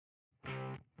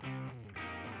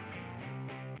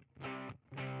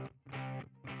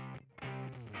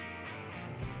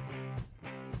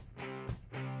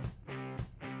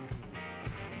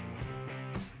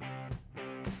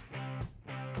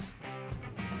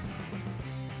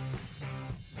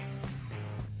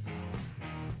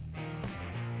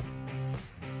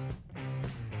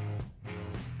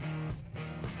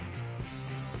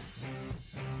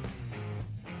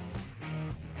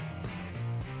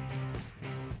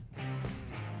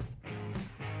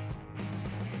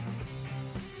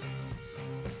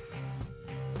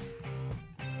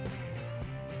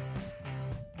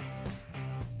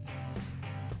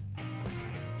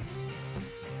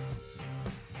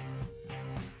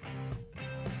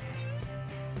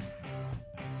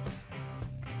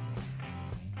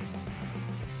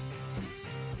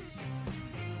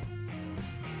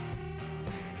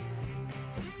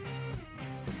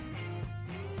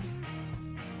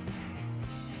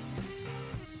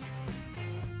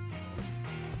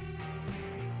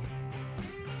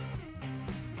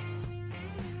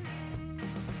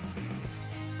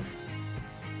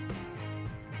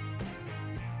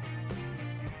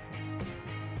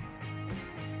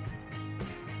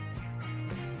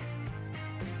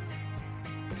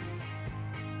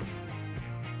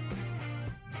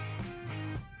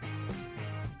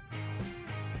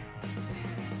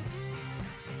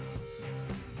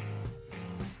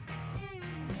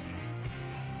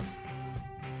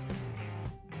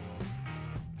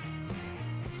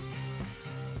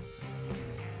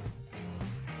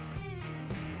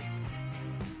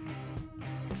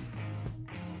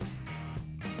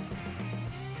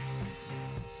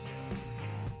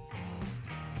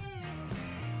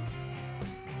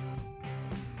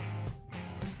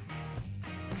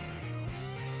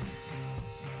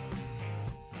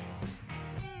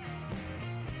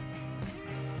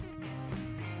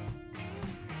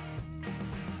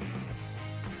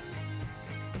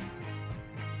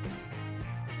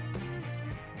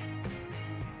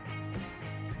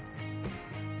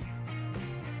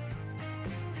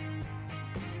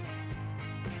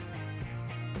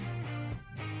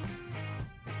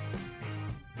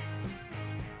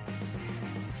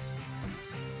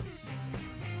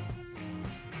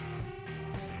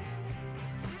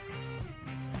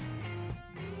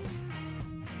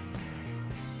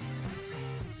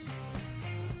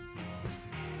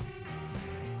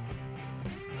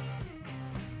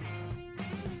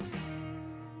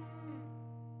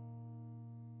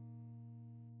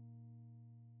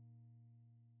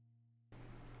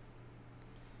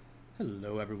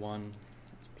Hello everyone,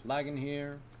 it's Plagen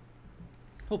here.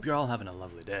 Hope you're all having a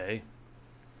lovely day.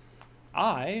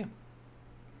 I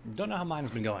don't know how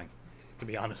mine's been going, to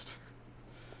be honest.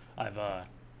 I've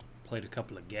played a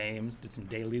couple of games, did some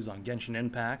dailies on Genshin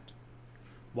Impact,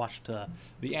 watched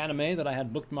the anime that I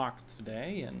had bookmarked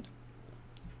today, and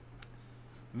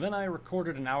then I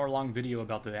recorded an hour-long video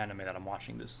about the anime that I'm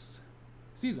watching this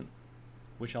season,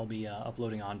 which I'll be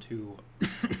uploading onto...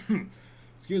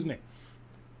 excuse me.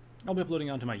 I'll be uploading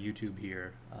onto my YouTube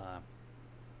here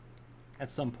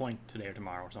at some point today or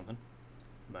tomorrow or something.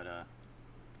 But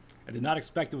I did not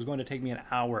expect it was going to take me an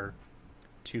hour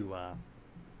to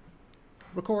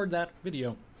record that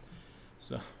video.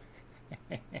 So,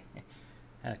 had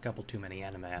a couple too many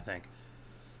anime, I think.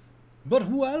 But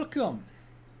welcome!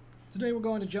 Today we're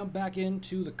going to jump back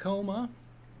into the Coma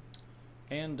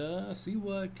and see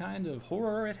what kind of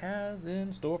horror it has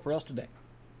in store for us today.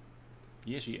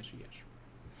 Yes, yes, yes.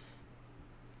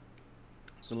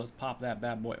 So let's pop that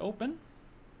bad boy open.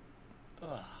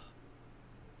 Ugh.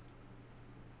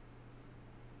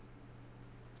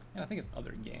 And I think it's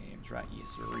other games, right? Yes,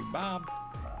 sir, Bob.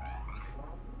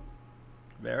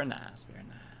 Very nice, very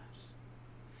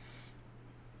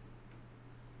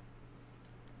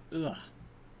nice. Ugh.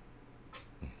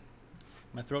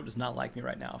 My throat does not like me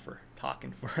right now for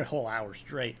talking for a whole hour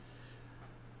straight.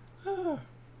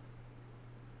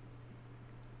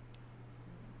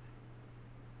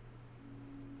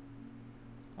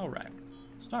 Alright,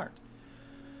 start.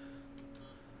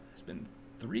 It's been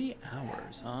 3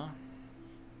 hours, huh?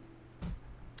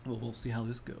 Well, we'll see how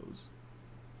this goes.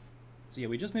 So yeah,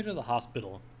 we just made it to the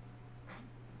hospital,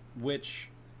 which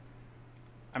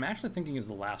I'm actually thinking is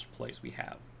the last place we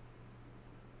have.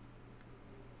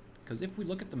 Because if we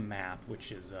look at the map,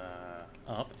 which is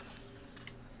up,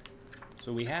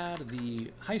 so we had the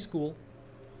high school,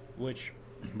 which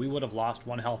we would have lost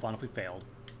 1 health on if we failed.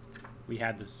 We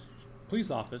had this police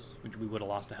office, which we would have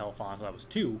lost a health on, so that was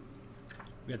 2.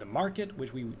 We had the market,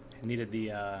 which we needed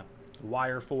the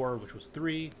wire for, which was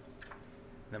 3. And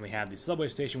then we had the subway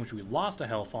station, which we lost a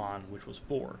health on, which was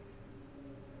 4.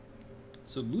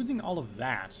 So losing all of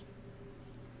that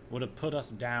would have put us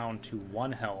down to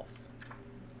 1 health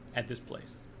at this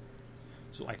place.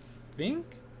 So I think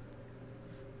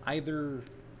either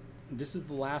this is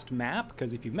the last map,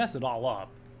 because if you mess it all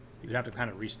up, you would have to kind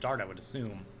of restart, I would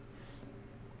assume.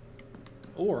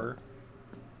 Or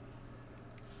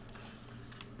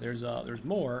there's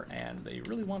more, and they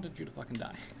really wanted you to fucking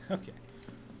die. Okay,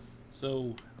 so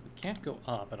we can't go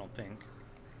up, I don't think.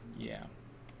 Yeah.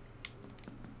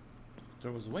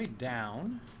 There was a way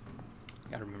down.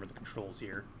 Gotta remember the controls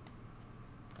here.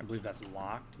 I believe that's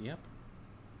locked. Yep.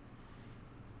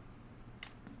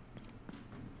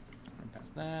 And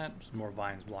past that, some more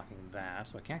vines blocking that,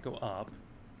 so I can't go up.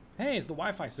 Hey, it's the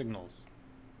Wi-Fi signals.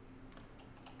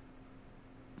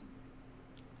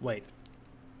 Wait.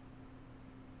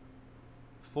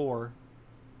 4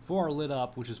 are lit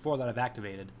up, which is 4 that I've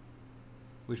activated.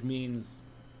 Which means...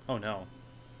 Oh no.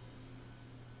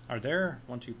 Are there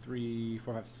 1, 2, 3,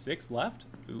 4, 5, 6 left?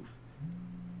 Oof.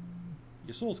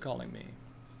 Your soul's calling me.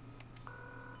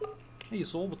 Hey, your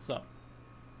soul, what's up?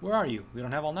 Where are you? We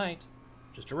don't have all night.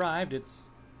 Just arrived, it's...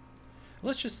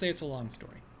 Let's just say it's a long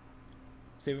story.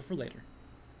 Save it for later.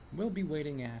 We'll be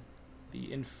waiting at the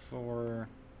info...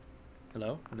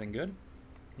 Hello? Everything good?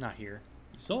 Not here.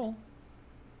 Yusol?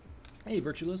 Hey,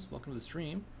 Virtueless. Welcome to the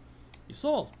stream.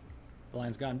 Yusol! The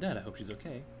line's gone dead. I hope she's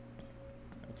okay.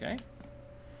 Okay.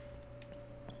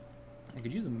 I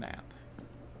could use a map.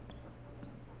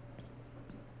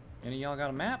 Any of y'all got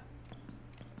a map?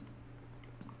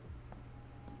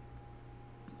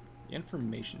 The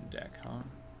information deck, huh?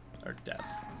 Or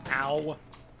desk. Ow!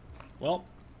 Well...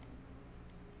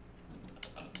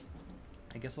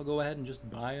 I guess I'll go ahead and just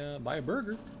buy a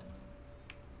burger.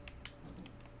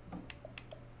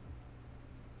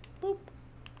 Boop.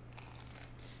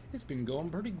 It's been going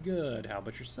pretty good. How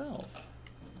about yourself?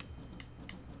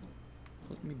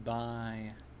 Let me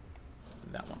buy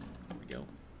that one. There we go.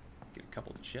 Get a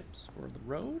couple of chips for the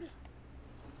road.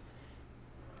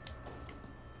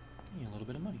 Yeah, a little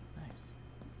bit of money. Nice.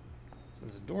 So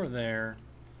there's a door there.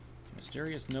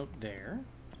 Mysterious note there.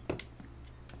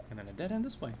 And then a dead end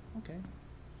this way. Okay.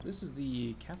 So this is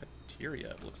the cafeteria,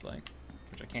 it looks like.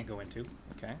 Which I can't go into.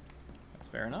 Okay. That's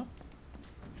fair enough.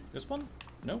 This one?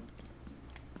 Nope.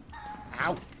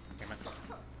 Ow! Damn it.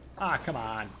 Ah, come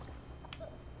on.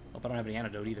 Hope I don't have any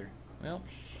antidote either. Well,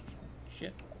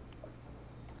 shit.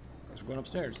 Guess we're going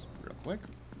upstairs real quick.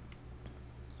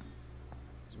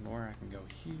 There's more. I can go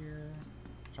here.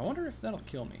 So I wonder if that'll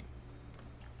kill me.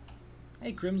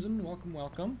 Hey, Crimson. Welcome,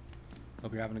 welcome.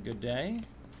 Hope you're having a good day.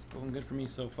 It's going good for me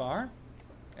so far.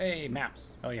 Hey,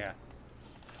 maps. Oh yeah.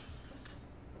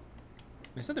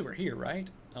 They said they were here, right?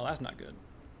 Oh, that's not good.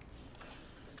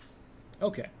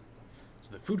 Okay.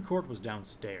 So the food court was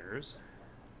downstairs.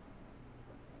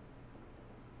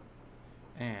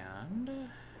 And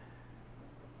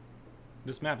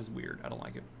this map is weird. I don't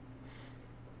like it.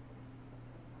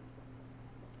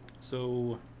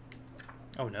 So,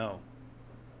 oh no.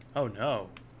 Oh no.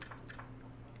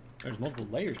 There's multiple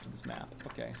layers to this map.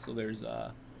 Okay, so there's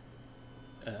an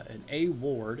A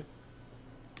ward.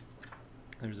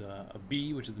 There's a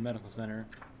B, which is the medical center.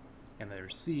 And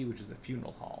there's C, which is the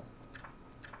funeral hall.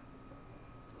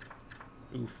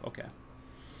 Oof, okay.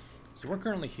 So we're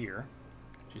currently here.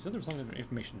 She said there was something of an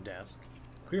information desk.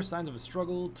 Clear signs of a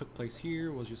struggle took place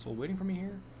here. Was your soul waiting for me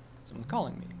here? Someone's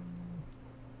calling me.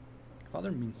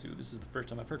 Father Minsu, this is the first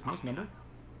time I've heard from this number.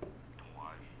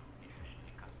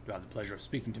 Do I have the pleasure of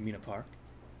speaking to Mina Park?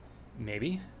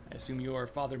 Maybe. I assume you are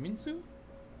Father Minsu?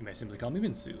 You may simply call me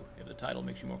Minsu, if the title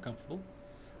makes you more comfortable.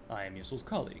 I am your soul's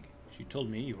colleague. She told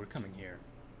me you were coming here.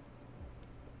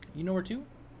 You know her too?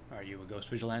 Are you a ghost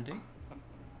vigilante?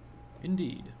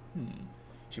 Indeed.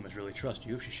 She must really trust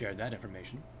you if she shared that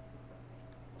information.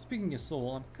 Speaking of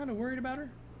soul, I'm kind of worried about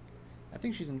her. I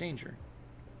think she's in danger.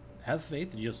 Have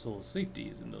faith that your soul's safety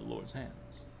is in the Lord's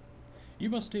hands. You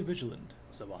must stay vigilant.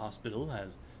 Saba Hospital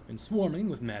has been swarming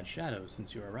with mad shadows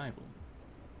since your arrival.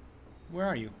 Where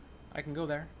are you? I can go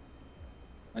there.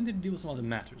 I need to deal with some other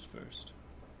matters first.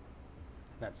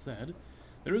 That said,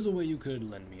 there is a way you could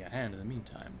lend me a hand in the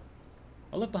meantime.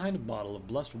 I left behind a bottle of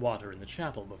blessed water in the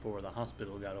chapel before the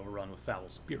hospital got overrun with foul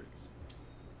spirits.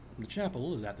 The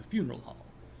chapel is at the funeral hall.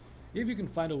 If you can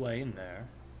find a way in there,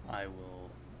 I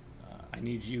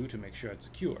need you to make sure it's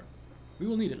secure. We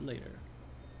will need it later.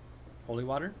 Holy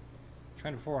water?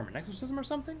 Trying to perform an exorcism or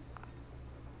something?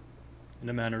 In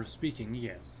a manner of speaking,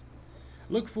 yes.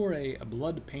 Look for a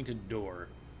blood-painted door.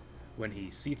 When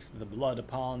he seeth the blood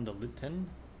upon the litten,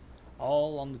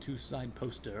 all on the two-side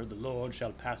poster, the Lord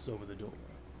shall pass over the door.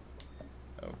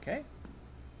 Okay.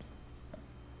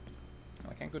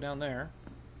 Well, I can't go down there.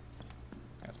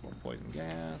 That's more poison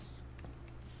gas.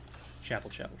 Chapel,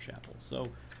 chapel, chapel. So,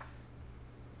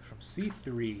 from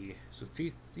C3, so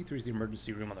C3 is the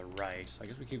emergency room on the right. So I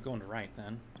guess we keep going to right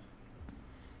then.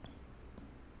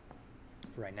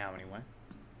 For right now, anyway.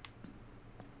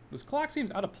 This clock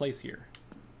seems out of place here.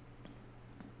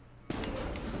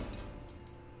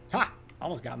 Ha!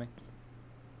 Almost got me.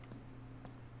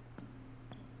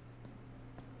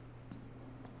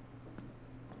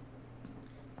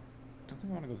 I don't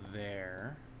think I want to go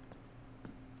there.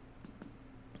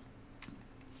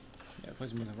 Yeah, the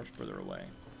place is moving much further away.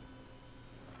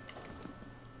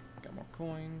 Got more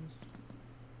coins.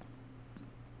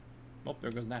 Oh,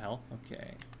 there goes that health.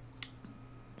 Okay.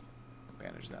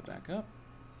 Bandage that back up.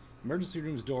 Emergency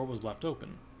room's door was left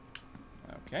open.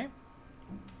 Okay.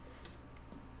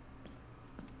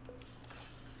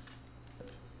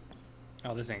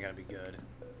 Oh, this ain't gonna be good.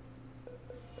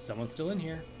 Someone's still in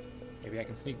here. Maybe I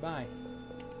can sneak by.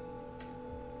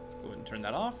 Go ahead and turn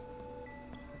that off.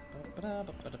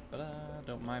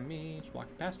 Don't mind me, just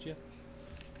walking past you.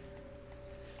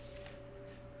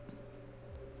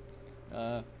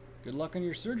 Good luck on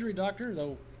your surgery, doctor,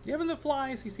 though given the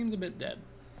flies, he seems a bit dead.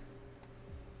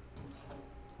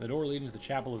 The door leading to the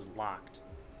chapel is locked.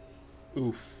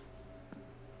 Oof.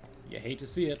 You hate to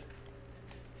see it.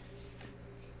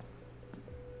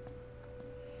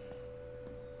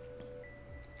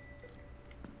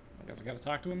 I guess I gotta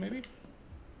talk to him, maybe?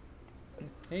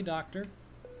 Hey, doctor.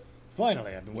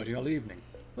 Finally, I've been waiting all evening.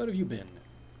 Where have you been?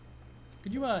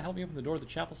 Could you, help me open the door of the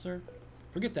chapel, sir?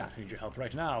 Forget that. I need your help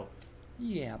right now.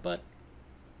 Yeah, but...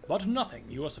 But nothing.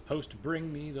 You are supposed to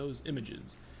bring me those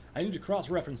images. I need to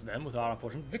cross-reference them with our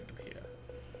unfortunate victim here.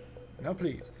 Now,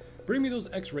 please, bring me those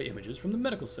X-ray images from the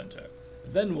medical center.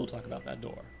 Then we'll talk about that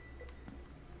door.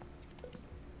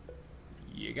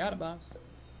 You got it, boss.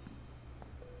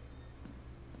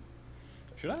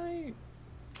 Should I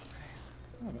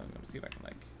don't know, I'm gonna see if I can,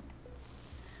 like,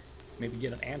 maybe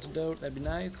get an antidote. That'd be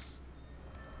nice.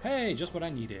 Hey, just what I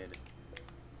needed.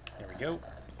 There we go.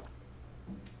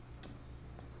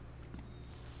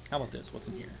 How about this? What's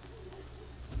in here?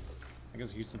 I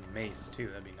guess I use some mace, too.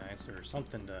 That'd be nice. Or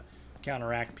something to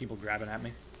counteract people grabbing at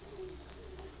me.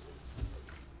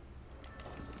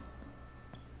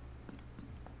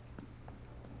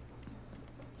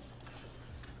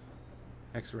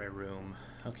 X-ray room.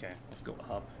 Okay, let's go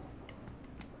up.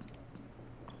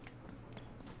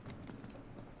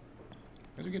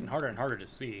 These are getting harder and harder to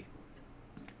see.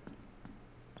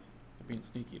 I'm being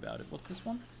sneaky about it. What's this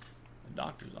one? The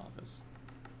doctor's office.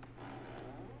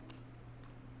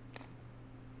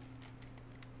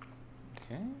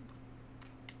 Okay.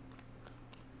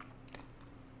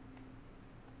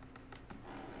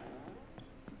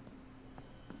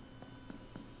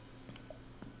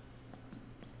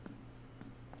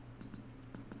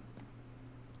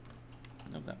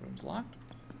 Nope, that room's locked.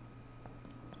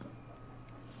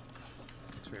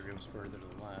 X-ray room's further to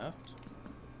the left.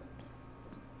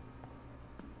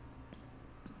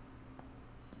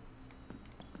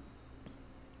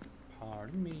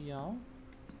 Pardon me, y'all.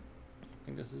 I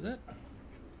think this is it.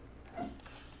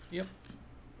 Yep.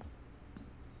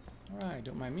 Alright,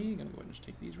 don't mind me. Gonna go ahead and just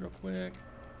take these real quick.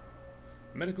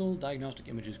 Medical diagnostic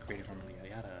images created from yada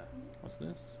yada. What's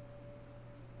this?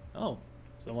 Oh,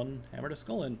 someone hammered a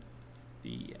skull in.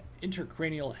 The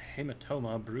intracranial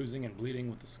hematoma, bruising and bleeding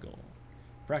with the skull.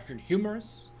 Fractured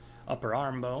humerus, upper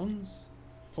arm bones,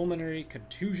 pulmonary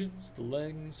contusions, the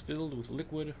legs filled with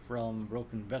liquid from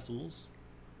broken vessels,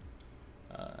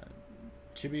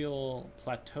 tibial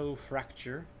plateau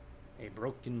fracture, a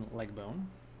broken leg bone.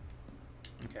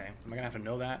 Okay, am I gonna have to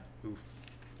know that? Oof.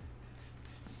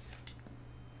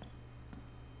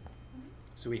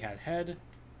 So we had head,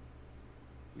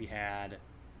 we had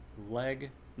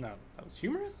leg. No, that was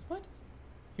humerus? What?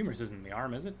 Humerus isn't in the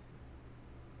arm, is it?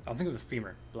 I'll think of the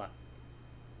femur. Blah.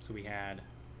 So we had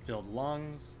filled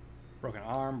lungs, broken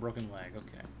arm, broken leg.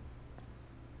 Okay.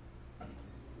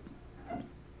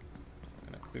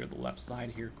 Gonna clear the left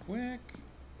side here quick.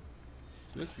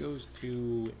 So this goes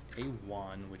to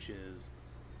A1, which is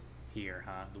here,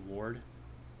 huh? The ward.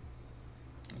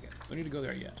 Okay, don't need to go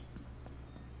there yet.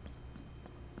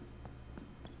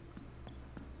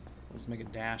 We'll just make a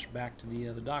dash back to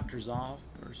the doctor's office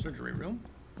or surgery room.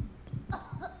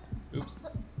 Oops,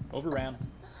 overran.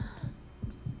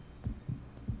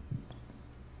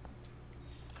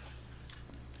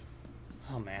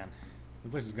 Oh man, the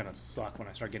place is gonna suck when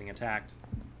I start getting attacked.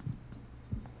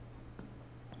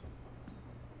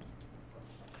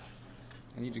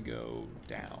 I need to go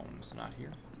down. It's not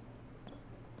here.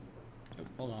 Oh,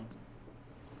 hold on.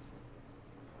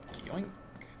 Yoink.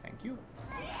 Thank you.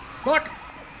 Fuck!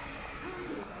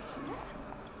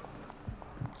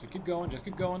 Just keep going. Just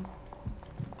keep going.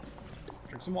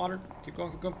 Drink some water. Keep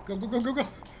going. Keep going. Go, go, go, go, go.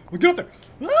 We get up there.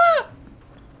 Ah!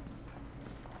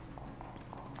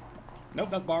 Nope,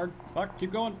 that's barred. Fuck.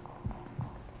 Keep going.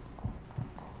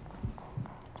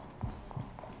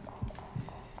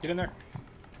 Get in there.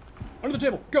 Under the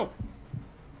table. Go.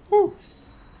 Woo.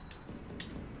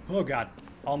 Oh god.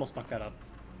 Almost fucked that up.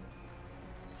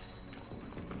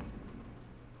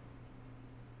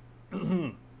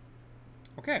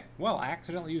 Okay, well, I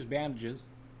accidentally used bandages.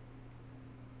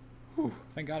 Whew,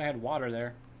 thank god I had water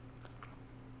there.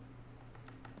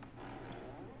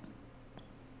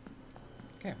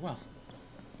 Okay, well,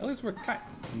 at least we're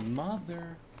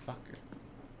motherfucker.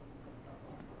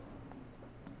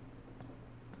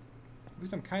 At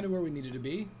least I'm kind of where we needed to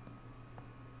be.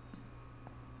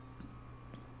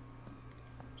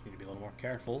 Just need to be a little more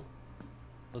careful.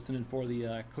 Listening for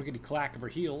the clickety-clack of her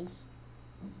heels.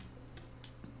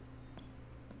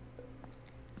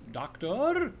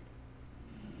 Doctor?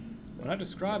 When I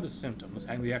describe the symptoms,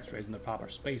 hang the x-rays in the proper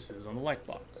spaces on the light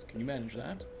box. Can you manage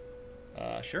that?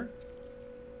 Sure.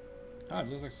 Ah, it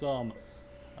looks like some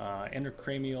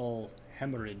intracranial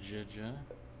hemorrhage.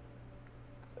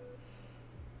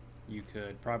 You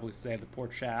could probably say the poor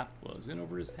chap was in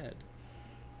over his head.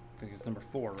 I think it's number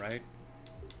 4, right?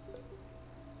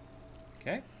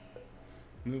 Okay.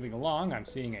 Moving along, I'm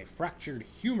seeing a fractured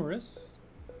humerus.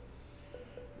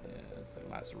 The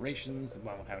lacerations, that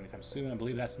won't have anytime soon. I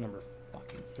believe that's number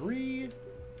fucking 3.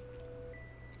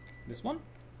 This one?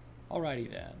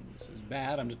 Alrighty then. This is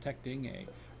bad. I'm detecting a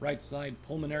right side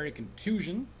pulmonary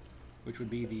contusion, which would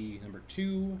be the number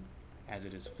 2, as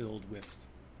it is filled with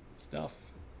stuff.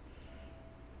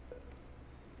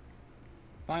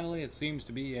 Finally, it seems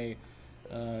to be a,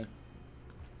 a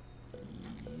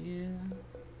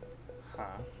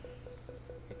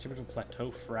typical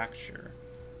plateau fracture.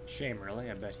 Shame, really.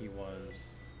 I bet he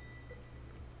was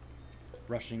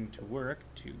rushing to work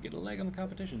to get a leg on the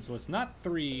competition. So it's not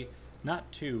 3,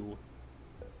 not 2.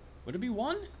 Would it be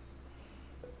 1?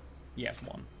 Yes,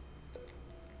 1.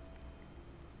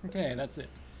 Okay, that's it.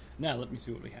 Now let me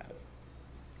see what we have.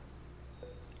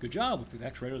 Good job. The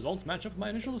X-ray results match up with my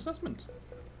initial assessment.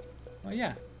 Oh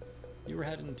yeah, you were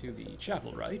heading to the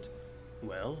chapel, right?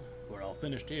 Well, we're all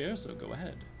finished here, so go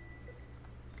ahead.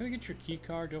 Can I get your key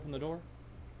card to open the door?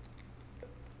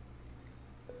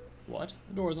 What?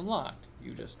 The door is unlocked.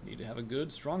 You just need to have a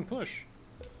good, strong push.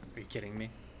 Are you kidding me?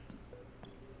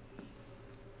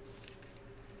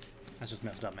 That's just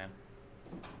messed up, man.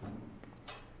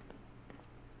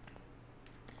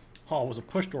 Oh, it was a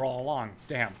push door all along.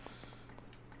 Damn.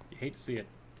 Hate to see it.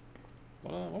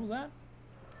 What was that?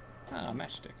 Ah, a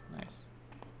matchstick. Nice.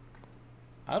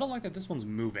 I don't like that this one's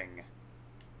moving.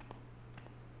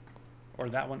 Or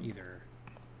that one either.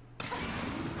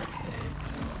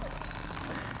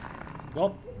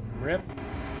 Well, rip.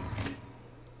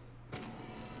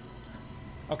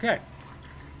 Okay.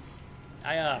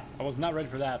 I was not ready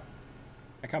for that.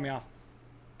 That caught me off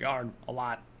guard a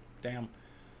lot. Damn.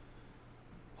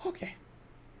 Okay.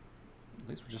 At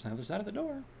least we're just on the other side of the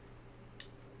door.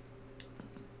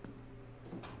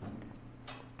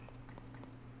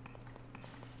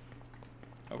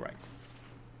 Oh, right.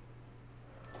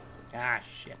 Ah,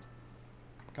 shit.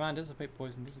 Come on, dissipate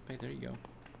poison, dissipate. There you go.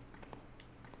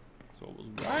 So it was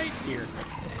right here.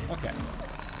 Okay.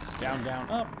 Down, down,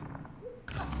 up.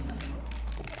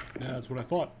 Yeah, that's what I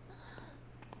thought.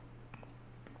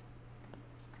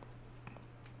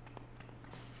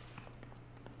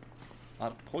 A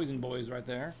lot of poison boys right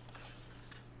there.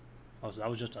 Oh, so that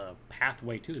was just a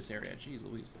pathway to this area. Jeez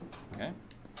Louise. Okay.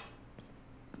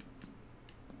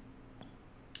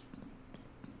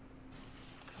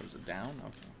 Was it down?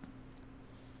 Okay.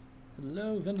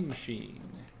 Hello, vending machine.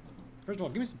 First of all,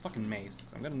 give me some fucking mace,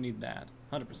 because I'm going to need that.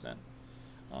 100%.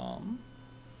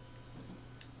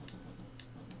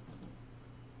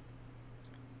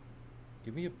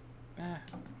 Give me a... I'm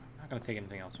not going to take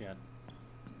anything else yet.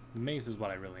 The mace is what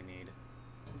I really need.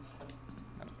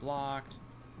 That's blocked.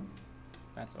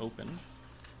 That's open.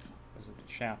 There's a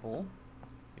chapel,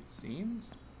 it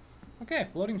seems. Okay,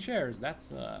 floating chairs. That's,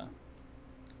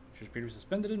 should appear to be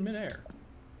suspended in midair.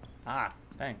 Ah,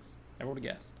 thanks. Never would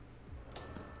have guessed.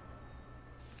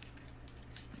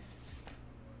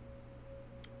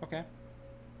 Okay.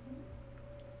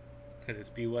 Could this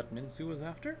be what Minsu was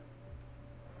after?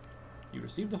 You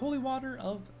received the holy water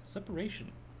of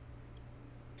separation.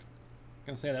 I'm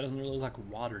gonna say that doesn't really look like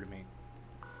water to me.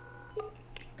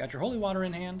 Got your holy water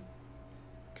in hand?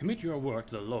 Commit your work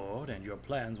to the Lord, and your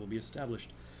plans will be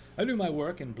established. I knew my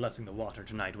work in blessing the water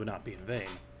tonight would not be in vain.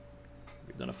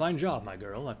 You've done a fine job, my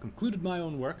girl. I've concluded my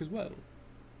own work as well.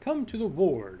 Come to the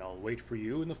ward. I'll wait for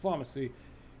you in the pharmacy.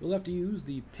 You'll have to use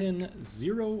the pin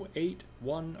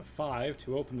 0815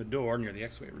 to open the door near the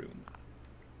X-ray room.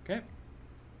 Okay.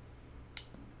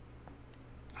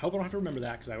 I hope I don't have to remember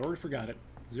that, because I already forgot it.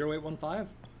 0815?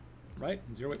 Right?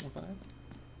 0815?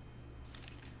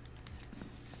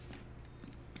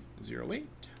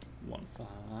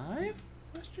 0815?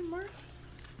 Question mark?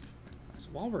 So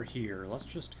while we're here, let's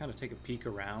just kind of take a peek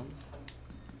around.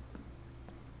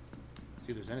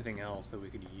 See if there's anything else that we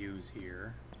could use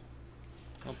here.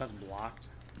 Oh, that's blocked.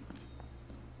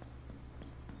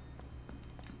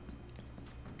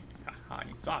 Haha,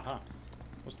 you thought, huh?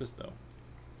 What's this, though?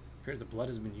 Appears the blood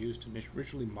has been used to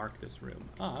ritually mark this room.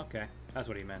 Ah, okay. That's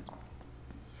what he meant.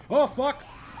 Oh, fuck!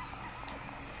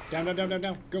 Down, down, down, down,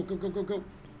 down. Go, go, go, go, go.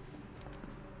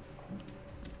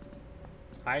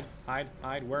 Hide, hide,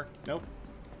 hide. Where? Nope.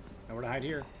 Nowhere to hide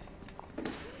here.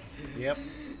 Yep.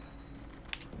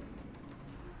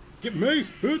 Get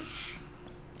maced, bitch!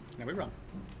 Now we run.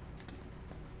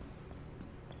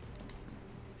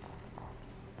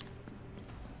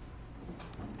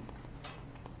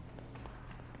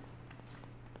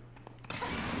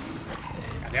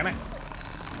 God damn it.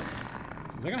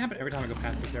 Is that gonna happen every time I go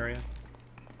past this area?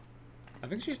 I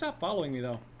think she stopped following me,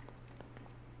 though.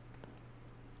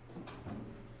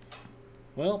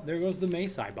 Well, there goes the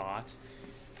mace I bought.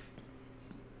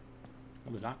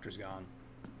 Oh, the doctor's gone.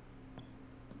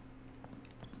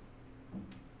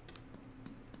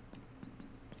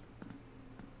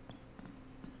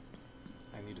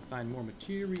 I need to find more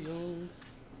material.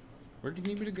 Where do you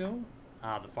need me to go?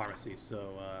 Ah, the pharmacy.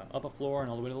 So, up a floor and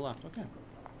all the way to the left. Okay.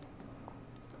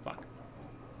 Fuck.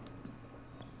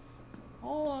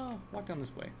 I'll, walk down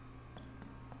this way.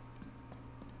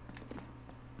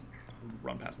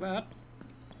 Run past that.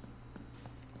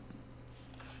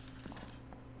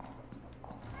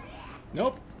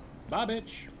 Nope. Bye,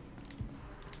 bitch.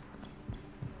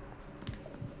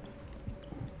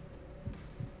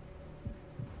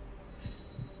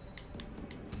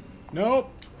 Nope.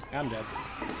 I'm dead.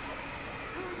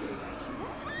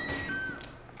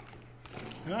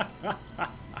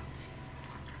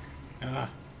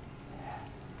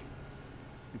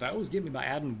 That always get me by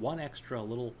adding one extra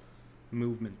little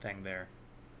movement thing there.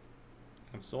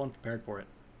 I'm so unprepared for it.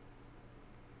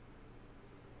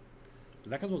 Is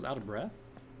that because I was out of breath?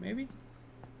 Maybe?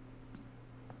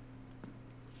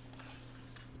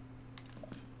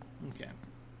 Okay.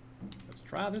 Let's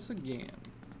try this again.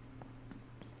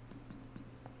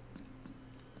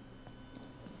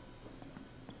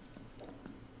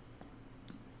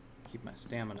 Keep my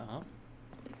stamina up.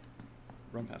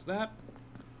 Run past that.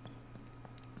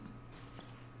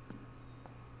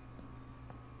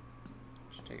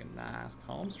 Take a nice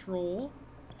calm stroll.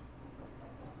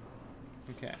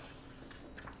 Okay.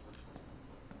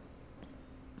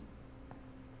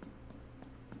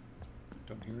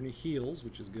 Don't hear any heals,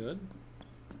 which is good.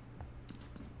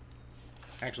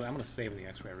 Actually, I'm going to save the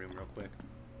X-ray room real quick.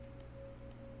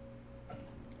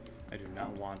 I do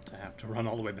not want to have to run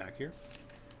all the way back here.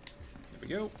 There we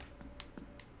go.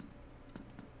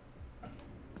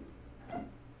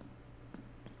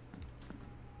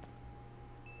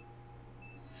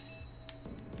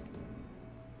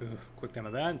 Ugh, quick time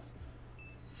events.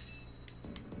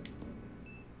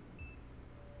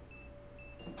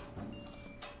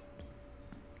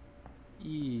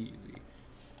 Easy.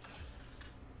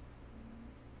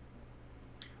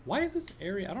 Why is this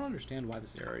area... I don't understand why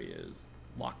this area is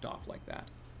locked off like that.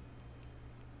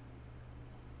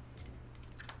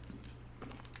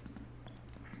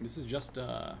 This is just,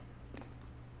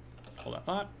 hold that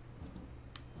thought.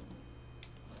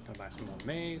 Gotta buy some more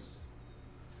mace.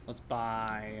 Let's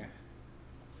buy...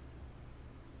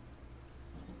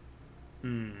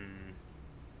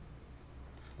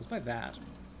 Let's buy that.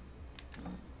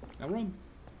 Now run.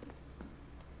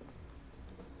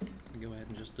 Go ahead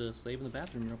and just save in the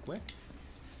bathroom real quick.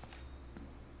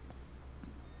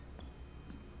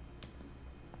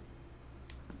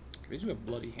 These do have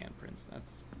bloody handprints.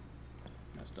 That's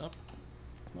messed up.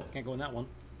 Well, can't go in that one.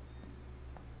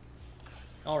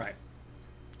 Alright.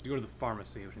 You go to the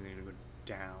pharmacy, which means you need to go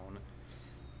down.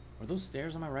 Were those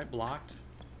stairs on my right blocked?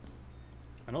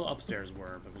 I know the upstairs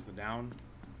were, but was the down?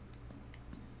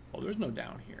 Oh, there's no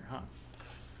down here, huh?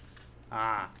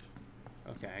 Ah.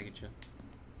 Okay, I get you.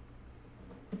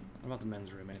 What about the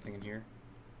men's room? Anything in here?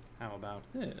 How about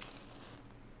this?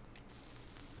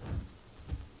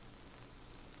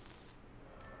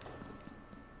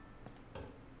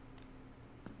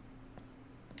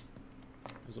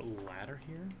 There's a ladder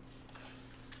here?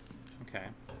 Okay.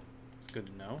 It's good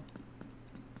to know.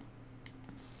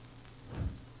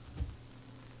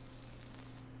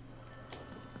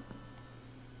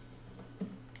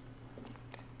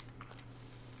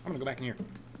 I'm gonna go back in here.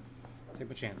 Take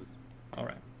my chances.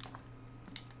 Alright.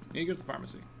 Need to go to the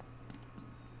pharmacy.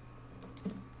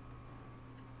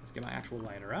 Let's get my actual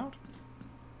lighter out.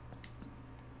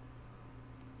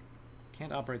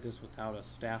 Can't operate this without a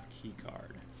staff key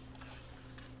card.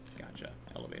 Gotcha.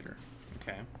 Elevator.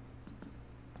 Okay.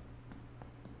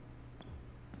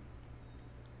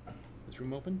 This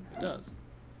room open? It does.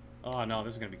 Oh no,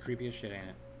 this is gonna be creepy as shit, ain't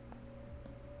it?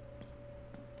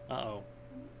 Uh-oh.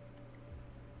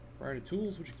 Variety of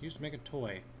tools which you can use to make a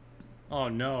toy. Oh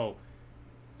no.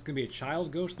 It's gonna be a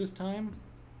child ghost this time?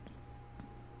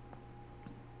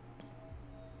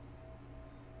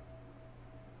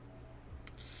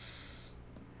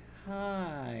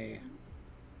 Hi.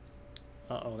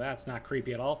 Uh-oh, that's not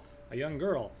creepy at all. A young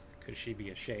girl. Could she be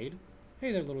a shade?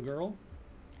 Hey there, little girl.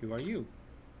 Who are you?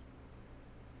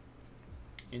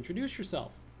 Introduce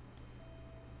yourself.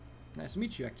 Nice to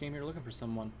meet you. I came here looking for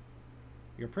someone.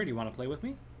 You're pretty. Want to play with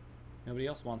me? Nobody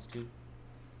else wants to.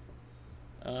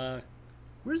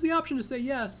 Where's the option to say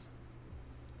yes?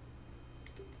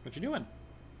 What you doing?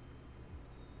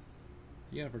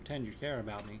 You gotta pretend you care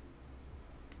about me.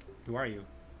 Who are you?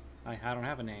 I don't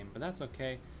have a name, but that's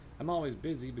okay. I'm always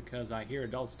busy because I hear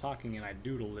adults talking and I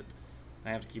doodle it.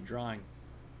 I have to keep drawing.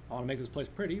 I want to make this place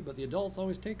pretty, but the adults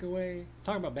always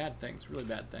talk about bad things, really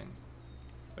bad things.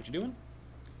 What you doing?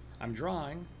 I'm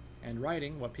drawing and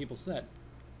writing what people said,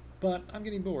 but I'm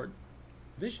getting bored.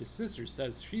 Vicious sister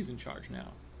says she's in charge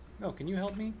now. Oh, can you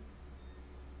help me?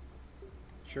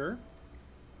 Sure.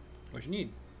 What you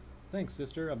need? Thanks,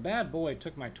 sister. A bad boy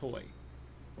took my toy.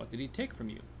 What did he take from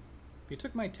you? He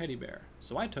took my teddy bear,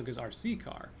 so I took his RC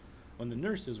car when the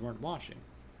nurses weren't watching.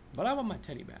 But I want my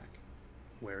teddy back.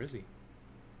 Where is he?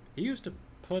 He used to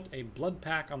put a blood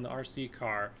pack on the RC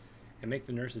car and make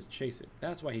the nurses chase it.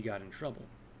 That's why he got in trouble.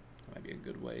 That might be a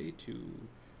good way to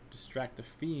distract the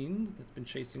fiend that's been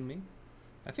chasing me.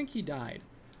 I think he died.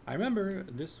 I remember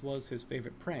this was his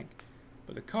favorite prank,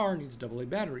 but the car needs AA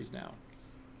batteries now.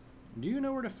 Do you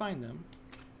know where to find them?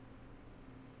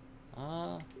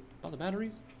 About the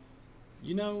batteries?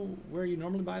 You know where you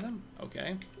normally buy them?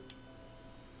 Okay.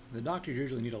 The doctors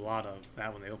usually need a lot of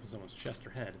that when they open someone's chest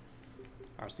or head.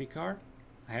 RC car?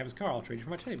 I have his car. I'll trade you for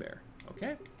my teddy bear.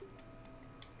 Okay.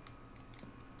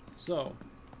 So,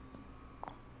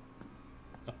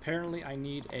 apparently I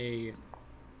need a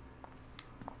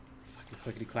fucking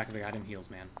clickety-clack of the item heals,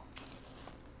 man.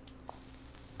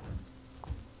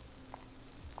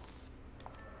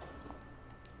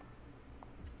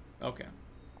 Okay.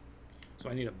 So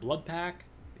I need a blood pack,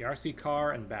 the RC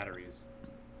car, and batteries.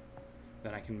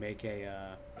 Then I can make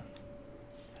a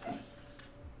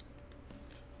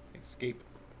escape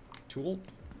tool.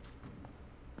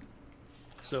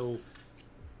 So,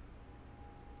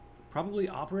 probably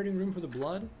operating room for the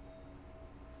blood.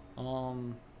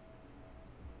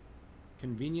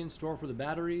 Convenience store for the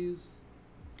batteries.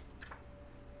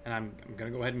 And I'm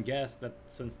gonna go ahead and guess that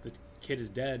since the kid is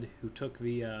dead who took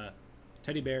the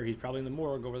teddy bear, he's probably in the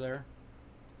morgue over there.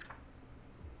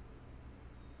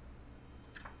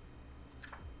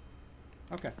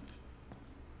 Okay.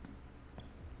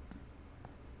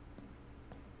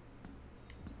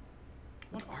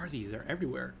 What are these? They're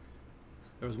everywhere.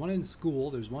 There was one in school.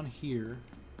 There's one here.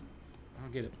 I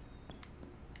don't get it.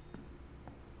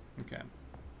 Okay.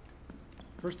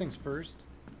 First things first.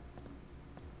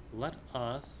 Let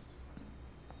us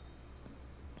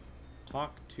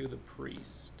talk to the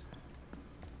priest.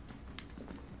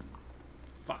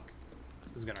 Fuck.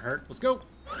 This is gonna hurt. Let's go!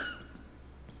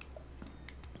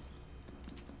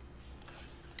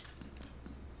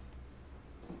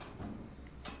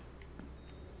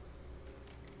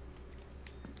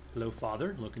 Hello,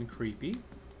 Father. Looking creepy.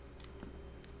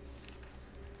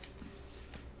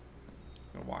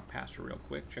 Gonna walk past her real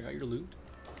quick. Check out your loot.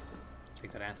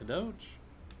 Take that antidote.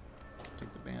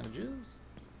 Take the bandages.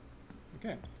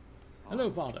 Okay.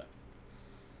 Hello, Father.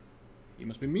 You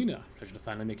must be Mina. Pleasure to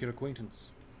finally make your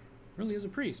acquaintance. Really is a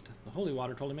priest. The holy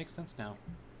water totally makes sense now.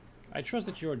 I trust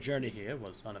that your journey here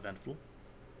was uneventful.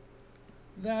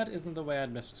 That isn't the way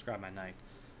I'd best describe my night.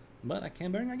 But I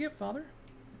can bear my gift, Father.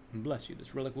 Bless you,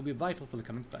 this relic will be vital for the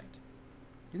coming fight.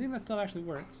 You think that stuff actually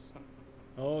works?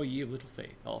 Oh, ye of little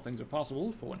faith. All things are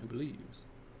possible for one who believes.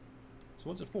 So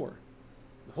what's it for?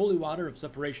 The holy water of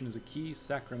separation is a key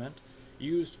sacrament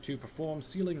used to perform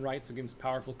sealing rites against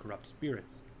powerful corrupt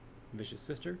spirits. Vicious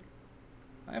sister,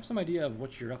 I have some idea of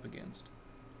what you're up against.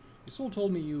 Your soul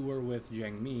told me you were with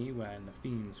Jiang Mi when the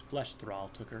fiend's flesh thrall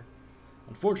took her.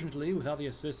 Unfortunately, without the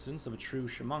assistance of a true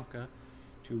shamanka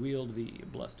to wield the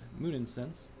blessed moon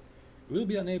incense, we'll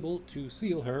be unable to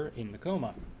seal her in the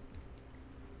coma.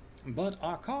 But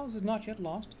our cause is not yet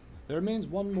lost. There remains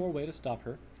one more way to stop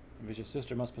her. The vicious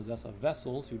sister must possess a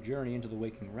vessel to journey into the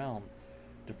waking realm.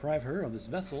 Deprive her of this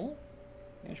vessel,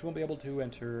 and she won't be able to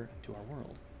enter into our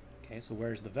world. Okay, so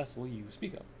where's the vessel you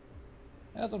speak of?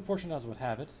 As unfortunate as would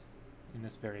have it, in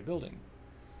this very building.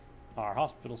 Our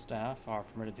hospital staff are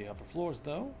permitted the upper floors,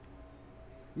 though.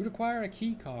 We require a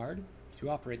key card to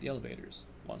operate the elevators.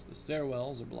 Once the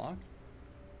stairwells are blocked,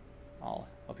 I'll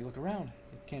help you look around.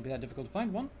 It can't be that difficult to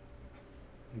find one.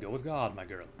 Go with God, my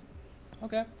girl.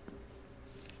 Okay.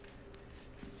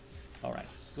 Alright,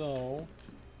 so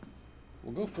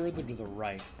we'll go further to the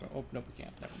right. Oh, nope, we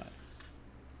can't. Never mind.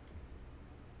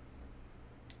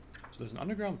 So there's an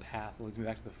underground path that leads me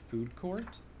back to the food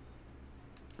court.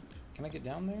 Can I get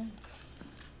down there?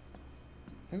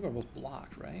 I think we're both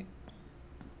blocked, right?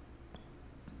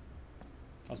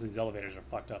 Also, these elevators are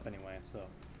fucked up anyway, so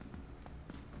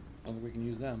I don't think we can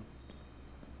use them.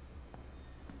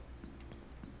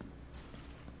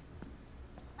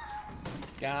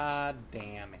 God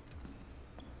damn it.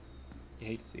 You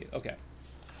hate to see it. Okay.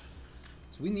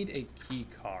 So we need a key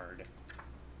card.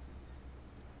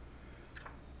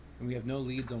 And we have no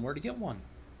leads on where to get one.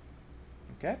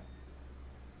 Okay.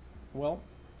 Well,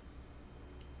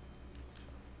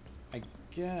 I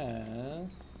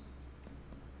guess...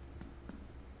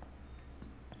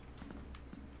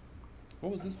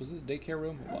 What was this? Was this a daycare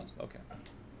room? It was. Okay.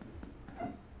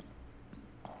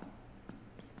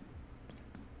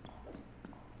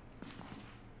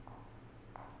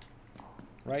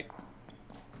 Right.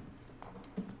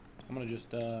 I'm gonna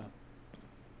just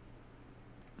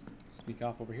sneak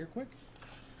off over here quick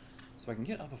so I can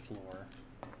get up a floor.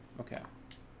 Okay,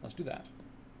 let's do that.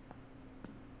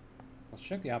 Let's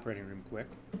check the operating room quick.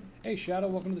 Hey Shadow,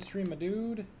 welcome to the stream, my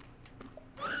dude.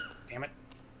 Damn it.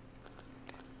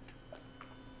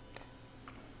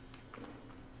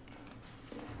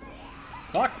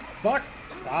 Fuck! Fuck!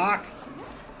 Fuck!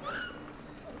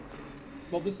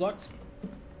 Well, this sucks.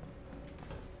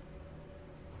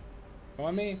 Come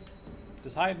on me.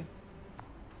 Just hiding.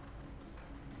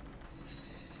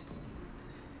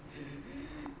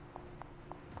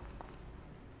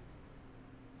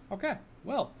 Okay,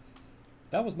 well,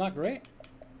 that was not great.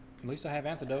 At least I have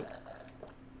antidote.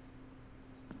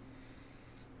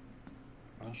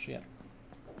 Oh shit.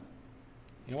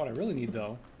 You know what I really need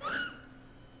though?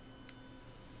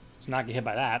 To not get hit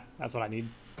by that. That's what I need.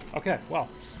 Okay, well.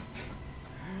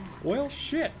 Well,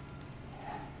 shit.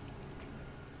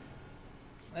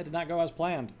 That did not go as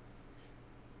planned.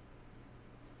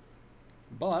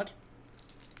 But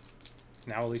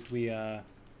now at least we have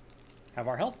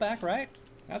our health back, right?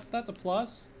 That's a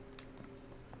plus.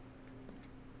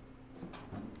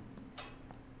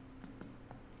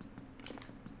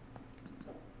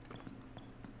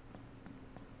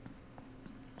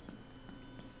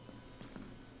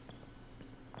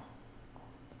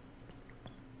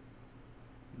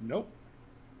 Nope.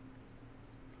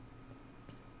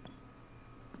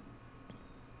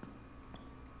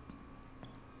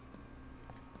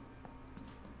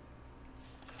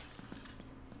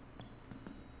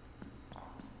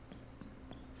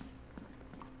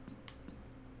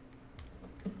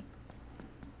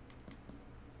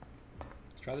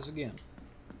 Let's try this again.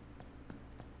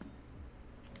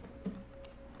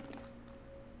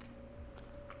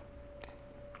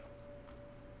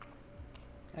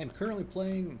 I am currently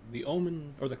playing the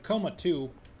Omen, or the Coma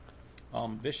 2,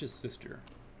 Vicious Sister.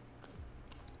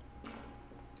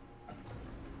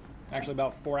 Actually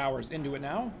about 4 hours into it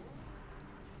now.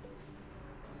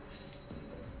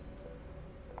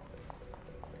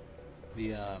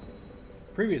 The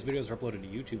previous videos are uploaded to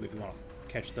YouTube if you want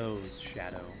to catch those,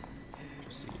 Shadow.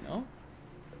 Just so you know.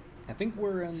 I think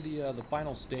we're in the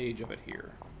final stage of it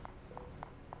here.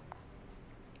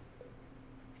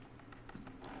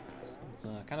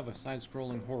 It's kind of a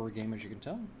side-scrolling horror game, as you can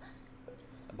tell.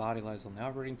 A body lies on the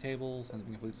operating table, sends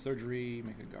to complete surgery,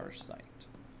 make a garish sight.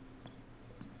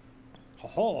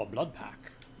 Ho-ho, a blood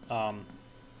pack.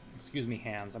 Excuse me,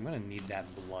 hands. I'm gonna need that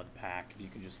blood pack. If you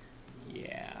could just...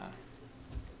 Yeah.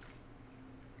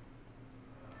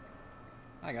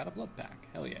 I got a blood pack.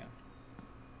 Hell yeah.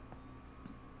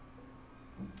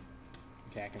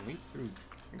 Okay, I can leap through...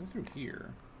 I can go through here.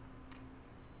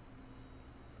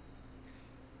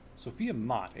 Sophia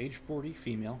Mott, age 40,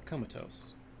 female,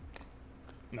 comatose.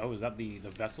 No, is that the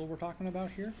vessel we're talking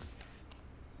about here?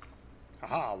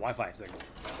 Aha, Wi-Fi signal.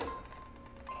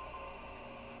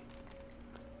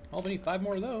 Well, we need 5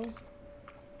 more of those.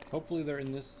 Hopefully they're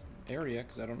in this area,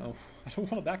 because I don't know. I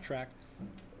don't want to backtrack.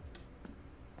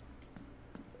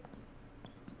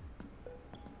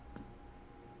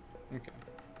 Okay.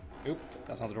 Oop,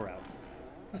 that's not the door out.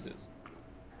 This is.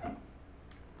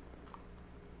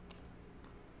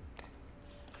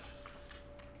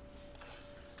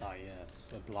 Ah,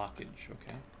 yes, a blockage,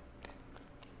 okay.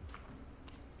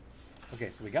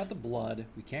 Okay, so we got the blood.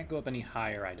 We can't go up any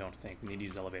higher, I don't think. We need to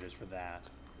use elevators for that.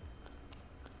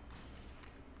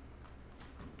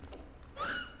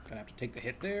 Gonna have to take the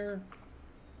hit there.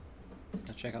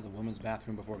 Let's check out the women's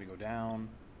bathroom before we go down.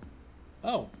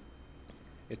 Oh!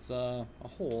 It's a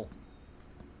hole.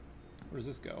 Where does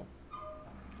this go?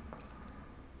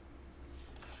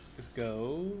 This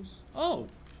goes... Oh!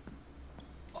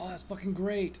 Oh, that's fucking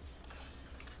great.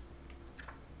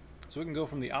 So we can go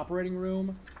from the operating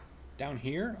room down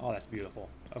here. Oh, that's beautiful.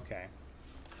 Okay.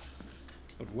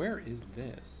 But where is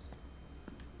this?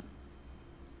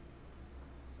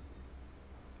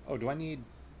 Oh, do I need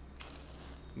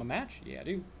my match? Yeah, I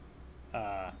do.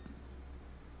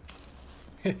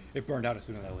 It burned out as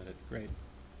soon as I lit it. Great.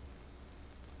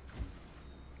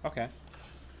 Okay.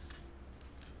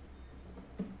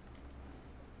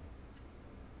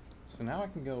 So now I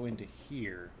can go into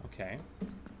here. Okay.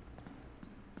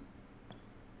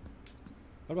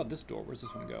 What about this door? Where's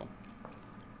this one go?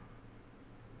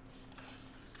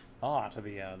 Ah, to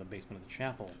the basement of the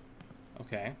chapel.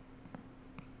 Okay.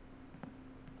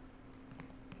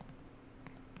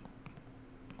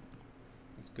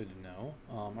 That's good to know.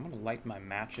 I'm gonna light my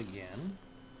match again.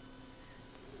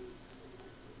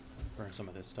 Burn some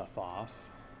of this stuff off.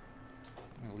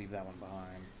 I'm gonna leave that one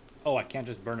behind. Oh, I can't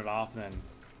just burn it off and then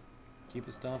keep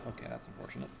the stuff? Okay, that's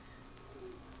unfortunate.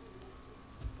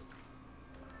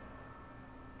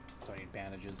 Don't need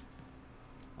bandages.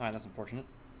 Alright, that's unfortunate.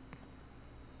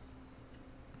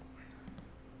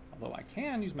 Although I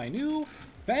can use my new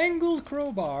fangled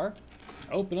crowbar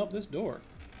to open up this door.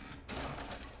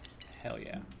 Hell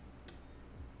yeah.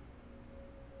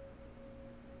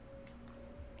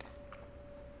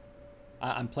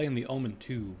 I'm playing the Omen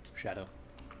 2, Shadow.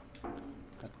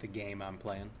 That's the game I'm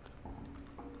playing.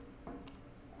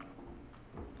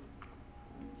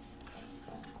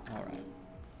 Alright.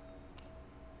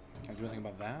 Can I do anything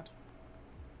about that?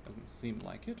 Doesn't seem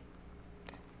like it.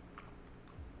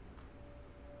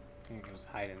 I think I can just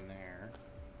hide in there.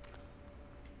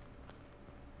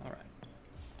 Alright.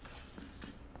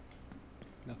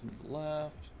 Nothing's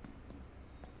left.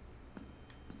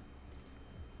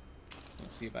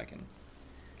 Let's see if I can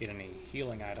get any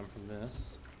healing item from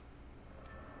this.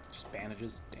 Just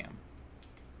bandages? Damn.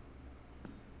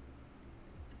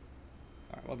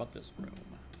 Alright, what about this room?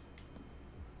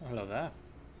 Oh, hello there.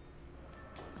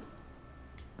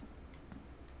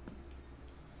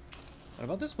 What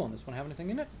about this one? This one have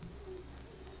anything in it?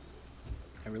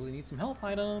 I really need some health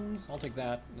items. I'll take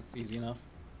that. That's easy enough.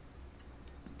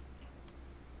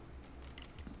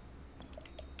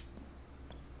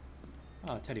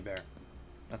 Ah, teddy bear.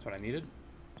 That's what I needed.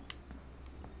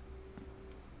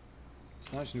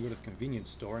 So now I just need to go to the convenience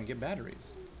store and get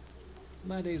batteries.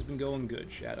 My day's been going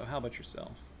good, Shadow. How about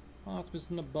yourself? Oh, it's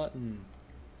missing a button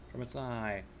from its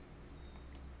eye.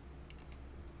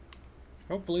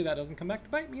 Hopefully that doesn't come back to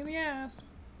bite me in the ass.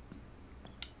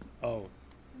 Oh.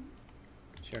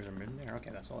 Chairs are in there. Okay,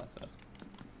 that's all that says.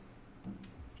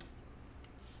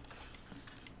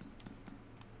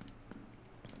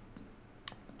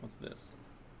 What's this?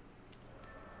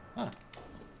 Ah.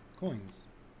 Coins.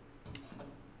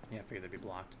 Yeah, I figured they'd be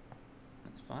blocked.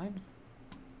 That's fine.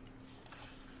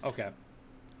 Okay.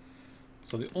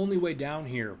 So the only way down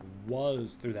here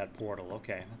was through that portal.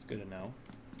 Okay, that's good to know.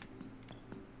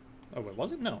 Oh, wait,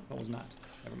 was it? No, it was not.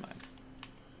 Never mind.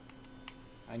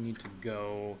 I need to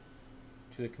go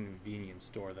to the convenience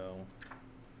store, though.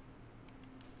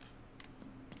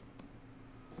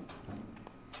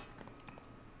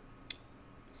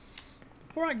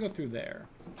 Before I go through there...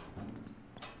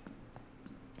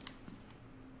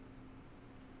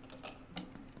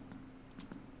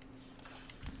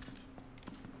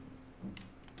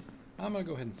 I'm going to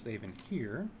go ahead and save in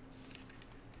here.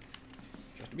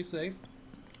 Just to be safe.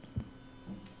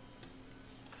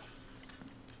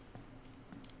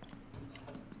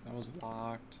 That was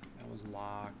locked. That was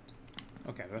locked.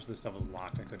 Okay, the rest of this stuff was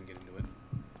locked. I couldn't get into it.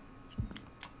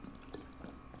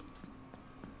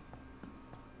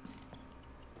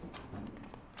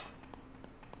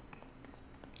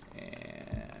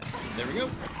 And there we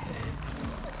go.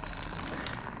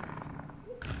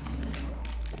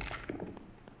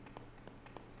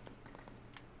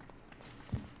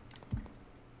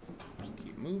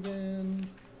 Moving.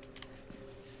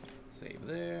 Save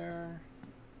there.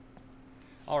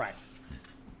 Alright.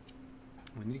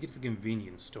 We need to get to the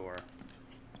convenience store.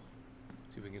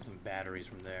 See if we can get some batteries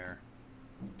from there.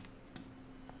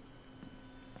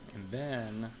 And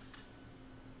then...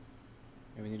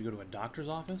 maybe we need to go to a doctor's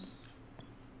office?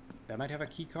 That might have a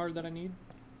key card that I need.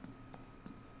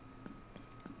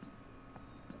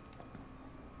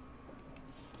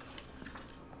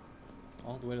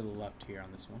 All the way to the left here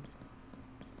on this one.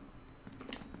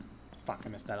 Fuck, I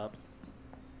messed that up.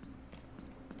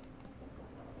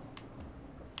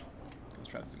 Let's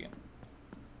try this again.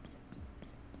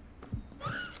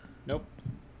 Nope.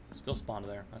 Still spawned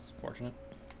there. That's fortunate.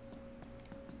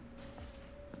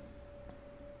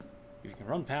 If you can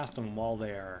run past them while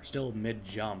they are still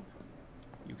mid-jump,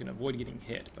 you can avoid getting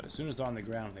hit, but as soon as they're on the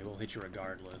ground, they will hit you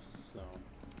regardless, so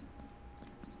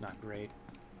it's not great.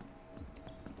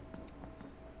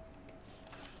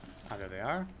 Ah, there they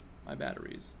are. My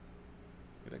batteries.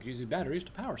 Maybe I could use these batteries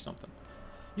to power something.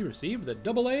 You received the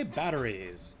AA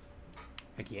batteries.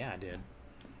 Heck yeah, I did.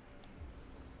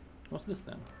 What's this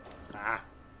then? Ah.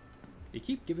 They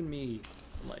keep giving me,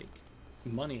 like,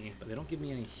 money, but they don't give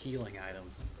me any healing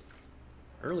items.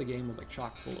 Early game was, like,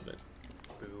 chock full of it.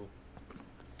 Boo.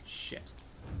 Shit.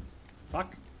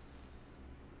 Fuck.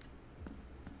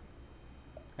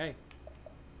 Hey.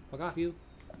 Fuck off, you.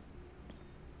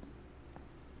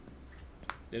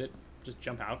 Did it just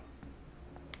jump out?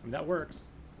 I mean, that works.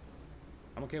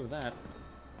 I'm okay with that.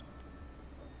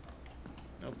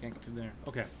 Nope, can't get through there.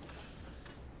 Okay.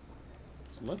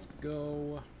 So let's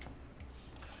go...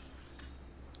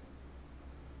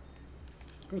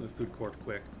 go to the food court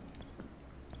quick.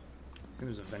 I think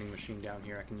there's a vending machine down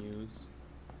here I can use.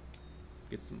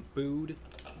 Get some food.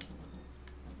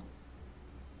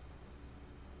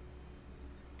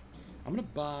 I'm gonna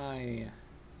buy...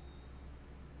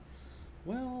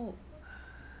 well...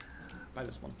 buy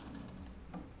this one.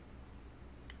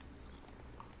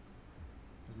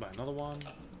 Let's buy another one.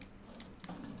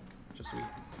 Just sweet.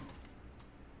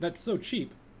 That's so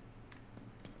cheap.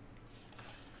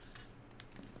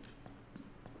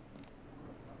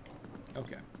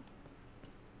 Okay.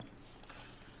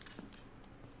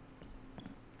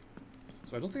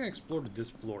 So I don't think I explored this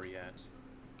floor yet.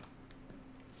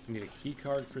 I need a key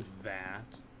card for that.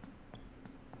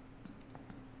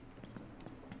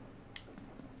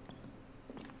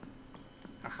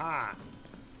 Aha!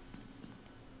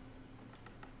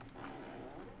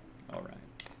 Alright.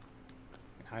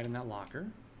 Hide in that locker.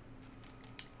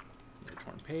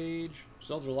 Torn page.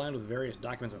 Shelves are lined with various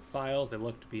documents and files. They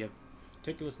look to be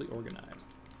meticulously organized.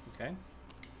 Okay.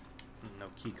 No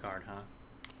key card, huh?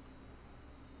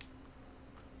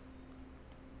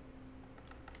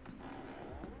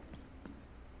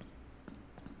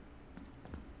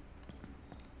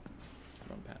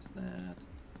 Run past that.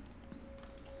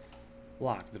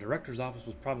 Locked. The director's office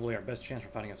was probably our best chance for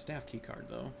finding a staff key card,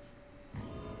 though.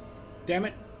 Damn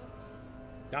it!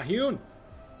 Dahyun!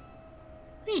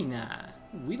 Nah,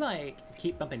 we like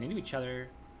keep bumping into each other.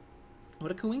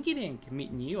 What a coinkydink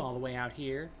meeting you all the way out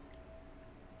here.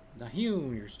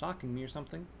 Dahyun, you're stalking me or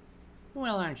something?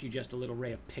 Well, aren't you just a little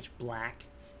ray of pitch black?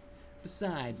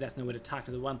 Besides, that's no way to talk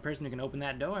to the one person who can open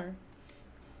that door.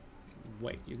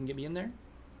 Wait, you can get me in there?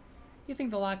 You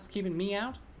think the lock's keeping me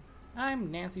out?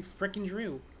 I'm Nancy frickin'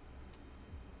 Drew.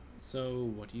 So,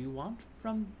 what do you want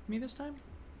from me this time?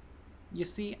 You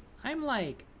see, I'm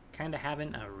like, kinda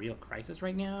having a real crisis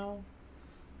right now.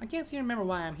 I can't seem to remember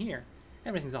why I'm here.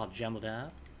 Everything's all jumbled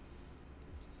up.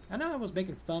 I know I was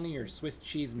making fun of your Swiss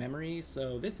cheese memory,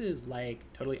 so this is like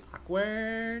totally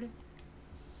awkward.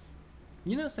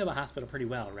 You know Seba Hospital pretty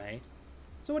well, right?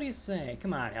 So what do you say?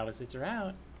 Come on, help a sister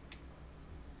out.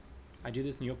 I do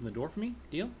this and you open the door for me?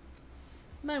 Deal?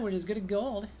 My word is good as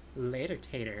gold. Later,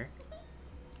 Tater.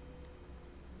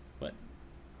 But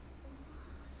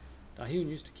Dahyun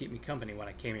used to keep me company when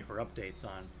I came here for updates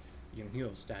on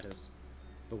Yoonghyo's status.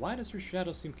 But why does her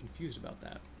shadow seem confused about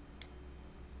that?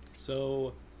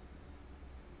 So,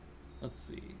 let's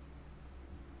see.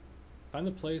 Find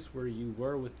the place where you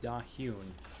were with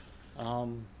Dahyun.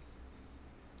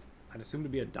 I'd assume to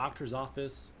be a doctor's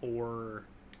office or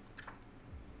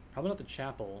probably not the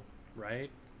chapel, right?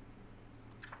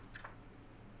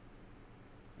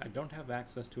 I don't have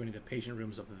access to any of the patient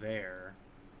rooms up there.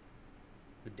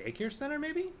 The daycare center,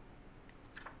 maybe?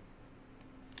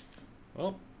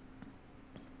 Well,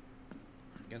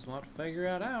 I guess we'll have to figure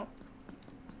it out.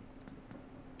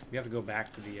 We have to go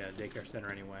back to the daycare center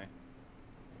anyway.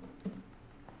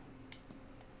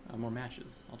 More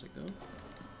matches. I'll take those.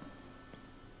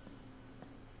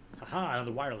 Haha,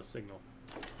 another wireless signal.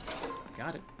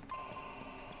 Got it.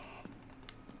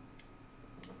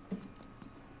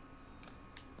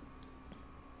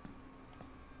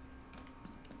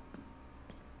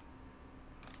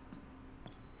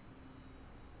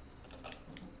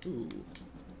 Ooh.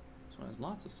 This one has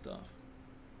lots of stuff.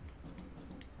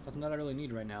 Something that I really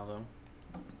need right now, though.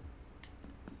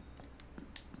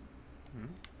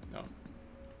 No.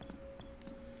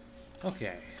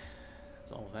 Okay.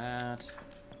 That's all that.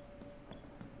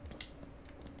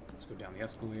 Let's go down the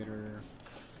escalator.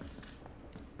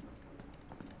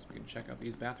 So we can check out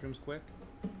these bathrooms quick.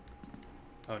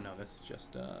 Oh no, this is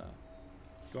just,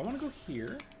 do I want to go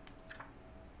here?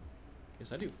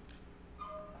 Yes, I do.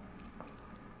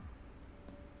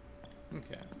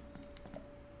 Okay.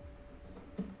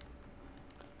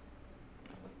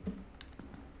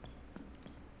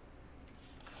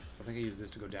 I think I use this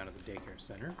to go down to the daycare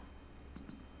center.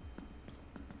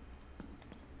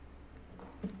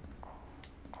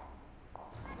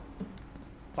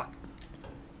 Fuck.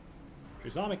 She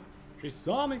saw me. She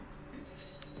saw me.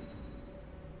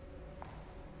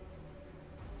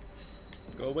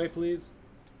 Go away, please.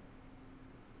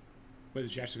 Wait,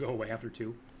 did she actually go away after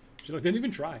 2? She like didn't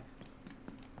even try.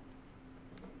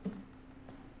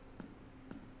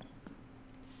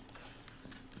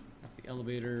 That's the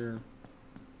elevator.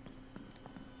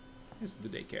 This is the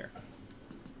daycare.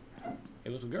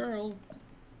 Hey, little girl.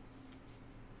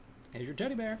 Here's your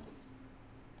teddy bear.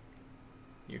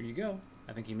 Here you go.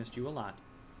 I think he missed you a lot.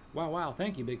 Wow, wow,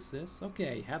 thank you, big sis.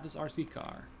 Okay, have this RC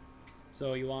car.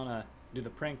 So you wanna do the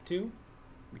prank too?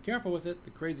 Be careful with it.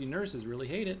 The crazy nurses really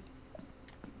hate it.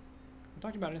 I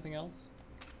talked about anything else?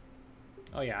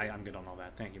 Oh yeah, I'm good on all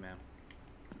that. Thank you, ma'am.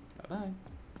 Bye-bye.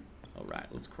 Alright,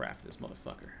 let's craft this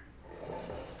motherfucker.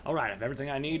 Alright, I have everything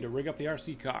I need to rig up the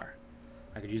RC car.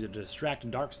 I could use it to distract a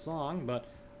dark song,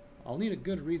 but I'll need a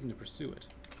good reason to pursue it.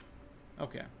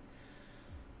 Okay.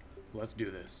 Let's do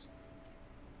this.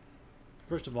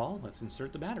 First of all, let's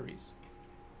insert the batteries.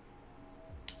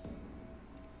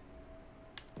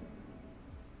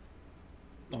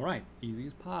 Alright, easy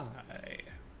as pie.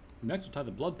 Next, we'll tie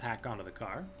the blood pack onto the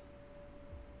car.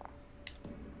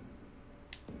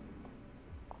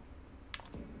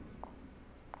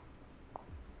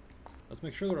 Let's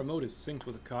make sure the remote is synced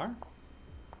with the car.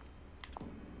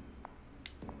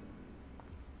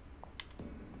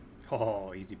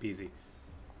 Oh, easy peasy.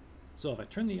 So if I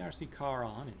turn the RC car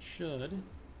on, it should.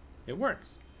 It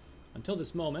works. Until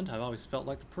this moment, I've always felt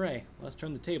like the prey. Let's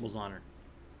turn the tables on her.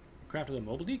 I crafted a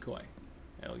mobile decoy.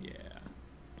 Hell yeah.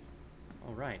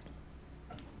 Alright.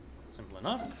 Simple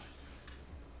enough.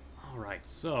 Alright,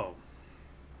 so.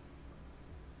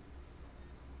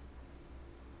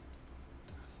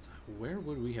 Where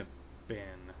would we have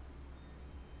been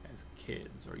as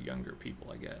kids or younger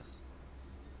people, I guess?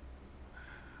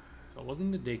 So it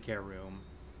wasn't in the daycare room.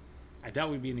 I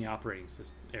doubt we'd be in the operating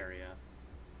system area.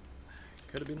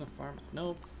 Could have been the farm.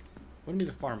 Nope. Wouldn't be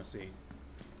the pharmacy.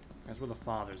 That's where the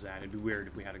father's at. It'd be weird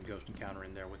if we had a ghost encounter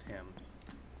in there with him.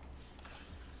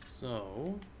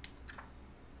 So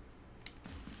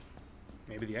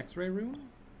maybe the X-ray room?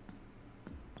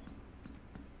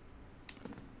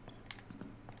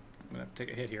 I'm gonna have to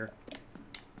take a hit here.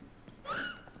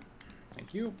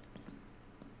 Thank you.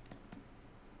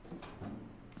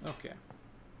 Okay.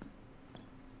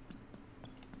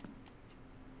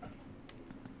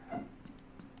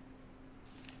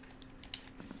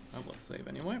 Oh, let's save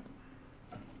anyway.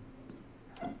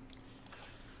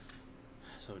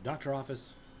 So, doctor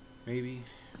office, maybe.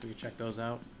 We could check those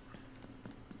out.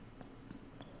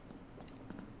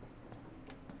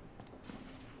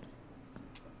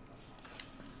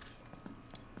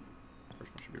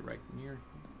 First one should be right near.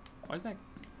 Why is that?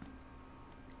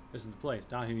 This is the place.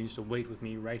 Dahu used to wait with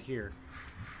me right here.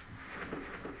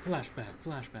 Flashback,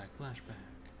 flashback, flashback.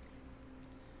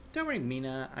 Don't worry,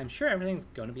 Mina. I'm sure everything's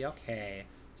gonna be okay.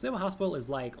 Stable Hospital is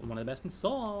like one of the best in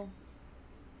Seoul.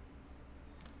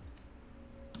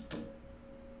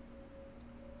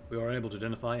 We are unable to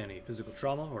identify any physical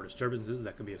trauma or disturbances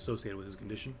that could be associated with his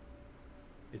condition.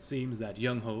 It seems that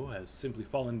Young-ho has simply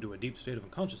fallen into a deep state of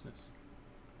unconsciousness.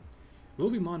 We'll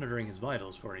be monitoring his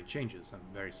vitals for any changes. I'm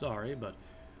very sorry, but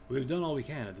we've done all we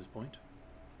can at this point.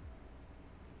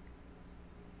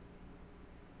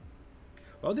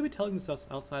 Why would they be telling this us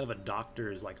outside of a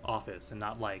doctor's like office and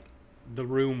not like the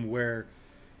room where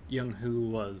Young-ho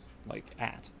was like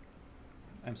at?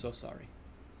 I'm so sorry.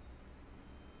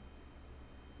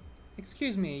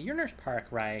 Excuse me, you're Nurse Park,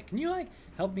 right? Can you like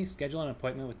help me schedule an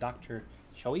appointment with Dr.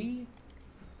 Choi?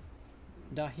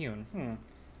 Da-hyun,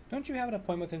 Don't you have an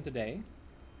appointment with him today?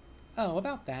 Oh,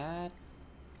 about that.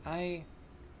 I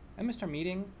missed our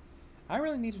meeting. I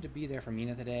really needed to be there for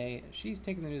Mina today. She's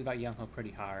taking the news about Young-ho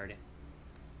pretty hard.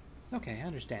 Okay, I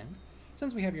understand.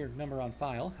 Since we have your number on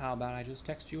file, how about I just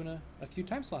text you in a few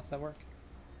time slots that work?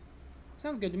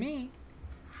 Sounds good to me.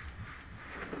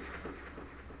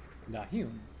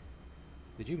 Da-hyun,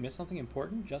 did you miss something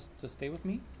important just to stay with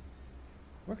me?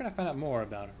 Where can I find out more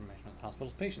about information on the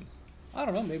hospital's patients? I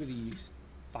don't know, maybe the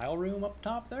file room up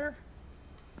top there?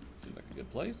 Seems like a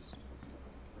good place.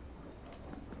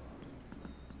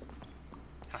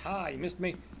 Haha, you missed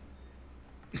me.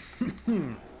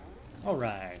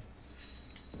 Alright.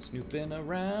 Snooping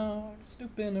around,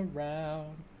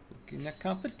 looking at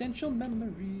confidential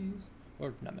memories.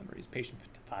 Or, not memories, patient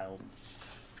files.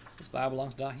 This file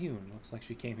belongs to Da-hyun. Looks like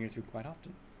she came here through quite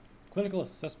often. Clinical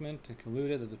assessment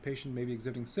concluded that the patient may be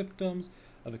exhibiting symptoms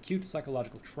of acute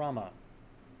psychological trauma.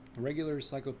 Regular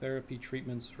psychotherapy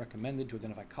treatments recommended to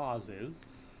identify causes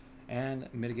and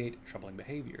mitigate troubling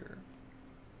behavior.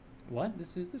 What?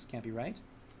 This can't be right.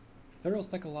 Thorough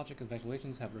psychological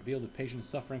evaluations have revealed the patient is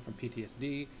suffering from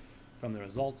PTSD from the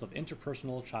results of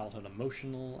interpersonal, childhood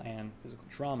emotional, and physical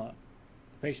trauma.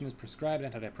 The patient is prescribed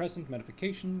antidepressant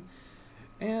medication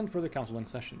and further counseling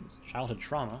sessions. Childhood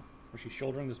trauma? Was she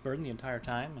shouldering this burden the entire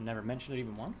time and never mentioned it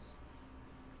even once?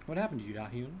 What happened to you,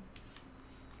 Da-hyun?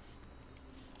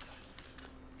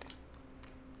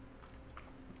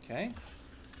 Okay.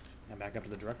 Now back up to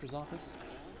the director's office.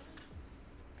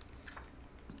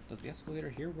 Does the escalator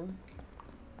here work?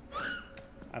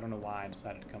 I don't know why I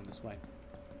decided to come this way.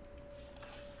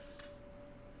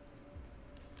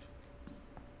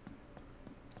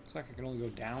 Looks like I can only go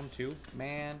down too.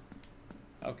 Man.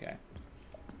 Okay.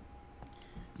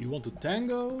 You want to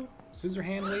tango? Scissor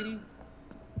hand lady?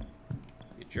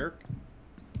 You jerk.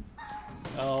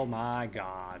 Oh my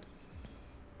god.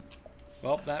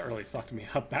 Well, that really fucked me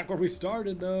up. Back where we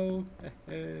started though.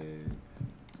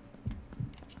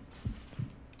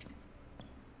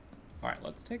 Alright,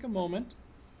 let's take a moment.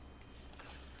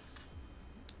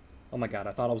 Oh my god,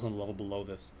 I thought I was on the level below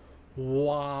this.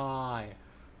 Why?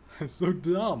 I'm so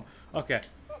dumb. Okay.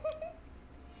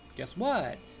 Guess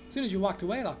what? As soon as you walked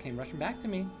away, it all came rushing back to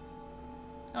me.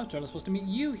 I was totally supposed to meet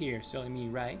you here, silly me,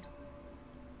 right?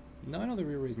 No, I know the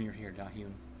real reason you're here,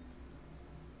 Da-hyun.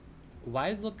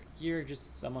 Why look you're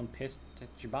just someone pissed at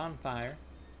your bonfire?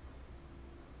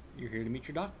 You're here to meet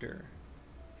your doctor.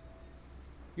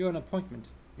 You have an appointment.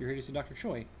 You're here to see Dr.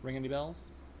 Choi. Ring any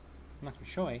bells? Dr.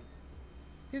 Choi?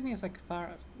 Isn't he a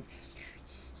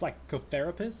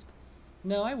psychotherapist?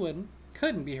 No, I wouldn't.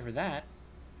 Couldn't be here for that.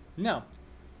 No.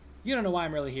 You don't know why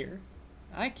I'm really here.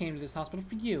 I came to this hospital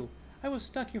for you. I was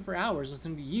stuck here for hours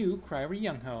listening to you cry over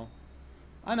Young-ho.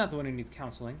 I'm not the one who needs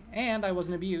counseling, and I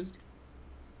wasn't abused.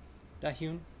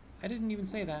 Da-hyun, I didn't even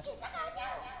say that.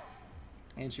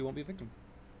 And she won't be a victim.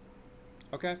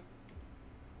 Okay.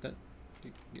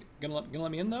 Gonna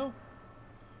let me in, though?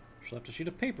 She left a sheet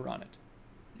of paper on it.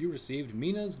 You received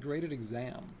Mina's graded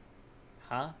exam.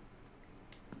 Huh?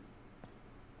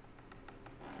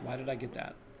 Why did I get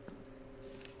that?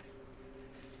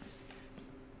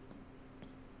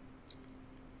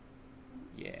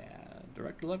 Yeah,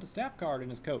 director left a staff card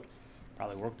in his coat.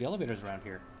 Probably worked the elevators around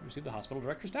here. Received the hospital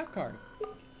director staff card.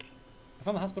 I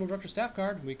found the hospital director staff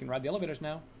card. We can ride the elevators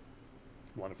now.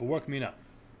 Wonderful work, Mina.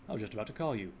 I was just about to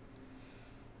call you.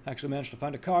 I actually managed to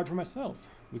find a card for myself.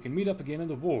 We can meet up again in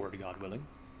the ward, God willing.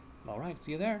 Alright,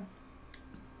 see you there.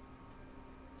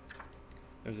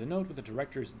 There's a note with the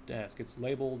director's desk. It's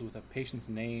labeled with a patient's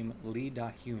name, Lee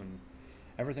Da-Hyun.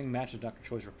 Everything matches Dr.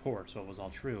 Choi's report, so it was all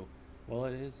true. Well,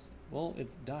 it's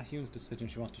Da-Hyun's decision.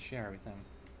 She wants to share everything.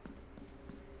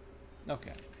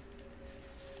 Okay.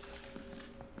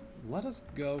 Let us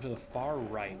go to the far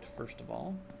right, first of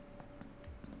all.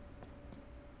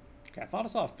 Okay, I thought I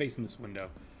saw a face in this window.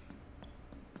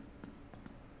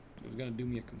 It was going to do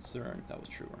me a concern if that was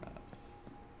true or not.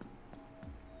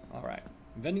 Alright.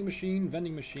 Vending machine,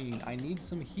 vending machine. I need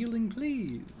some healing,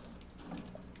 please.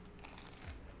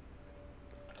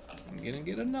 I'm going to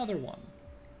get another one.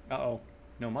 Uh-oh.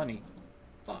 No money.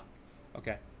 Fuck.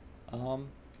 Okay.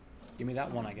 Give me that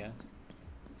one, I guess.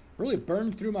 Really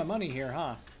burned through my money here,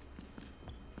 huh?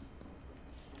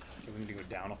 Okay, we need to go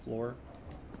down a floor.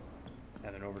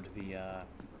 And then over to the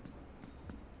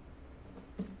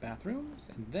bathrooms.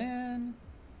 And then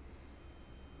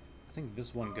I think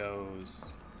this one goes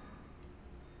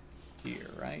here,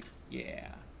 right? Yeah.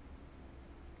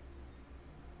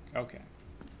 Okay.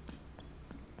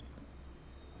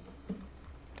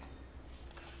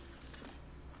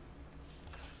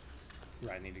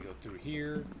 Right, I need to go through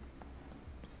here,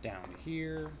 down to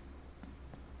here,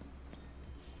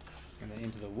 and then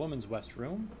into the woman's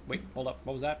restroom. Wait, hold up.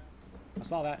 What was that? I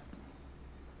saw that.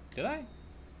 Did I?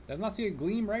 Did I not see a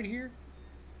gleam right here?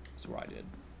 I swear I did.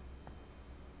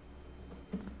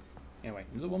 Anyway,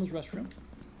 into the woman's restroom.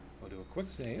 We'll do a quick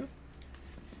save.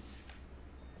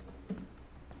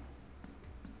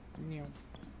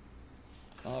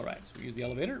 Alright, so we use the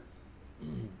elevator.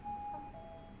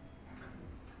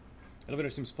 Elevator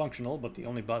seems functional, but the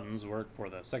only buttons work for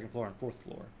the second floor and fourth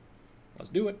floor. Let's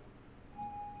do it.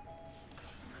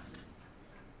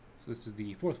 So this is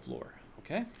the fourth floor,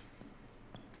 okay?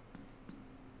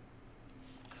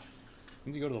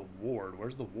 We need to go to the ward.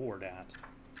 Where's the ward at?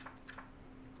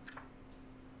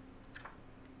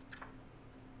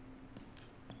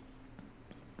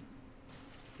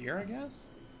 Here, I guess?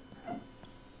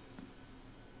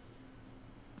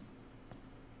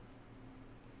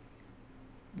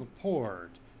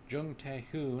 Report. Jung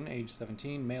Tae-hoon, age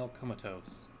 17, male,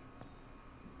 comatose.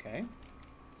 Okay.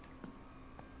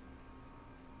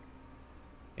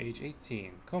 Age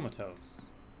 18, comatose.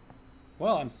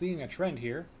 Well, I'm seeing a trend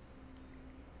here.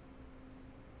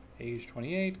 Age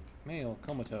 28, male,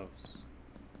 comatose.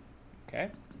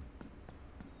 Okay.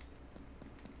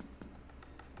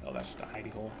 Oh, that's just a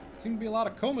hidey hole. Seem to be a lot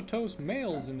of comatose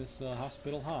males in this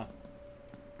hospital, huh?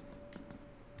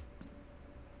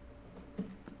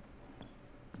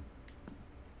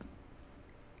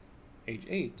 Age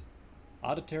 8.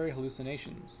 Auditory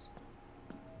hallucinations.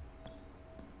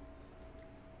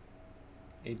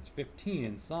 Age 15.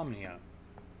 Insomnia.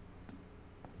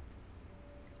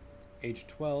 Age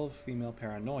 12. Female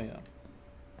paranoia.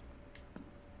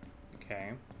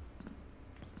 Okay.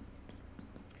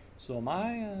 So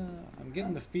I'm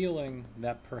getting the feeling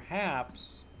that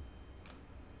perhaps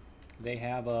they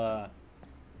have a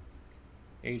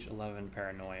age 11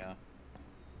 paranoia.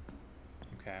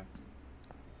 Okay.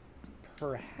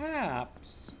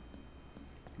 Perhaps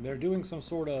they're doing some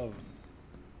sort of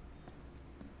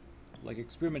like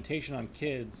experimentation on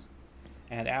kids,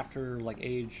 and after like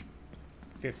age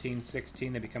 15,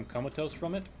 16 they become comatose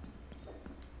from it.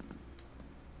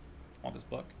 On this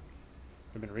book.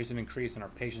 There's been a recent increase in our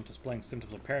patients displaying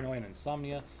symptoms of paranoia and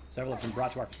insomnia. Several have been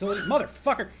brought to our facility.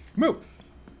 Motherfucker! Move!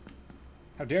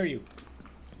 How dare you?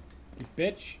 You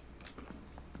bitch.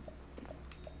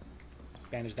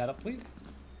 Bandage that up, please.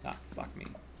 Ah, fuck me.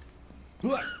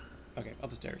 Okay, up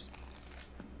the stairs.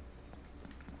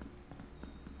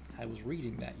 I was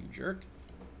reading that, you jerk.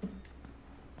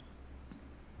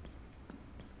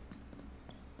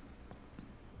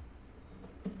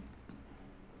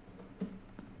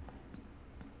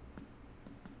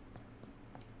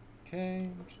 Okay,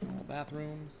 just normal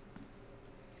bathrooms.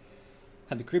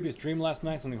 Had the creepiest dream last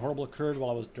night. Something horrible occurred while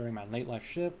I was during my late life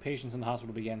shift. Patients in the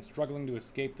hospital began struggling to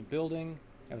escape the building.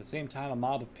 At the same time, a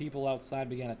mob of people outside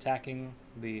began attacking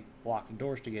the locked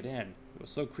doors to get in. It was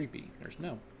so creepy. There's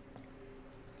no.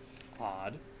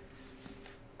 Odd.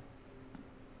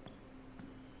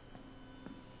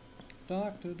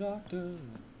 Doctor, doctor,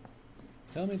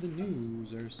 tell me the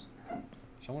news. There's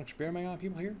someone experimenting on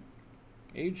people here?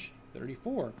 Age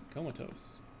 34,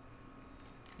 comatose.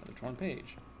 Another torn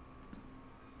page.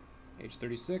 Age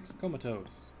 36,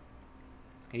 comatose.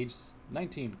 Age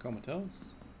 19,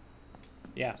 comatose.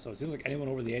 Yeah, so it seems like anyone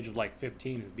over the age of like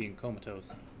 15 is being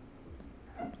comatose.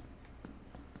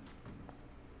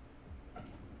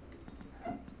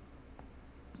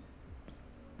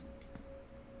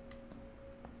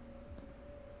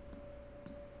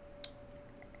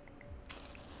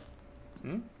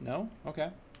 Plagen? No? Okay.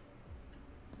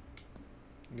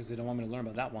 I guess they don't want me to learn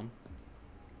about that one.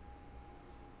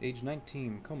 Age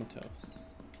 19, comatose.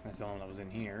 That's the only one that was in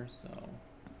here, so...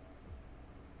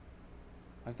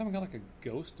 I thought we got like a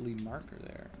ghostly marker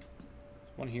there.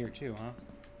 There's one here too, huh?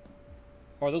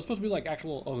 Or are those supposed to be like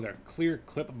actual... Oh, they're clear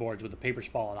clipboards with the papers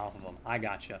falling off of them. I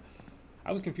gotcha.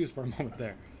 I was confused for a moment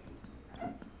there.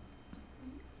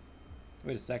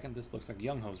 Wait a second, this looks like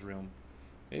Young Ho's room.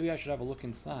 Maybe I should have a look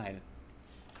inside.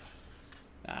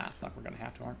 Ah, I thought we're gonna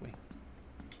have to, aren't we?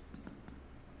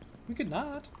 We could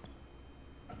not.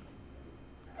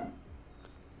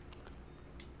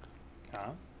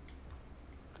 Huh?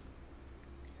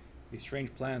 These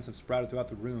strange plants have sprouted throughout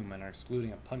the room and are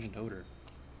excluding a pungent odor.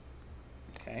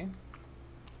 Okay.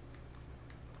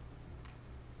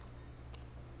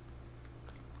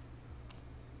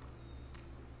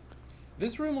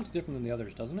 This room looks different than the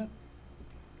others, doesn't it?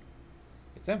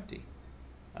 It's empty.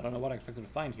 I don't know what I expected to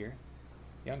find here.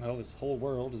 Young Ho, this whole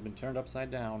world has been turned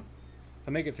upside down. If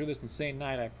I make it through this insane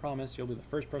night, I promise you'll be the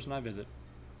first person I visit.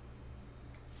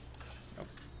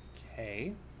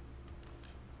 Okay.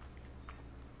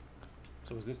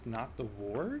 So is this not the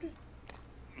ward?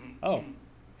 Oh.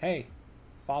 Hey.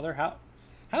 Father,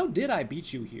 how did I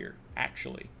beat you here,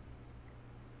 actually?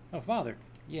 Oh, Father.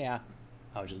 Yeah.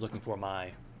 I was just looking for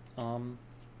my... I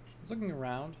was looking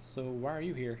around, so why are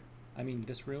you here? I mean,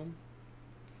 this room?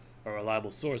 A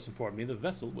reliable source informed me the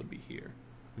vessel would be here.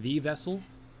 The vessel?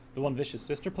 The one Vicious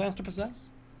sister plans to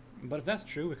possess? But if that's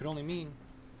true, it could only mean...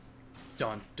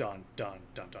 Dun, dun, dun,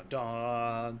 dun, dun,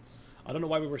 dun. I don't know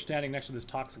why we were standing next to this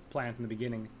toxic plant in the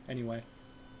beginning, anyway.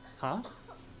 Huh?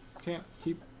 Can't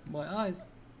keep my eyes.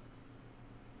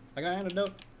 I got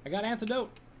antidote. I got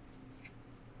antidote.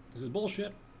 This is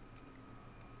bullshit.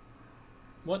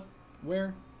 What?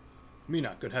 Where?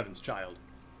 Mina, good heavens, child.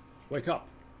 Wake up.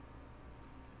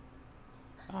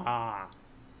 Ah.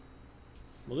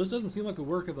 Well, this doesn't seem like the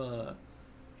work of a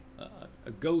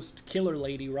ghost killer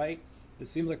lady, right? This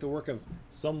seems like the work of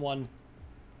someone,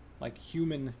 like,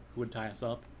 human who would tie us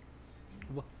up.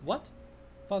 What?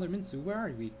 Father Minsu, where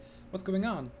are we? What's going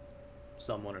on?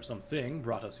 Someone or something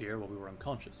brought us here while we were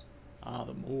unconscious. Ah,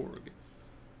 the morgue.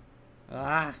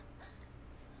 Ah.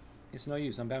 It's no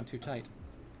use, I'm bound too tight.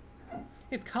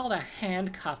 It's called a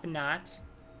handcuff knot.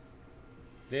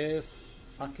 This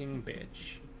fucking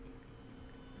bitch.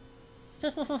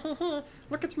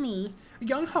 Look at me.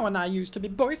 Young Ho and I used to be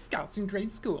Boy Scouts in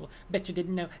grade school. Bet you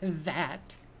didn't know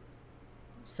that.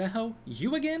 Seho,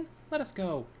 you again? Let us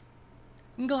go.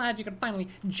 I'm glad you could finally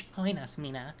join us,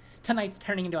 Mina. Tonight's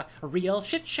turning into a real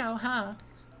shit show, huh?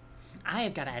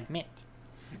 I've got to admit,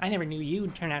 I never knew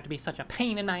you'd turn out to be such a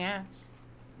pain in my ass.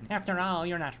 After all,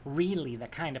 you're not really the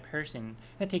kind of person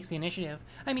that takes the initiative.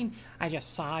 I mean, I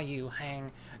just saw you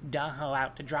hang Daho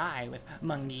out to dry with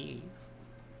Mungi.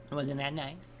 Wasn't that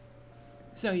nice?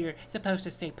 So you're supposed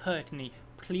to stay put in the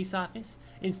police office?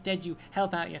 Instead you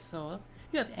help out your soul?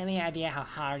 You have any idea how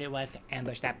hard it was to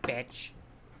ambush that bitch?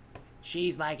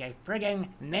 She's like a friggin'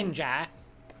 ninja.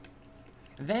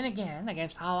 Then again,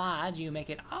 against all odds, you make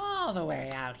it all the way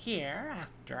out here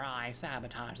after I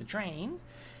sabotage the trains.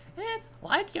 It's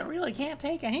like you really can't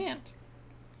take a hint.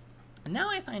 And now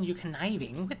I find you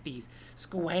conniving with these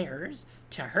squares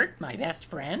to hurt my best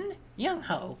friend, Young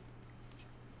Ho.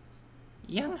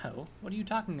 Young Ho? What are you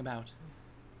talking about?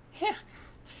 Heh,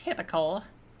 typical.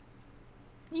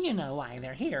 You know why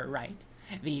they're here, right?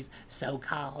 These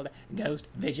so-called ghost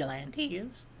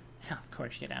vigilantes. Of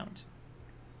course you don't.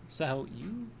 So,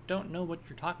 you don't know what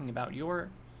you're talking about. You're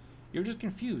just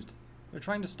confused. They're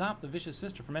trying to stop the Vicious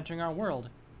Sister from entering our world.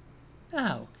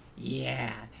 Oh,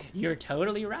 yeah, you're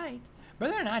totally right.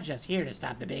 But they're not just here to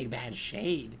stop the big bad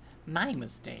shade. My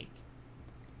mistake.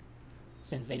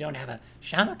 Since they don't have a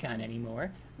Shamakun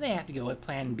anymore, they have to go with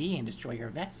Plan B and destroy her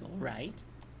vessel, right?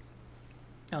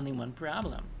 Only one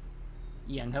problem.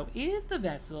 Young Ho is the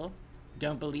vessel.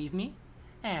 Don't believe me?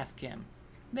 Ask him.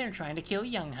 They're trying to kill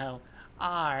Young Ho,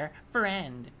 our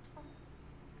friend.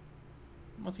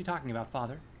 What's he talking about,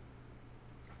 Father?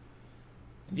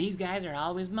 These guys are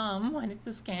always mum when it's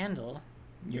a scandal.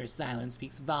 Your silence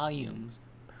speaks volumes,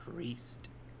 priest.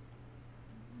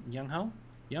 Young Ho?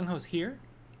 Young Ho's here?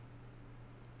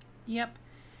 Yep.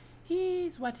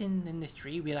 He's what in the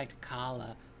industry we like to call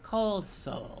a cold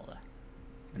soul.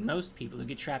 And most people who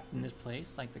get trapped in this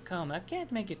place, like the Coma,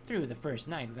 can't make it through the first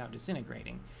night without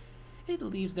disintegrating. It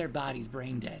leaves their bodies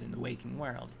brain dead in the waking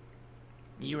world.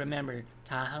 You remember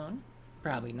Tahone?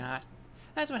 Probably not.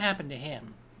 That's what happened to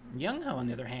him. Young Ho, on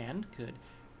the other hand, could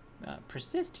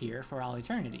persist here for all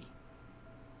eternity.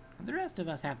 The rest of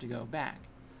us have to go back.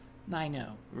 I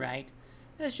know, right?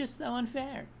 That's just so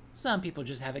unfair. Some people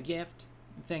just have a gift.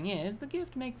 The thing is, the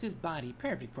gift makes his body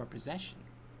perfect for possession.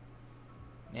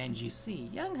 And you see,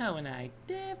 Young Ho and I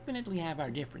definitely have our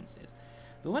differences.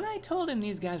 But when I told him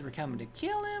these guys were coming to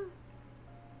kill him,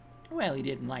 well, he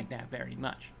didn't like that very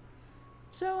much.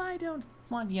 So I don't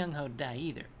want Young Ho to die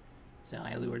either. So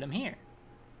I lured him here.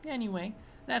 Anyway,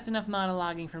 that's enough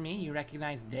monologuing for me. You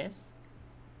recognize this?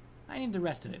 I need the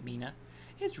rest of it, Mina.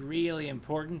 It's really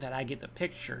important that I get the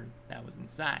picture that was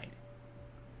inside.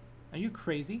 Are you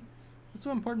crazy? What's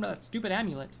so important about that stupid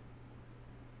amulet?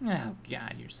 Oh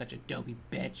god, you're such a dopey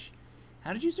bitch.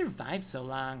 How did you survive so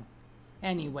long?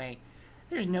 Anyway,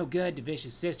 there's no good to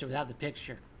Vicious Sister without the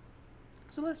picture.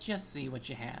 So let's just see what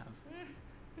you have.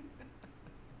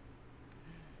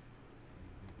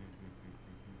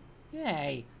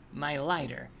 Yay, my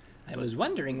lighter. I was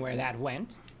wondering where that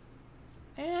went.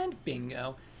 And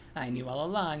bingo, I knew all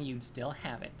along you'd still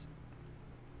have it.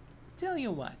 Tell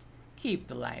you what, keep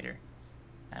the lighter.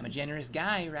 I'm a generous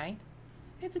guy, right?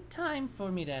 It's a time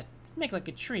for me to make like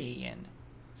a tree and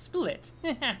split.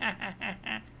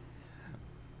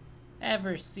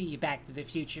 Ever see Back to the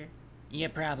Future? You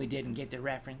probably didn't get the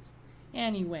reference.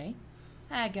 Anyway,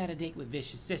 I got a date with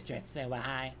Vicious Sister at Sewa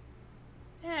High.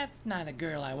 That's not a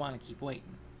girl I want to keep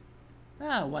waiting.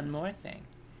 Oh, one more thing.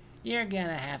 You're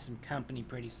gonna have some company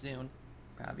pretty soon.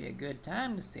 Probably a good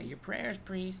time to say your prayers,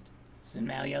 priest.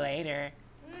 Smell you later.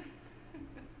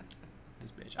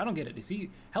 This bitch. I don't get it. Is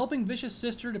he helping Vicious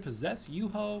Sister to possess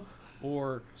Yuho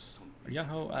or Young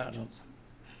Ho? I don't know.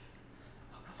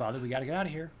 Father, we gotta get out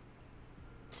of here.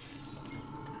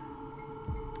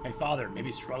 Hey, Father,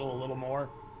 maybe struggle a little more.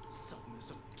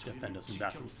 Defend us in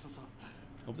battle.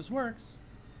 Hope this works.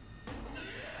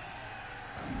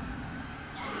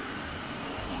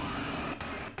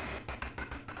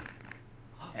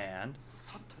 And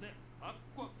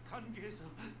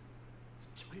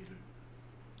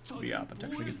we are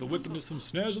protection against the wickedness and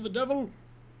snares of the devil.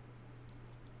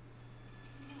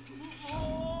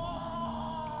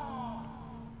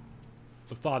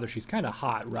 But Father, she's kind of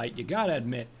hot, right? You gotta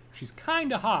admit, she's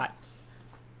kind of hot.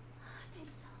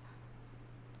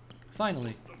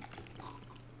 Finally.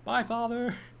 Bye,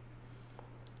 Father.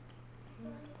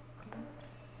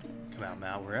 Come out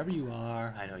now, wherever you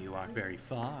are. I know you aren't very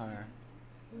far.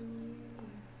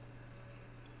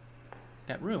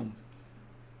 That room.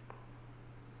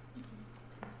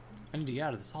 I need to get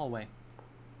out of this hallway.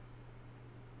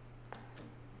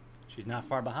 She's not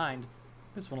far behind.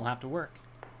 This one will have to work.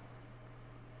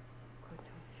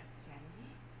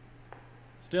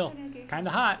 Still, kind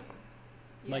of hot.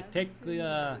 Like, take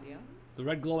the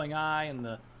red glowing eye and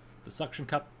the suction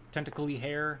cup tentacly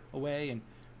hair away, and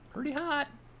pretty hot.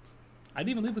 I'd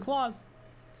even leave the claws.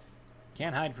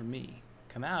 Can't hide from me.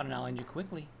 Come out and I'll end you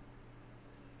quickly.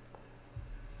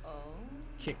 Oh.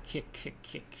 Kick, kick, kick,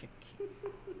 kick, kick.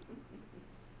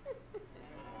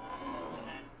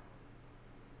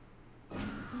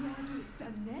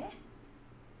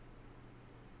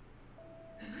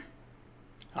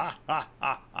 Ha ha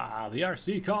ha ha! The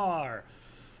RC car!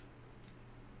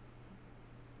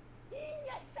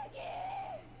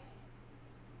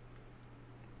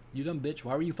 You dumb bitch,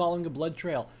 why were you following a blood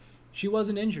trail? She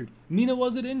wasn't injured. Mina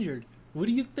wasn't injured. What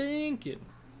are you thinking?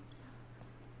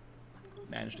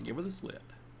 Managed to give her the slip.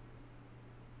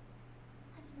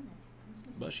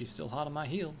 But she's still hot on my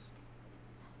heels.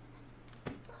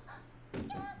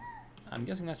 I'm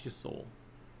guessing that's just Soul.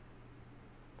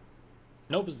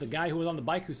 Nope, it's the guy who was on the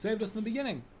bike who saved us in the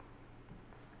beginning.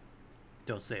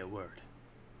 Don't say a word.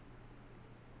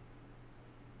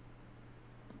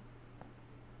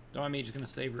 Don't mind me, just gonna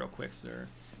save real quick, sir.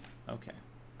 Okay.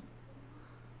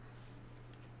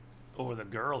 Or the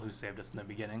girl who saved us in the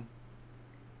beginning.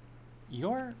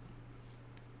 You're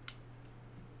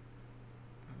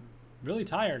really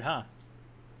tired, huh?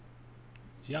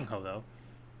 It's Young Ho, though.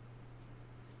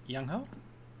 Young Ho?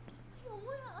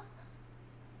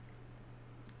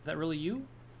 Is that really you?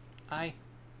 Is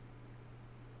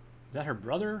that her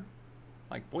brother?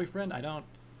 Like, boyfriend? I don't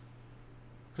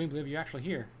believe you're actually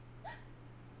here.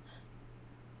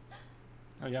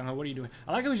 Oh, Young Ho, what are you doing?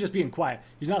 I like how he's just being quiet.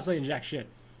 He's not saying jack shit.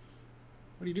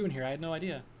 What are you doing here? I had no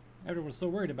idea. Everyone was so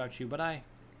worried about you, but I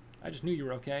just knew you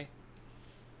were okay.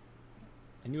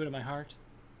 I knew it in my heart.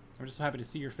 I'm just so happy to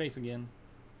see your face again.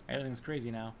 Everything's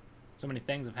crazy now. So many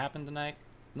things have happened tonight.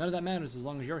 None of that matters as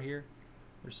long as you're here.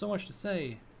 There's so much to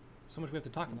say. So much we have to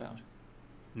talk about.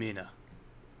 Mina.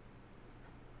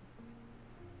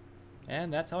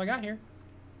 And that's how I got here.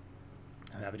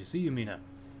 I'm happy to see you, Mina.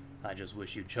 I just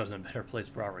wish you'd chosen a better place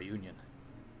for our reunion.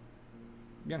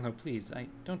 Young Ho, please,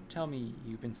 don't tell me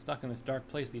you've been stuck in this dark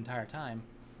place the entire time.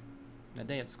 That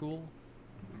day at school?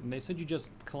 And they said you just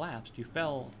collapsed. You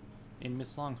fell in Miss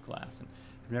Song's class, and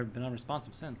you've never been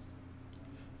unresponsive since.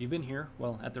 You've been here,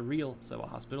 well, at the real Sewa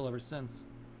hospital ever since.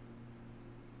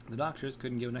 The doctors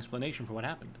couldn't give an explanation for what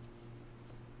happened.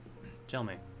 Tell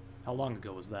me, how long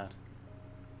ago was that?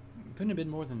 It couldn't have been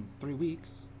more than 3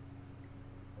 weeks.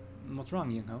 What's wrong,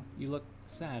 Young-ho? You look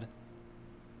sad.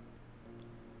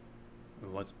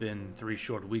 What's been 3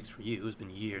 short weeks for you has been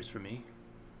years for me.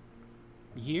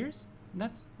 Years?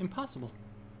 That's impossible.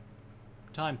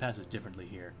 Time passes differently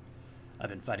here. I've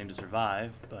been fighting to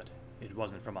survive, but it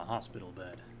wasn't from a hospital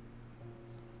bed.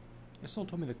 Your soul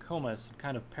told me the Coma is some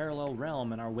kind of parallel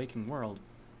realm in our waking world.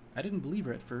 I didn't believe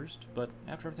her at first, but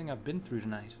after everything I've been through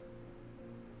tonight...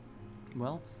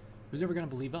 Well, who's ever going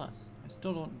to believe us? I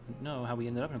still don't know how we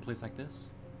ended up in a place like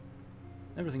this.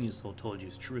 Everything your soul told you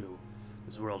is true.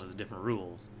 This world has different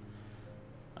rules.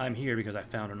 I'm here because I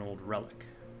found an old relic.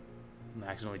 I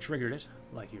accidentally triggered it,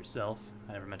 like yourself.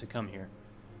 I never meant to come here.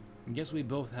 I guess we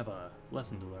both have a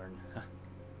lesson to learn.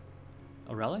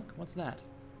 A relic? What's that?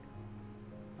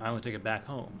 I only took it back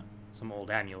home. Some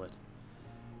old amulet.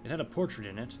 It had a portrait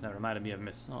in it that reminded me of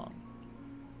Miss Song.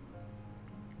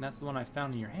 That's the one I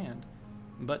found in your hand.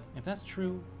 But if that's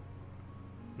true,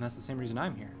 that's the same reason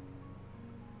I'm here.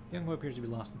 Young-ho appears to be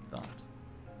lost in thought.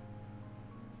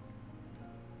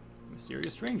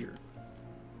 Mysterious stranger.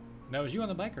 That was you on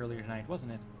the bike earlier tonight,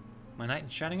 wasn't it? My knight in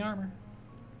shining armor?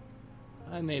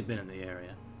 I may have been in the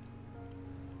area.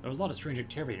 There was a lot of strange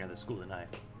activity near the school tonight.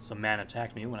 Some man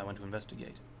attacked me when I went to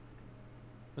investigate.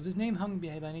 Was his name Hung by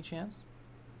any chance?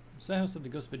 Saho said the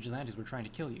ghost vigilantes were trying to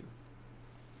kill you.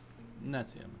 And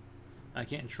that's him. I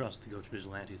can't trust the ghost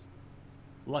vigilantes.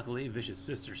 Luckily, Vish's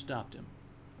sister stopped him.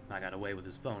 I got away with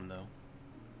his phone, though.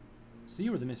 So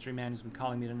you were the mystery man who's been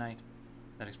calling me tonight.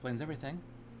 That explains everything.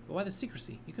 But why the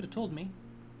secrecy? You could have told me.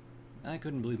 I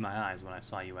couldn't believe my eyes when I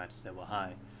saw you at Sewa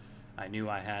High. I knew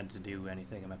I had to do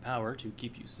anything in my power to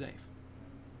keep you safe.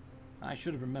 I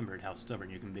should have remembered how stubborn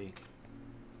you can be.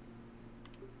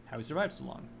 How you survived so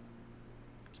long?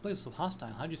 This place is so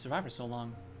hostile. How'd you survive for so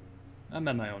long? I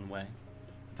met my own way.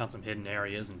 I found some hidden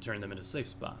areas and turned them into safe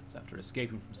spots after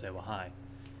escaping from Sewa High.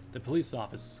 The police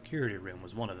office security room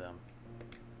was one of them.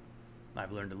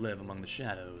 I've learned to live among the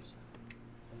shadows.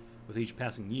 With each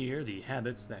passing year, the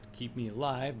habits that keep me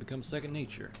alive become second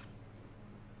nature.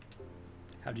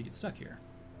 How'd you get stuck here?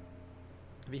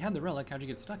 If you had the relic, how'd you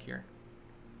get stuck here?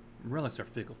 Relics are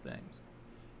fickle things.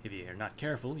 If you're not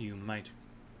careful, you might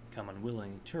become an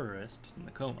unwilling tourist in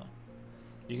the Coma.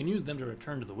 You can use them to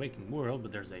return to the waking world,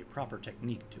 but there's a proper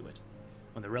technique to it.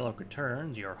 When the relic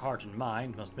returns, your heart and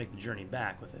mind must make the journey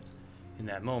back with it. In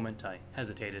that moment, I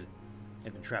hesitated.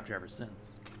 I've been trapped here ever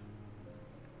since.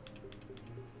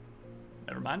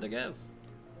 Never mind, I guess.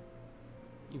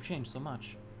 You've changed so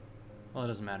much. Well, it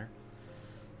doesn't matter.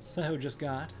 Saho just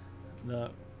got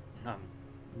the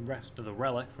rest of the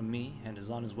relic from me and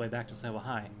is on his way back to Sewa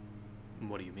High.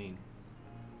 What do you mean?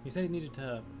 He said he needed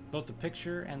both the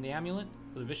picture and the amulet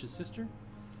for the Vish's sister.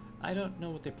 I don't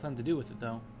know what they plan to do with it,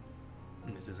 though.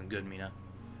 This isn't good, Mina.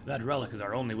 That relic is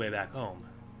our only way back home.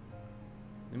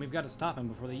 Then we've got to stop him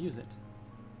before they use it.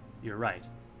 You're right.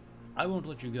 I won't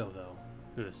let you go, though.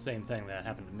 Do the same thing that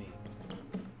happened to me.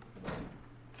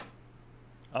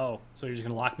 Oh, so you're just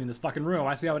gonna lock me in this fucking room.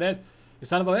 I see how it is. You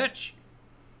son of a bitch!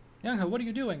 Young-ho, what are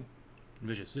you doing?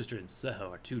 Vish's sister and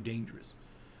Seho are too dangerous.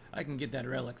 I can get that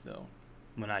relic, though.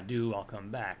 When I do, I'll come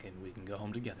back and we can go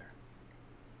home together.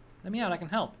 Let me out, I can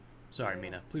help. Sorry,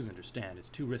 Mina. Please understand, it's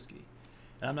too risky.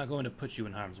 And I'm not going to put you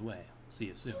in harm's way. See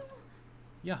you soon.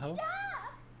 Yahoo.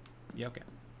 Yeah, okay.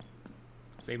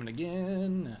 Saving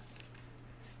again.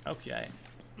 Okay.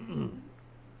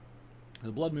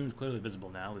 The blood moon is clearly visible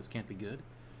now. This can't be good.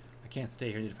 I can't stay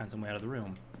here. I need to find some way out of the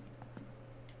room.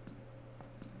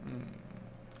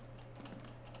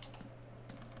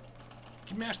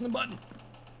 Keep mashing the button.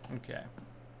 Okay.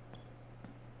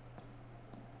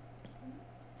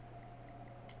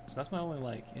 So that's my only,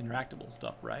 like, interactable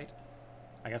stuff, right?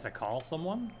 I guess I call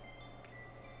someone?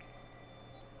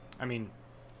 I mean,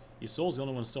 your soul's the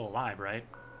only one still alive, right?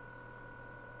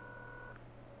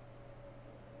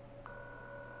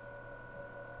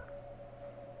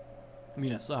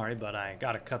 Mina, sorry, but I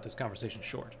gotta cut this conversation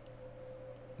short.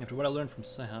 After what I learned from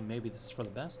Seha, maybe this is for the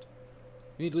best?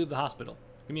 You need to leave the hospital.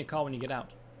 Give me a call when you get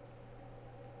out.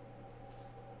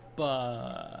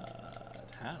 But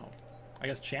how? I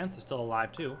guess Chance is still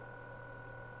alive, too.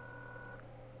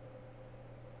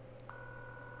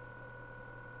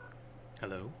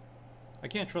 Hello? I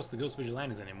can't trust the ghost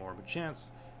vigilantes anymore, but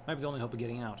Chance might be the only hope of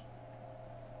getting out.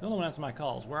 No one answers my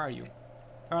calls. Where are you?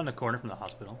 Around the corner from the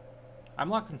hospital. I'm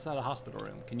locked inside the hospital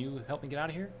room. Can you help me get out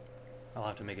of here? I'll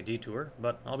have to make a detour,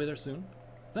 but I'll be there soon.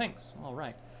 Thanks. All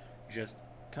right. Just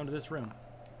come to this room.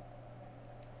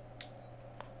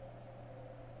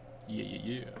 Yeah, yeah,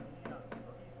 yeah.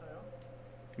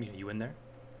 Mia, you in there?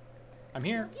 I'm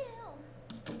here.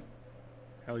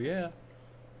 Hell yeah.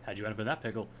 How'd you end up in that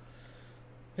pickle?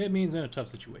 It means in a tough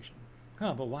situation.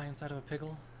 Huh, but why inside of a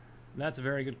pickle? That's a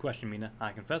very good question, Mina.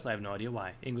 I confess I have no idea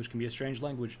why. English can be a strange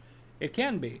language. It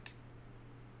can be.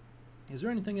 Is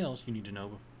there anything else you need to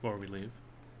know before we leave?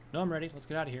 No, I'm ready. Let's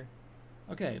get out of here.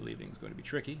 Okay, leaving's going to be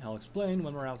tricky. I'll explain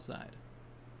when we're outside.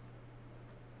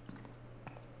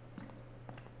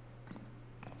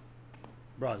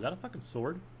 Bro, is that a fucking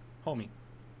sword? Homie.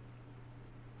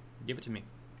 Give it to me.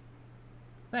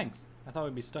 Thanks. I thought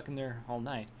we'd be stuck in there all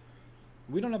night.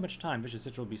 We don't have much time. Vicious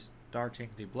Sister will be starting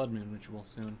the Blood Moon ritual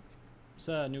soon.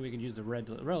 So I knew we could use the red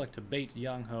relic to bait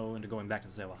Young Ho into going back to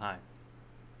Sewa High.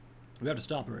 We have to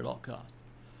stop her at all costs.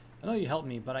 I know you helped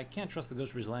me, but I can't trust the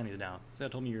Ghost Vigilantes now. Saya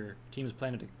told me your team is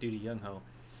planning to do to Young Ho.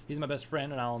 He's my best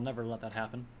friend, and I'll never let that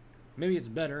happen. Maybe it's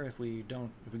better if we go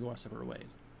our separate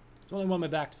ways. It's only one way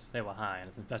back to Sewa High, and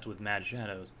it's infested with mad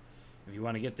shadows. If you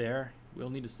want to get there, we'll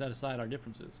need to set aside our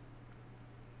differences.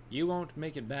 You won't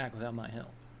make it back without my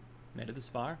help. Made it this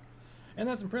far? And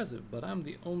that's impressive, but I'm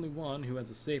the only one who has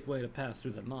a safe way to pass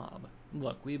through that mob.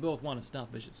 Look, we both want to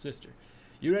stop Vicious Sister.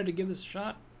 You ready to give this a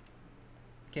shot?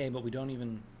 Okay, but we don't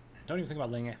even think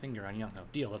about laying a finger on Young Ho.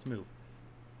 Deal, let's move.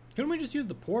 Couldn't we just use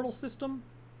the portal system?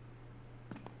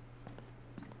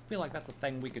 I feel like that's a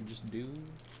thing we could just do.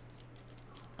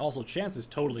 Also, Chance is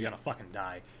totally gonna fucking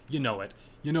die. You know it.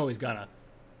 You know he's gonna.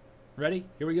 Ready?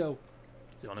 Here we go.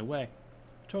 It's the only way.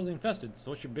 Totally infested,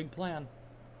 so what's your big plan?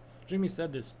 Jimmy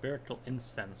said this spiritual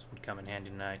incense would come in handy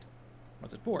tonight.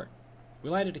 What's it for? We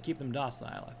light it to keep them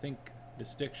docile. I think this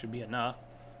stick should be enough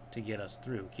to get us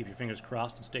through. Keep your fingers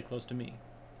crossed and stay close to me.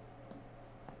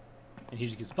 And he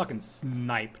just gets fucking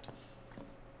sniped.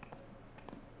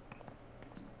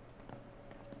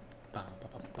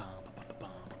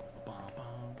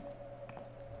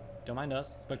 Don't mind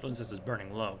us. Spectral incense is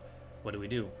burning low. What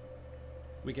do?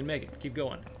 We can make it. Keep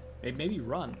going. Maybe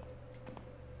run.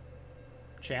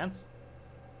 Chance?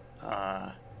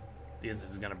 The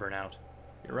incense is gonna burn out.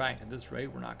 You're right. At this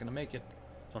rate, we're not gonna make it.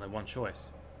 There's only one choice.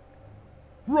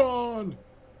 Run!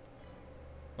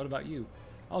 What about you?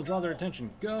 I'll draw their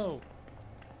attention. Go!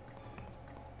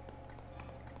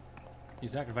 He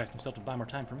sacrificed himself to buy more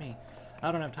time for me.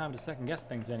 I don't have time to second guess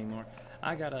things anymore.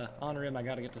 I gotta honor him. I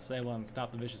gotta get to Sewa and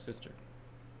stop the Vicious Sister.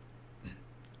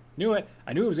 Knew it!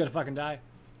 I knew he was gonna fucking die.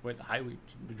 Wait, the highway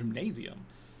gymnasium.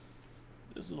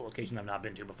 This is a location I've not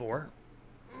been to before.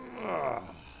 Ugh.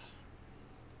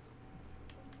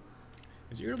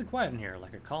 It's eerily quiet in here,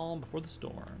 like a calm before the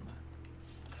storm.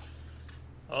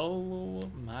 Oh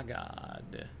my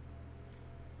god.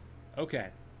 Okay,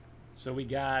 so we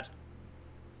got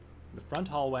the front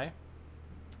hallway,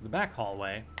 the back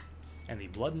hallway, and the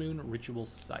Blood Moon ritual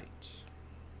site.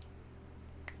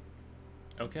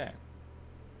 Okay.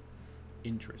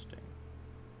 Interesting.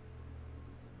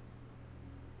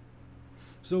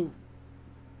 So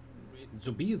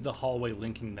B is the hallway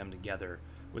linking them together,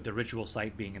 with the ritual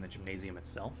site being in the gymnasium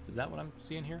itself. Is that what I'm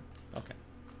seeing here? Okay.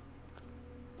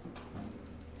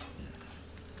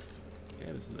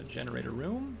 Okay, this is a generator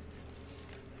room.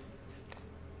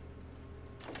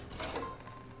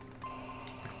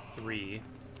 It's 3.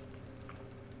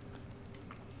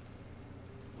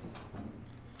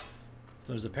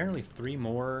 So there's apparently 3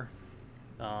 more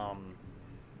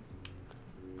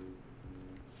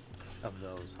of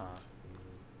those, huh?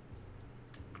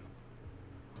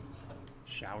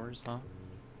 Showers, huh?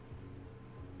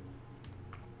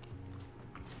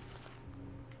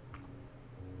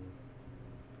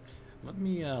 Let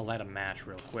me light a match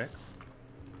real quick.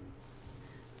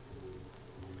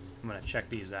 I'm gonna check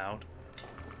these out.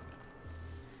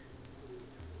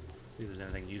 See if there's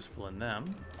anything useful in them.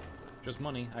 Just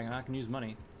money. I can use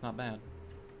money. It's not bad.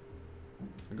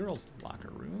 The girls' locker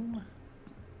room.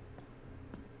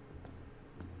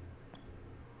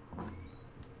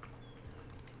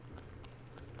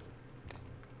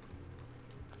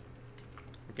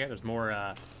 Okay, there's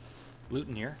more loot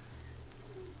in here.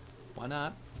 Why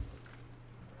not?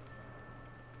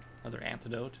 Another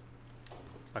antidote.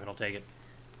 Fuck it, I'll take it.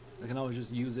 I can always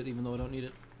just use it even though I don't need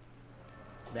it.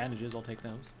 Bandages, I'll take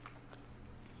those.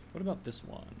 What about this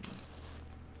one?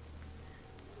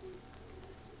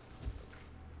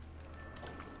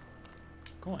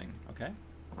 Coin, okay.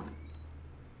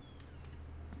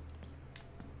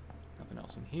 Nothing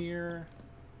else in here.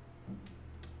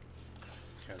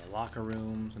 Here are the locker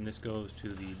rooms, and this goes to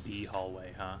the B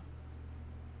hallway, huh?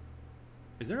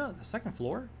 Is there a second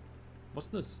floor? What's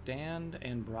the stand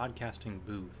and broadcasting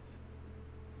booth?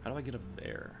 How do I get up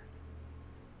there?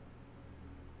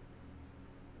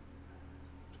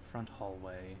 Front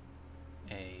hallway.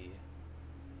 A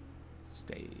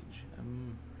stage.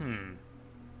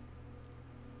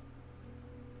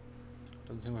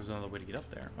 Doesn't seem like there's another way to get up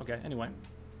there. Okay, anyway.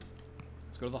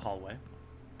 Let's go to the hallway.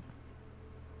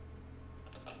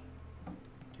 Okay,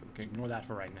 we can ignore that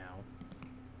for right now.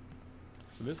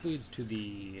 So this leads to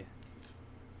the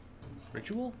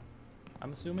ritual,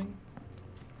 I'm assuming.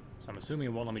 So I'm assuming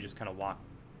it won't let me just kind of walk.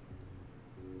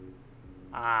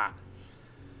 Ah!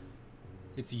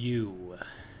 It's you.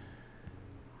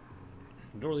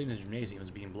 The door leading to the gymnasium is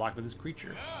being blocked by this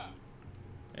creature.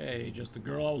 Hey, just the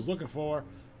girl I was looking for.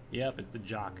 Yep, it's the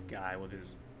jock guy with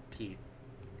his teeth.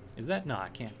 Is that? No,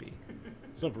 it can't be.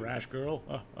 What's up, Rash Girl?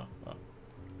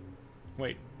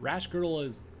 Wait, Rash Girl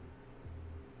is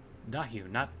Dahu,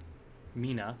 not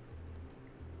Mina.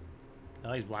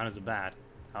 Oh, he's blind as a bat.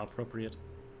 How appropriate.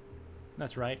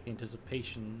 That's right,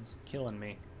 anticipation's killing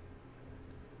me.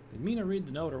 Did Mina read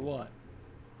the note or what?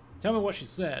 Tell me what she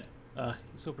said.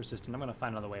 He's so persistent. I'm gonna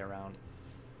find another way around.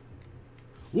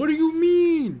 What do you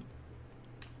mean?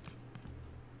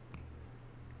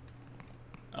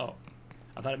 Oh,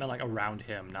 I thought it meant like around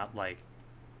him, not like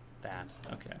that.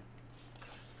 Okay.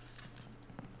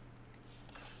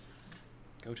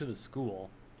 Go to the school.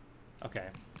 Okay.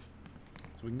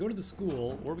 So we can go to the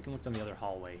school, or we can look down the other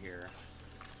hallway here.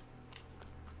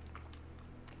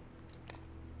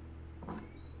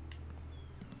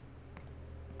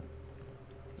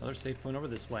 Another save point over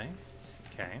this way.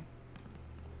 Okay.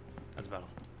 That's about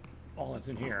all that's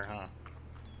in here, huh?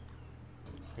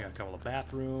 We got a couple of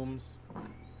bathrooms.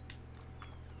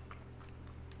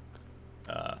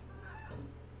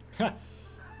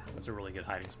 That's a really good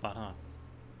hiding spot, huh?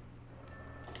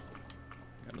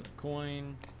 Got another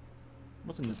coin.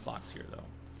 What's in this box here,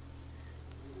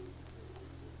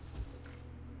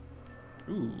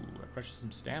 though? Ooh, refreshes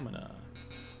some stamina.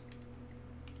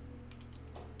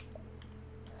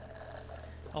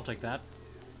 I'll take that.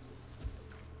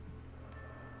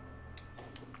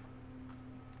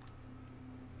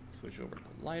 Switch over to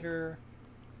the lighter.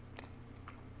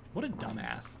 What a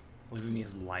dumbass, leaving me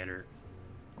his lighter.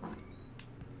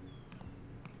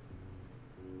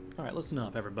 Alright, listen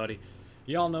up, everybody.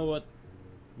 Y'all know what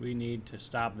we need to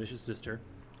stop Vicious Sister.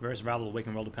 Very survival of the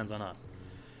waking world depends on us.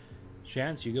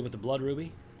 Chance, you good with the blood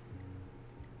ruby?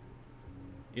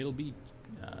 It'll be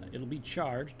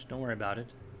charged. Don't worry about it.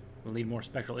 We'll need more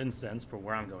spectral incense for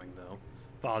where I'm going, though.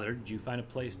 Father, did you find a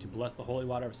place to bless the holy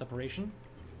water of separation?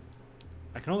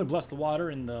 I can only bless the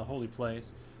water in the holy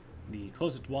place. The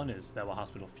closest one is Theba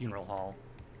Hospital Funeral Hall.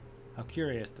 How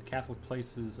curious, the Catholic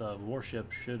places of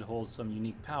worship should hold some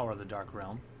unique power of the Dark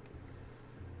Realm.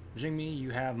 Jingmi, you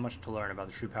have much to learn about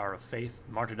the true power of faith,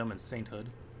 martyrdom, and sainthood.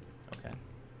 Okay.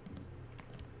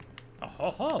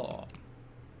 Oh-ho-ho!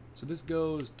 So this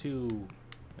goes to...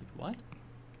 Wait, what?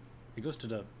 It goes to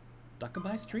the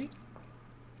Duckaby Street?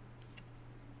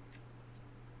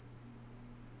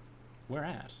 Where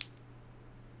at?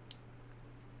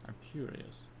 I'm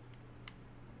curious.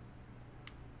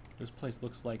 This place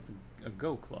looks like a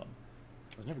Go Club.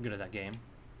 I was never good at that game.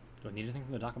 Do I need anything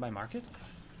from the Duckaby Market?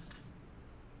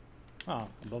 Oh,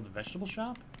 above the vegetable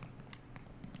shop?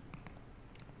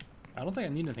 I don't think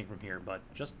I need anything from here, but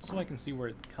just so I can see where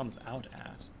it comes out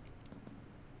at.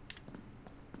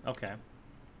 Okay.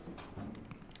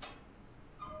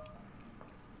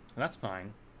 That's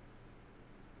fine.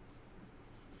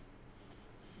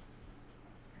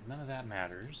 None of that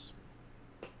matters.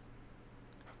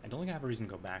 I don't think I have a reason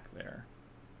to go back there.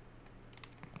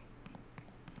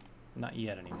 Not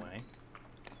yet, anyway.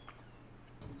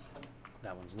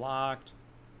 That one's locked.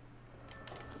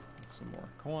 Some more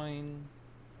coin.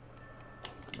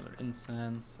 Another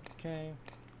incense. Okay.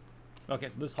 Okay,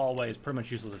 so this hallway is pretty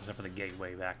much useless except for the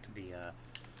gateway back to the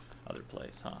other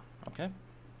place, huh? Okay.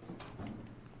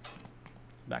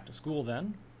 Back to school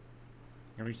then.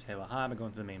 I reached Hava High by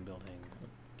going to the main building.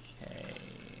 Okay.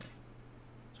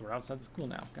 So we're outside the school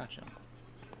now. Gotcha.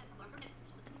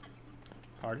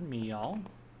 Pardon me, y'all.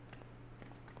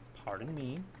 Pardon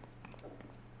me.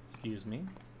 Excuse me.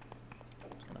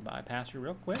 Just gonna bypass you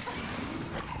real quick.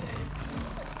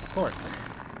 Of course.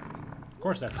 Of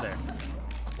course that's there.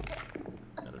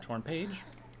 Another torn page.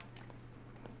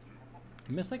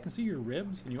 Miss, I can see your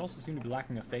ribs, and you also seem to be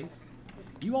lacking a face.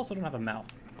 You also don't have a mouth.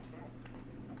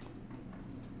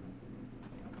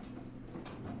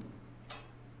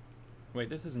 Wait,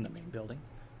 this isn't the main building.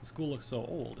 The school looks so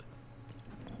old.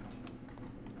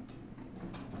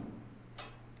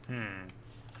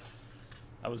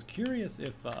 I was curious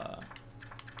if,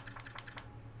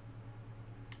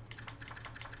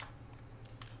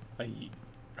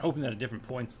 hoping that at different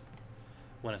points,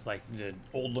 when it's like the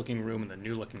old looking room and the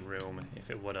new looking room, if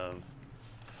it would have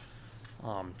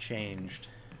changed,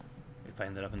 if I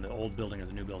ended up in the old building or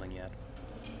the new building yet.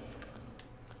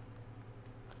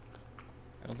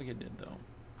 I don't think it did though.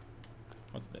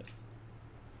 What's this?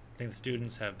 I think the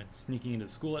students have been sneaking into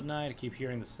school at night. I keep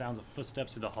hearing the sounds of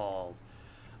footsteps through the halls.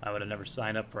 I would have never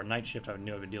signed up for a night shift. I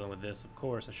knew I'd be dealing with this. Of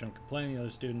course, I shouldn't complain. The other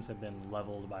students have been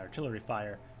leveled by artillery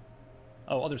fire.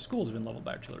 Oh, other schools have been leveled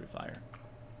by artillery fire.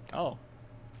 Oh.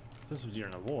 This was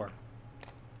during the war.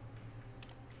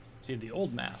 See the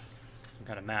old map. Some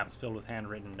kind of map is filled with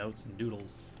handwritten notes and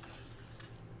doodles.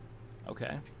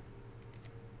 Okay.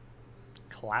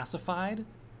 Classified?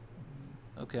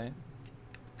 Okay.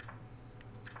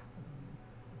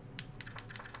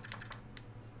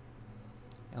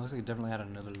 It looks like it definitely had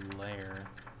another layer.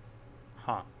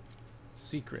 Huh.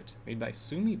 Secret. Made by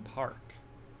Sumi Park.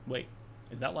 Wait,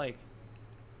 is that like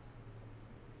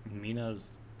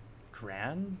Mina's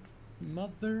grandmother,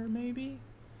 maybe?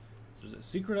 So there's a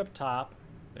secret up top.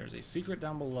 There's a secret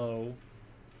down below.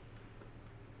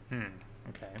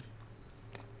 Okay.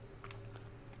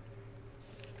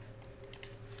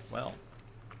 Well,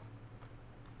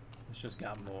 this just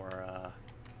got more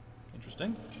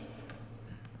interesting.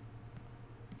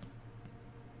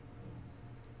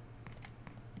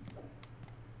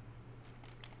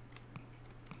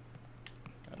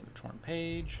 Got another torn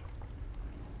page.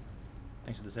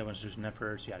 Thanks to the several institution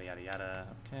efforts, yada yada yada.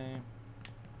 Okay.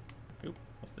 Oop,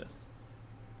 what's this?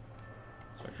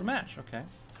 Spectral match, okay.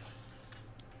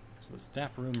 So the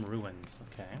staff room ruins,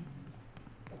 okay.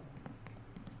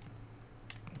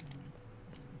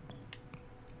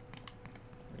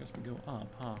 I guess we go up,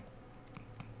 huh?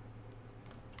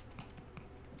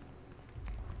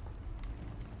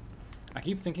 I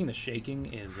keep thinking the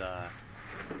shaking is,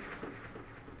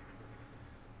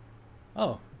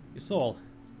 oh, your soul.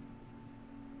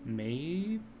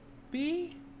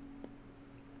 Maybe?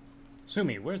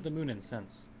 Sumi, where's the moon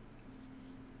incense?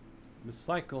 The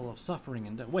cycle of suffering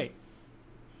and death. Wait.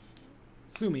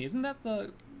 Sumi, isn't that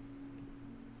the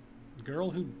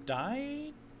girl who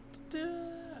died?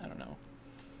 I don't know.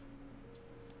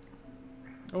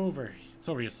 It's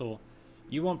over, your soul.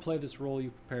 You won't play this role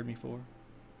you prepared me for.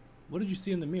 What did you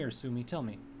see in the mirror, Sumi? Tell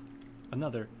me.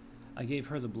 Another. I gave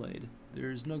her the blade.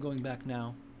 There's no going back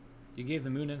now. You gave the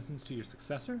moon incense to your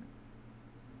successor?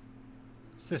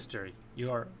 Sister,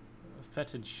 your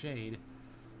fetid shade.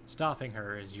 Stopping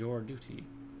her is your duty.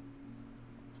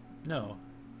 No.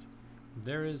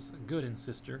 There is good in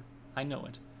sister. I know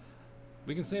it.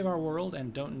 We can save our world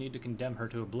and don't need to condemn her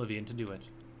to oblivion to do it.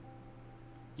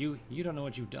 You don't know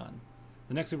what you've done.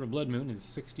 The next super blood moon is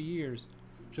 60 years.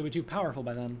 She'll be too powerful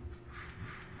by then.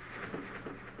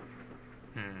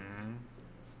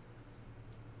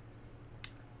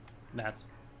 That's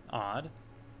odd.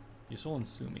 Yusol and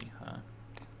Sumi, huh?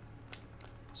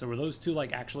 So were those two,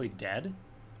 like, actually dead?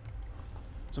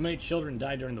 So many children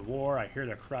died during the war. I hear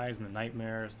their cries and the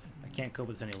nightmares. I can't cope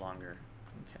with this any longer.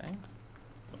 Okay.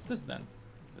 What's this, then?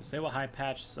 The Sewa High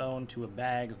Patch sewn to a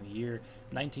bag in the year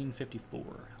 1954.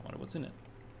 I wonder what's in it.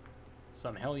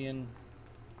 Some Hellion,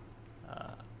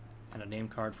 and a name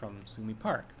card from Sumi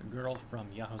Park, the girl from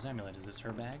Yaho's Amulet. Is this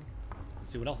her bag? Let's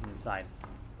see what else is inside.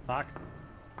 Fuck.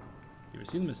 You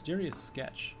received a mysterious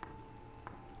sketch.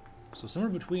 So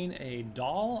somewhere between a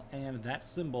doll and that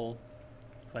symbol,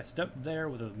 if I step there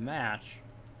with a match,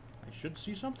 I should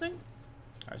see something?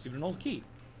 I received an old key.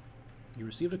 You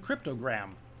received a cryptogram.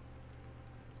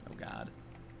 Oh god.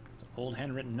 It's an old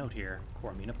handwritten note here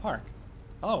for Mina Park.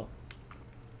 Oh.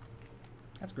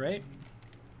 That's great.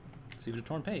 Received a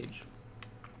torn page.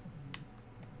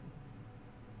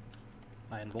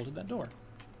 I unbolted that door.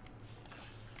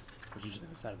 Which is usually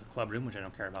the side of the club room, which I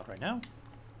don't care about right now.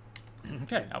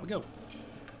 Okay, out we go.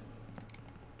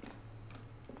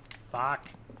 Fuck.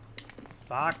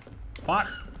 Fuck. Fuck.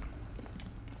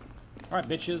 Alright,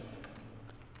 bitches.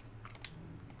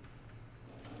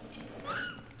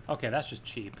 Okay, that's just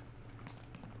cheap.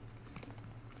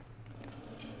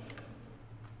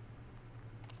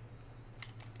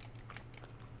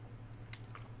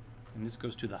 And this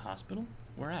goes to the hospital?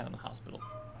 Where at in the hospital?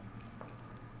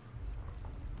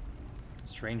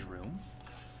 Strange room.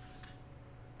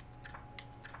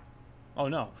 Oh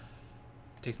no.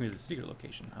 It takes me to the secret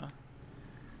location, huh?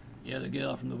 Yeah, the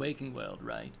girl from the waking world,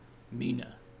 right?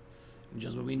 Mina.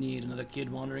 Just what we need, another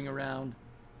kid wandering around.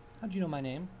 How'd you know my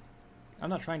name? I'm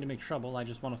not trying to make trouble, I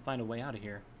just want to find a way out of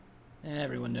here.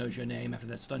 Everyone knows your name after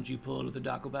that stunt you pulled with the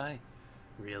Dakubai.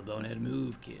 Real bonehead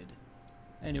move, kid.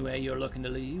 Anyway, you're looking to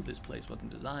leave. This place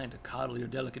wasn't designed to coddle your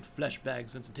delicate flesh bag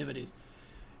sensitivities.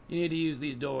 You need to use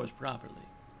these doors properly.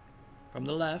 From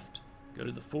the left, go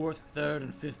to the 4th, 3rd,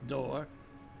 and 5th door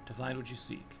to find what you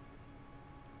seek.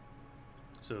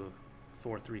 So,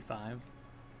 435.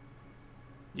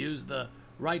 Use the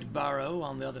right barrow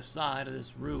on the other side of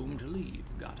this room to leave.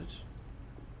 Got it?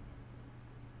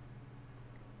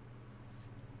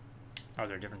 Are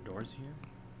there different doors here?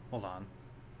 Hold on.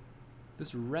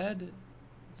 This red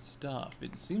stuff,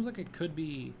 it seems like it could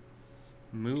be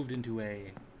moved into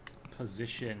a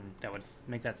position that would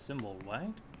make that symbol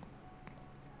white.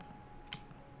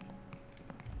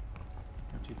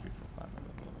 1, 2, 3, 4, 5, blah,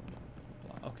 blah, blah, blah,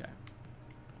 blah, blah. Okay.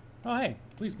 Oh, hey,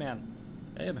 policeman.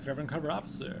 Hey, I'm a favorite undercover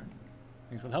officer.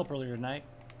 Thanks for the help earlier tonight.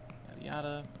 Yada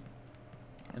yada.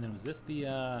 And then was this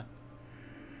the,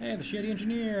 hey, the shady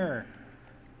engineer.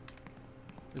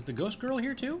 Is the ghost girl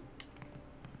here too?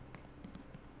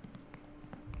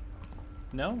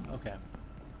 No? Okay.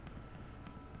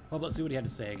 Well, let's see what he had to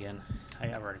say again.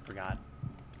 I already forgot.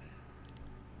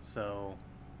 So,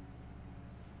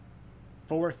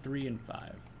 4, 3, and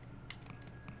 5.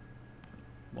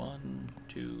 1,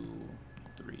 2,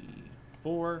 3,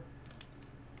 4.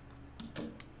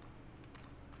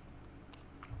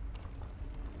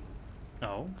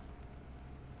 No.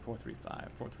 4, 3, 5.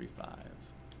 4, 3, 5.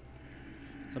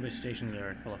 Subway stations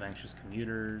are full of anxious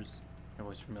commuters. Your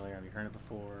voice familiar. Have you heard it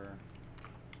before?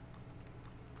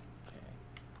 Okay.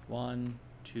 1,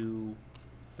 2,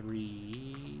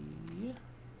 3.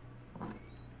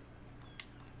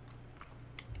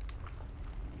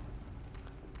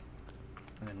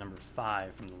 And then number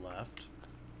 5 from the left.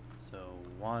 So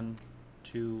 1,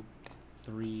 2,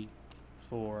 3,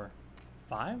 4,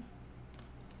 5.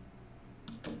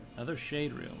 Another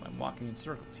shade room. I'm walking in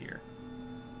circles here.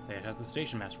 It has the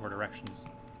station master for directions.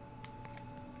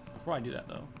 Before I do that,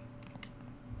 though.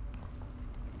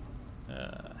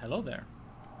 Hello there.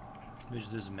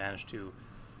 Visitors managed to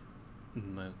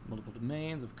multiple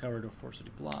domains of covered or 4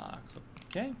 city blocks.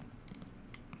 Okay.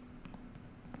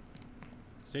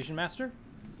 Station master?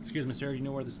 Excuse me, sir, do you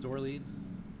know where this door leads?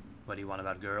 What do you want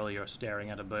about girl? You're staring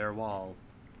at a bare wall.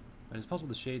 It is possible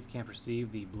the shades can't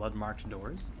perceive the blood-marked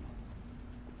doors.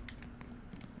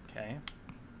 Okay.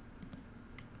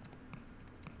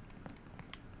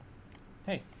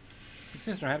 Hey, big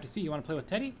sister, I have to see. You want to play with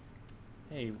Teddy?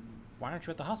 Hey, why aren't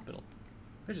you at the hospital?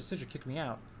 Bridget's sister kicked me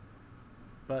out.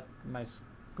 But my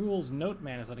school's note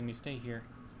man is letting me stay here.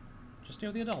 Just stay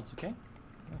with the adults, okay?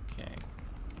 Okay.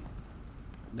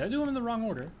 Did I do them in the wrong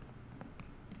order?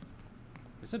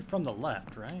 They said from the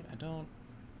left, right? I don't...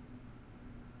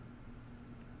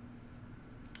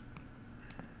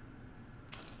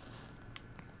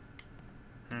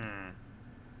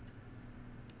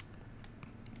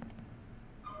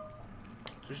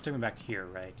 Just take me back here,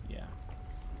 right? Yeah.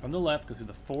 From the left, go through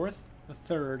the 4th, the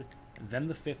 3rd, then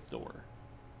the 5th door.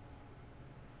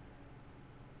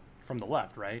 From the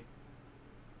left, right?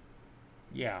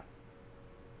 Yeah.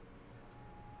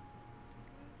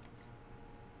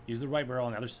 Use the right barrel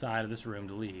on the other side of this room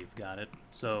to leave. Got it.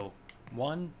 So,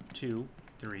 1, 2,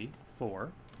 3,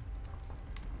 4.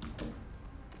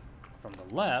 From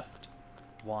the left,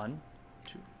 1,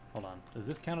 2. Hold on. Does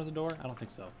this count as a door? I don't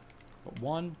think so. But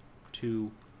 1,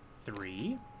 2,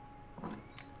 3.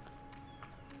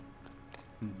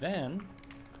 And then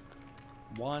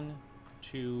 1,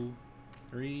 2,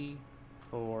 3,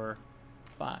 4,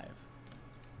 5.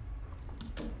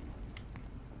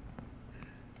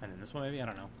 And then this one maybe? I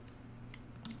don't know.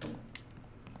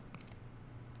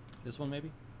 This one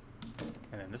maybe?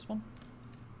 And then this one?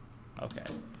 Okay.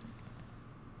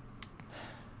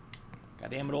 God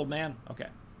damn it, old man. Okay.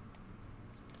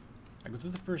 I go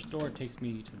through the first door, it takes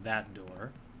me to that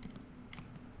door.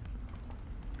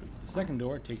 Go through the second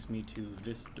door, it takes me to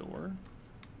this door.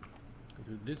 Go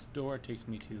through this door, it takes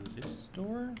me to this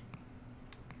door.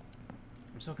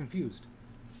 I'm so confused.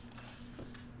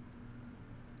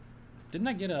 Didn't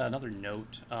I get another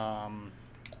note? My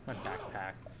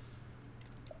backpack.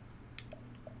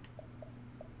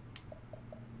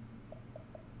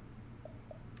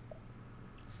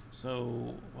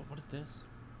 So, what is this?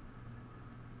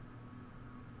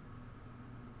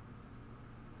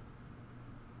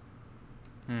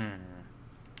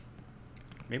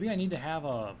 Maybe I need to have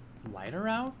a lighter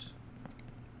out?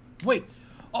 Wait!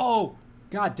 Oh!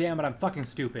 God damn it, I'm fucking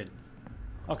stupid.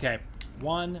 Okay.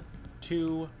 1,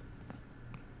 2,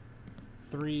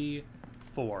 3,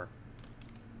 4.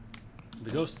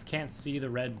 The ghosts can't see the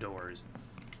red doors.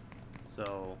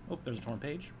 So, oh, there's a torn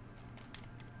page.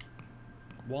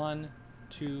 1,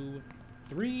 2,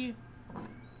 3.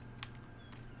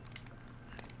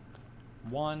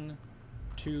 1,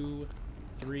 2,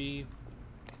 3,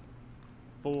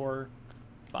 4,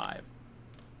 5.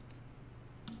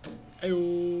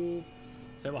 Ayo.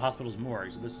 Sable Hospital's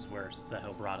morgue, so this is where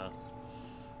Seho brought us.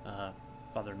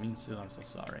 Father Minsu, I'm so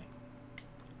sorry.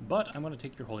 But I'm going to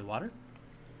take your holy water.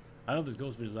 I know these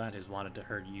ghost vigilantes wanted to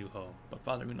hurt Yuho, but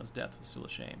Father Mino's death was still a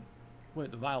shame. Wait,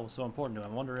 the vial was so important to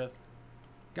him. I wonder if...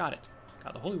 Got it.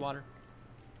 Got the holy water.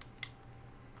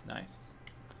 Nice.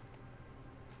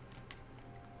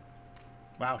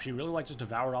 Wow, she really like just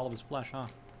devoured all of his flesh, huh?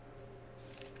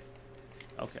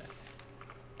 Okay.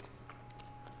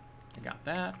 I got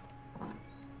that.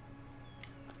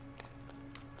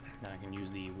 Now I can use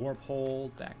the warp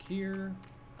hole back here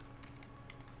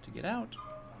to get out.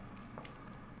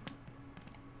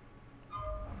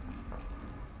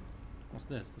 What's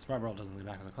this? The smart world doesn't lead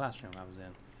back to the classroom I was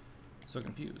in. So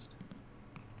confused.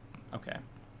 Okay.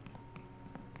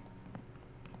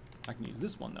 I can use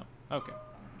this one though. Okay.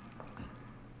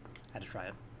 Had to try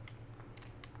it.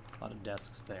 A lot of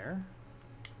desks there.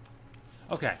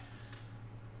 Okay.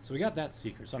 So we got that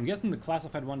secret. So I'm guessing the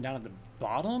classified one down at the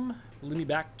bottom will lead me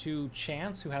back to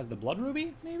Chance, who has the blood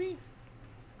ruby, maybe?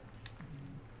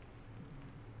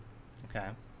 Okay.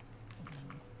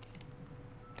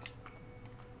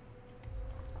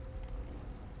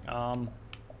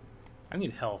 I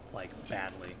need health, like,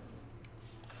 badly.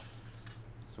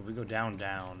 So if we go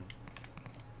down.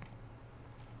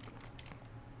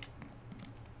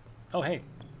 Oh, hey.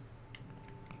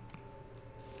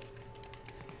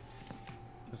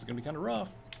 This is gonna be kind of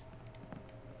rough.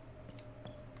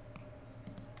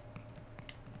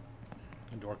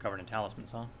 A door covered in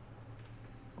talismans, huh?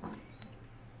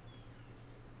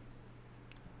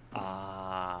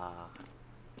 Ah.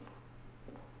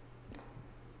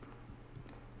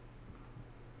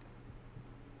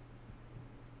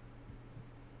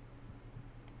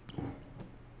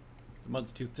 The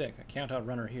mud's too thick. I can't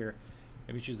outrun her here.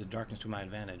 Maybe choose the darkness to my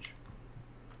advantage.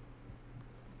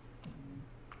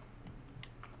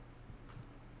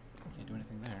 Can't do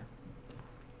anything there.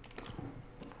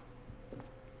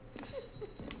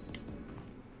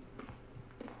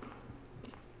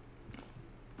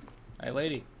 Hey,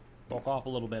 lady. Walk off a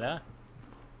little bit, huh?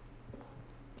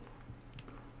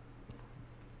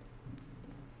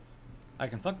 I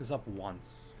can fuck this up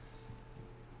once.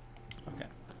 Okay.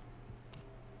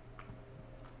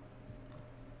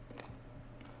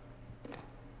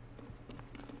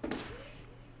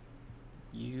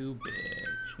 You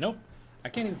bitch. Nope. I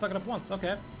can't even fuck it up once.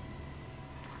 Okay.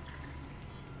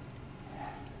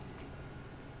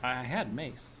 I had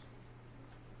mace.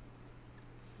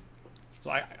 So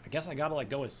I guess I gotta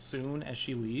like go as soon as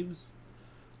she leaves.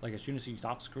 Like as soon as she's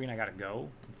off screen, I gotta go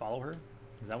and follow her.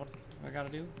 Is that what I gotta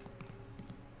do?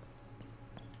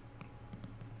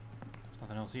 There's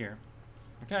nothing else here.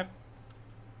 Okay.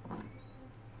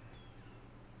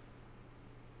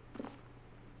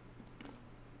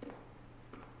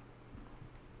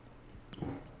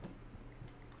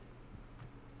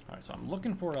 Alright, so I'm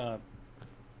looking for a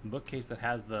bookcase that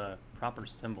has the proper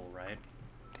symbol, right?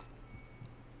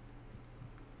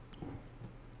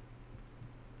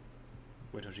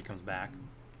 Wait till she comes back.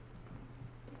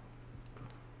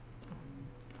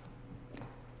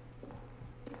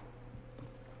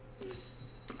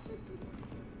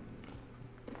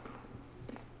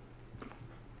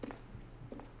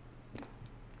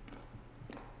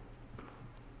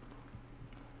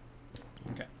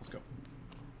 Okay, let's go.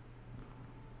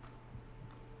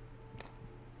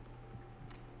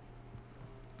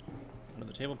 Under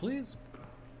the table, please.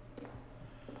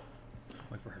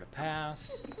 Wait for her to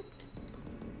pass.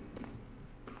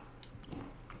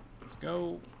 Let's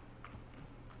go.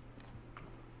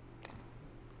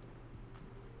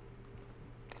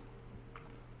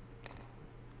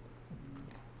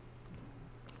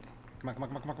 Come on, come on,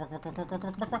 come on, come on, come on, come on, come on,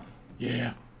 come on, come on.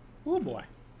 Yeah. Oh boy.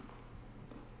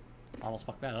 Almost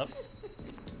fucked that up.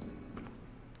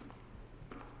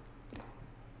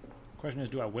 Question is,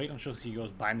 do I wait until she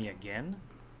goes by me again?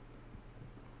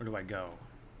 Or do I go?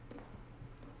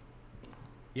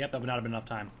 Yep, that would not have been enough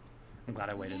time. I'm glad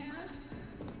I waited.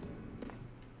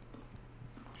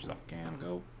 She's off cam,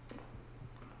 go.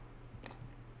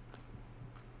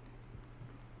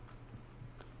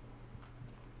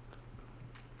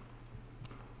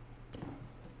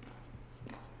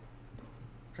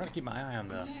 I'm trying to keep my eye on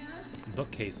the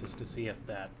bookcases to see if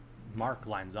that mark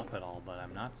lines up at all, but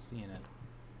I'm not seeing it.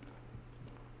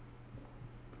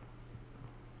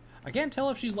 I can't tell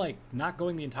if she's like not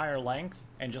going the entire length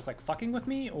and just like fucking with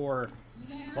me or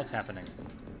what's happening.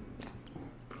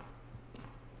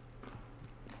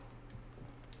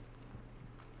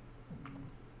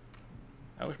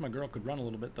 I wish my girl could run a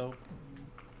little bit though.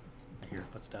 I hear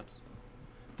footsteps.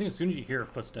 I think as soon as you hear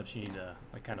footsteps you need to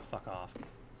like kind of fuck off.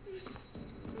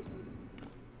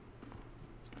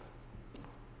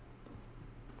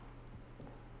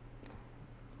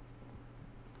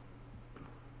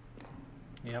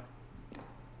 Yep.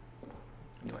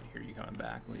 Do I hear you coming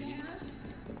back, lady?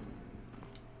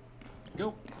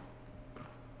 Go!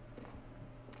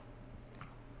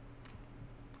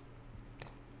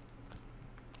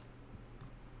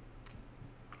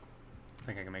 I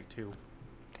think I can make 2.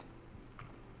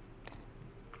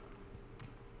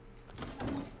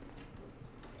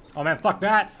 Oh man, fuck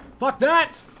that! Fuck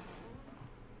that!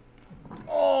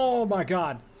 Oh my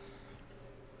god.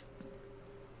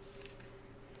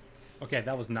 Okay,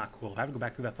 that was not cool. I have to go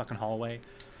back through that fucking hallway.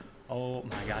 Oh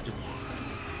my god, just...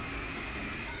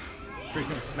 Sure he's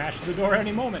gonna smash the door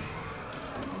any moment.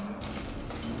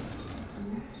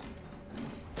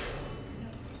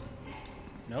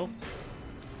 Nope.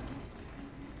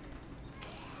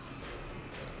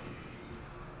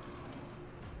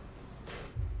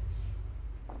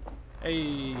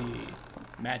 Hey,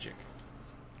 magic.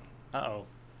 Uh-oh,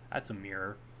 that's a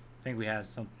mirror. I think we had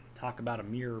some talk about a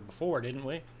mirror before, didn't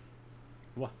we?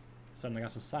 What? Suddenly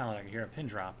got so silent I could hear a pin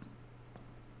drop.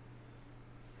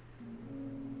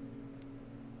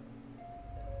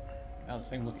 Wow, this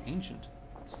thing looks ancient.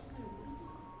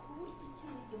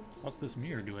 What's this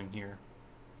mirror doing here?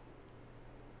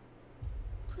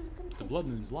 The blood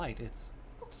moon's light, it's...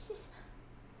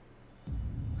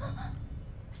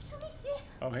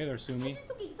 Oh, hey there, Sumi.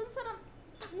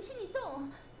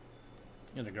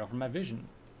 You're the girl from my vision.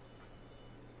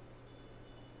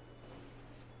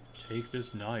 Take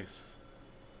this knife.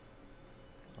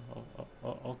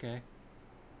 Oh, okay.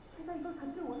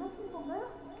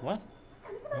 What?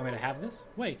 You want me to have this?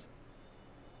 Wait.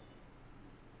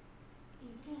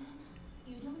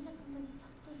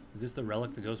 Is this the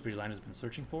relic the Ghost Vigilante has been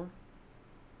searching for?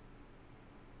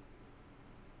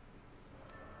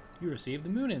 You received the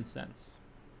moon incense.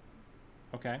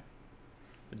 Okay.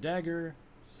 The dagger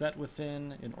set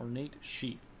within an ornate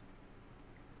sheath.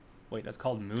 Wait, that's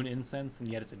called moon incense and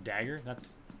yet it's a dagger?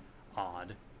 That's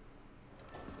odd.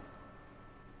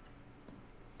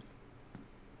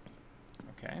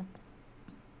 Okay.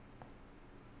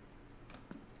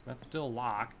 So that's still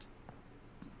locked.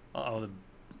 Uh-oh,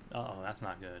 that's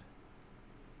not good.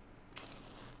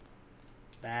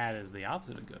 That is the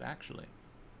opposite of good, actually.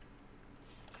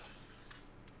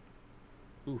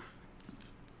 Oof.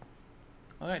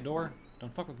 Alright, door.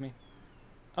 Don't fuck with me.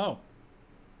 Oh.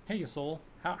 Hey, Yasol.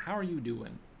 How are you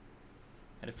doing?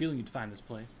 Had a feeling you'd find this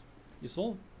place.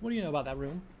 Yasol, what do you know about that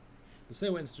room? The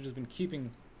Seiwa Institute has been keeping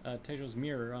Teijo's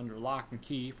mirror under lock and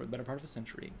key for the better part of a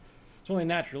century. It's only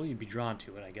natural you'd be drawn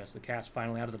to it, I guess. The cat's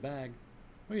finally out of the bag.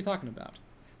 What are you talking about?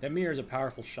 That mirror is a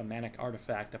powerful shamanic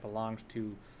artifact that belonged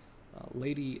to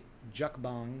Lady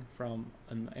Jukbang from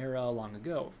an era long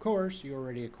ago. Of course, you're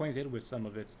already acquainted with some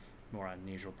of its more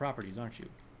unusual properties, aren't you?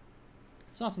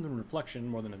 I saw something in reflection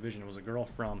more than a vision. It was a girl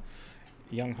from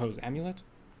Young Ho's amulet.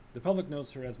 The public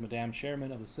knows her as Madame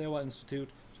Chairman of the Seiwa Institute.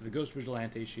 To the Ghost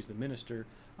Vigilante, she's the minister.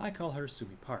 I call her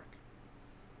Sumi Park.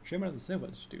 Chairman of the Seiwa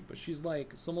Institute, but she's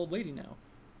like some old lady now.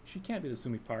 She can't be the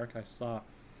Sumi Park. I saw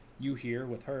you here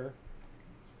with her.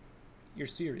 You're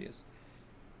serious.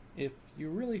 If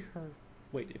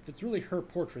it's really her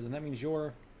portrait, then that means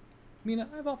you're... Mina,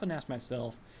 I've often asked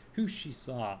myself who she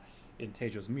saw in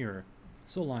Teijo's mirror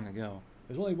so long ago.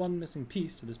 There's only one missing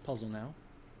piece to this puzzle now.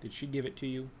 Did she give it to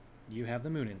you? Do you have the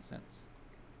moon incense?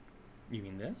 You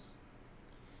mean this?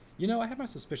 You know, I had my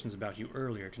suspicions about you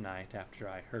earlier tonight after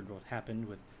I heard what happened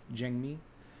with Jengmi,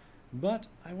 but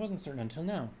I wasn't certain until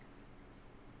now.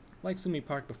 Like Sumi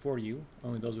Park before you,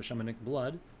 only those with shamanic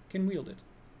blood can wield it.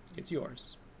 It's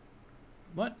yours.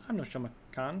 What? I'm no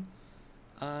shamakan.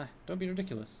 Don't be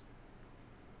ridiculous.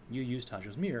 You used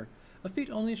Tajo's mirror, a feat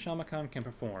only a shamakan can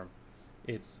perform.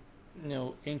 It's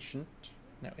no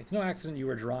accident you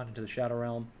were drawn into the Shadow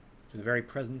Realm through the very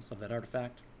presence of that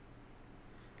artifact.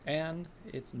 And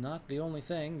it's not the only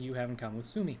thing you have in common with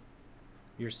Sumi.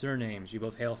 Your surnames, you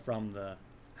both hail from the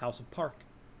House of Park.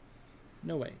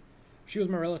 No way. If she was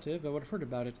my relative, I would have heard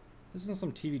about it. This isn't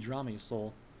some TV drama, you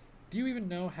soul. Do you even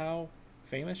know how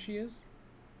famous she is?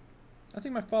 I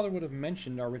think my father would have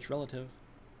mentioned our rich relative.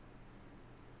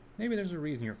 Maybe there's a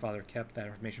reason your father kept that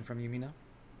information from you, Mina.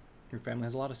 Your family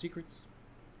has a lot of secrets.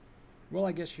 Well,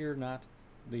 I guess you're not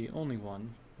the only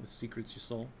one with secrets, you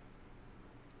soul.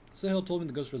 Sahil told me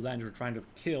the Ghost Vigilante were trying to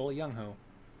kill Young Ho.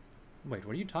 Wait,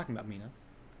 what are you talking about, Mina?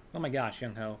 Oh my gosh,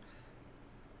 Young Ho.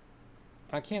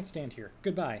 I can't stand here.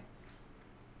 Goodbye.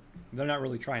 They're not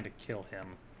really trying to kill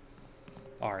him,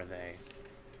 are they?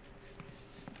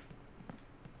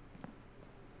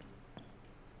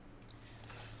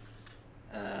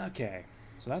 Okay,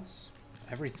 so that's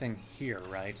everything here,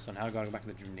 right? So now I gotta go back to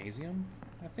the gymnasium,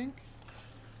 I think?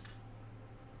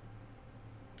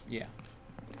 Yeah.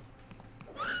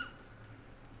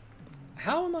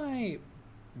 How am I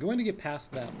going to get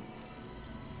past them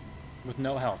with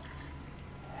no health?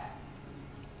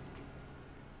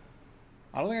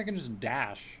 I don't think I can just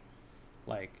dash,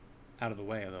 like, out of the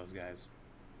way of those guys.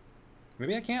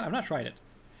 Maybe I can? I've not tried it.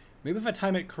 Maybe if I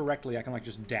time it correctly, I can, like,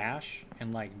 just dash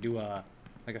and, like, do a,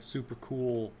 like, a super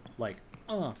cool, like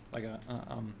a,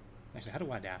 actually, how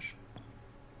do I dash?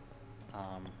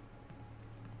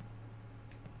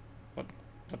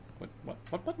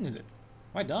 What button is it?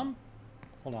 Am I dumb?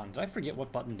 Hold on, did I forget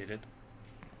what button did it?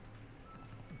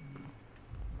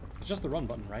 It's just the run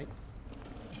button, right?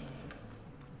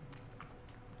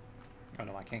 Oh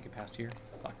no, I can't get past here?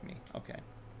 Fuck me. Okay.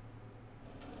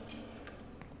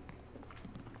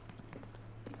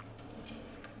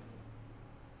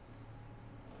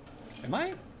 Am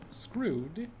I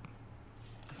screwed?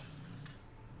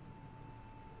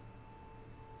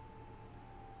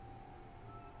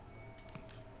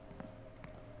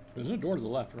 There's no door to the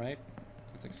left, right?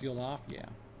 It's like sealed off? Yeah.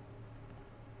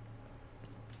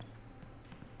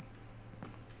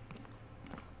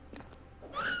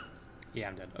 Yeah,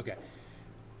 I'm dead. Okay.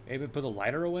 Maybe put the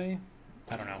lighter away?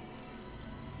 I don't know.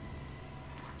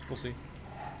 We'll see.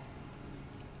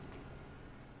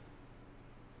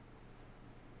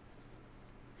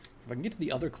 If I can get to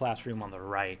the other classroom on the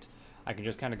right, I can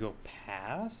just kind of go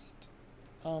past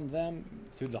them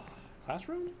through the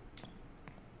classroom?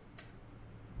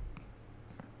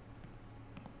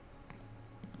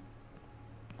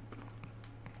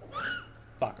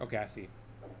 Fuck, okay, I see.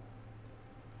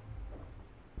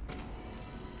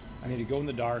 I need to go in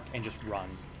the dark and just run.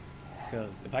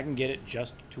 Because if I can get it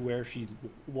just to where she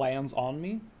lands on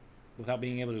me, without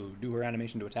being able to do her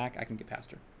animation to attack, I can get past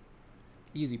her.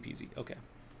 Easy peasy, okay.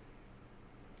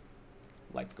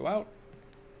 Lights go out.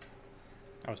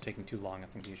 I was taking too long, I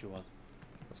think the issue was.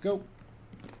 Let's go.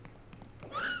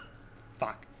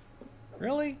 Fuck.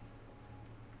 Really?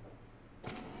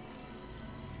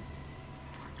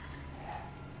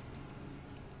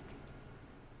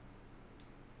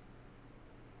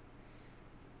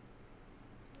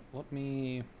 Let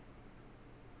me...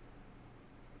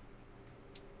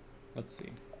 Let's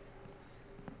see.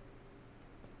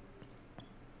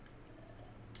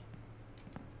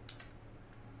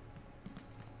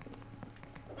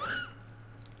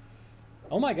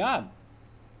 Oh my god.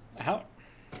 How?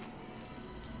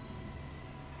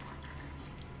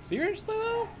 Seriously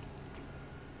though?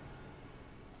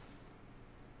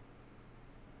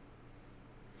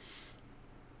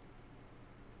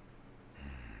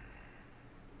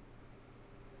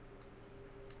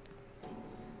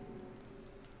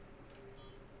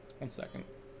 One second.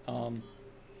 Don't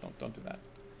do that.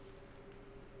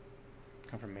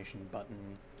 Confirmation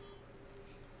button.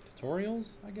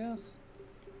 Tutorials, I guess?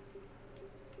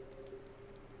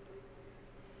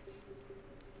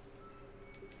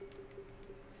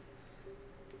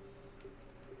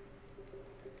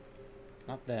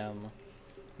 Not them.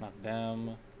 Not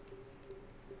them.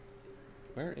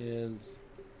 Where is...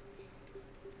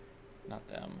 Not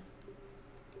them.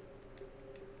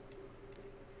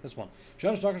 This one.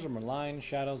 Shadow Stalkers are malign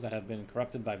shadows that have been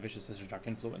corrupted by vicious Sister Dark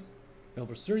influence. They'll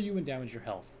pursue you and damage your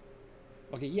health.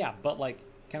 Okay, yeah, but like,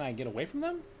 can I get away from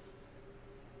them?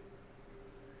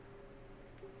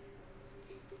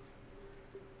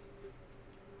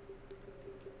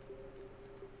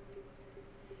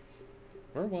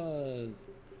 Where was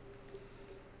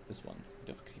this one?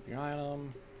 Definitely keep your eye on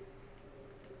them.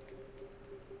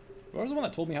 Where was the one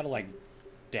that told me how to like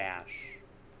dash?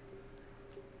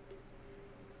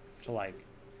 To like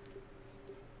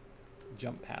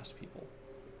jump past people.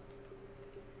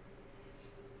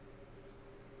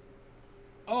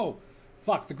 Oh,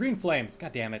 fuck, the green flames.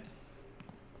 God damn it.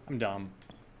 I'm dumb.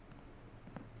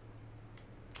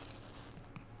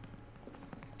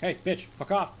 Hey, bitch, fuck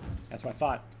off. That's what I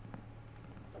thought.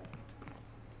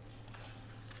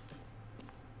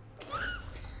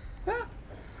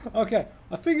 Okay,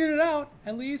 I figured it out,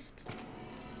 at least. God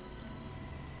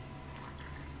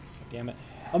damn it.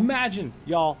 Imagine,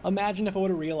 y'all, imagine if I would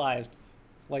have realized,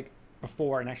 like,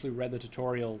 before and actually read the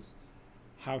tutorials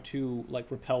how to,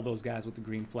 like, repel those guys with the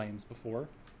green flames before.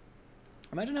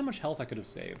 Imagine how much health I could have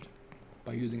saved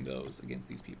by using those against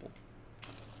these people.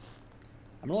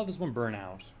 I'm gonna let this one burn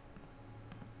out.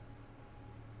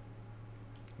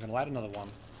 I'm gonna light another one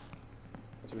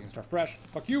so we can start fresh.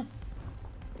 Fuck you!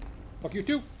 Fuck you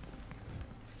too!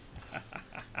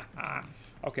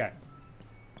 Okay.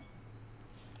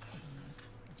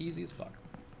 Easy as fuck.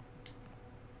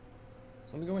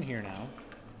 So let me go in here now.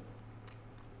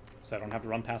 So I don't have to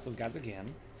run past those guys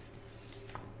again.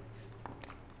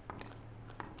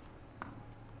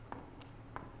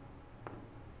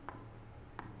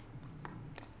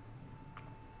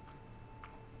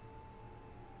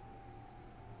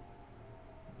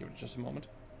 just a moment.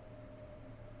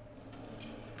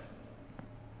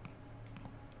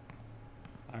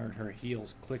 I heard her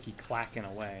heels clicky clacking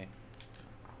away.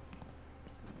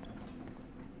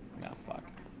 Ah, fuck.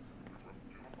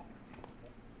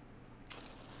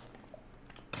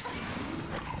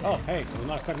 Oh, hey, I was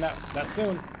not expecting that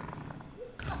soon.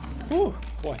 Whew,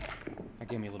 boy. That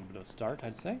gave me a little bit of a start,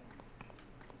 I'd say.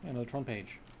 Another Tron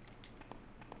page.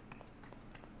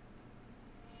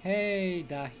 Hey,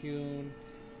 Dahyun.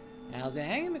 How's it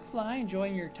hanging, McFly?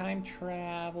 Enjoying your time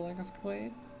traveling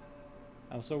escapades?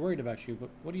 I was so worried about you, but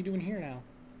what are you doing here now?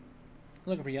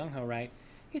 Looking for Young-ho, right?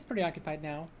 He's pretty occupied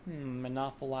now. An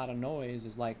awful lot of noise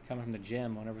is like coming from the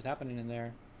gym, whatever's happening in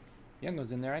there.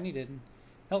 Young-ho's in there, I needed him.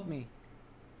 Help me.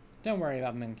 Don't worry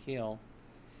about Menkeel.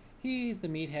 He's the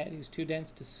meathead who's too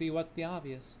dense to see what's the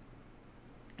obvious.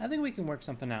 I think we can work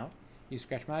something out. You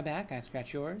scratch my back, I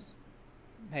scratch yours.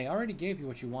 Hey, I already gave you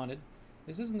what you wanted.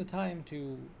 This isn't the time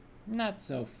to... Not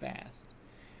so fast.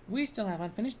 We still have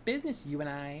unfinished business, you and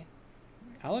I.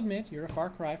 I'll admit, you're a far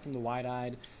cry from the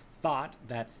wide-eyed thought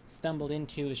that stumbled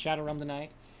into the Shadow Realm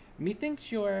tonight.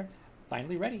 Methinks you're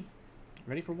finally ready.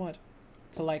 Ready for what?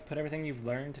 To, like, put everything you've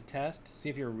learned to test? See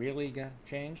if you're really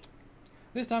changed?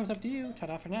 This time it's up to you.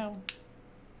 Ta-ta for now.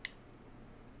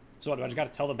 So what, do I just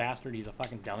gotta tell the bastard he's a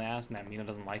fucking dumbass and that Mina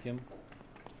doesn't like him?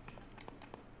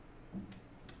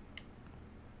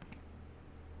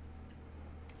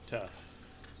 To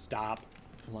stop,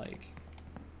 like,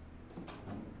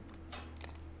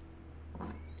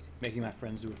 making my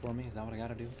friends do it for me? Is that what I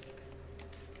gotta do?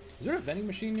 Is there a vending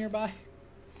machine nearby? Okay,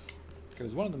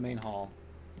 there's one in the main hall.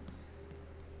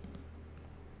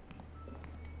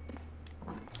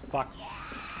 Fuck.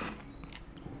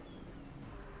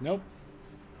 Nope.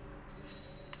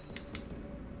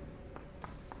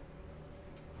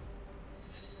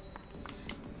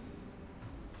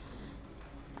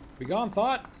 Be gone,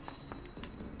 thought.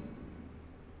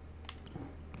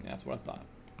 Yeah, that's what I thought.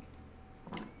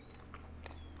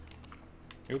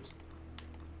 Oops.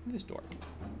 This door.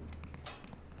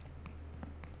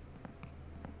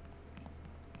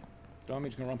 Don't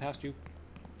just gonna run past you.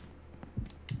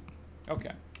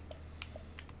 Okay.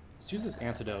 Let's use this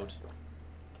antidote.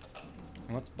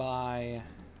 And let's buy...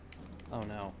 Oh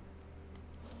no.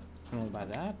 I can only buy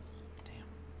that? Damn.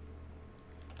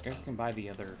 I guess I can buy the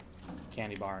other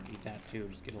candy bar and eat that too,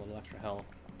 just get a little extra health.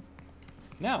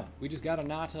 Now, we just gotta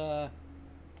not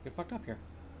get fucked up here.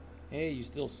 Hey, you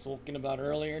still sulking about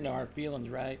earlier? No hard feelings,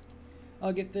 right?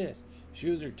 I'll get this.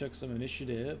 Schuser took some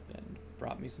initiative and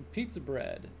brought me some pizza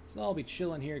bread. So I'll be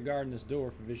chilling here guarding this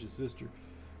door for Vicious Sister.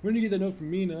 When you get that note from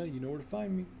Mina, you know where to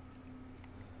find me.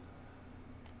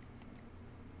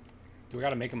 Do I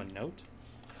gotta make him a note?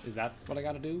 Is that what I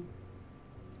gotta do?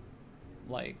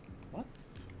 Like, what?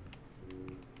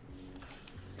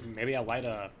 Maybe I'll light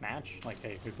a match? Like,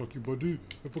 hey, fuck you, buddy.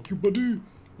 Hey, fuck you, buddy.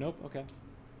 Nope, okay.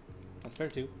 That's fair,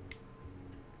 too.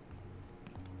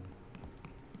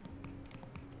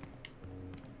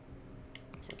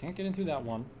 So I can't get into that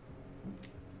one.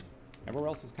 Everywhere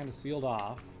else is kind of sealed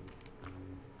off.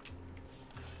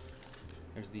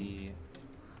 There's the...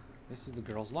 This is the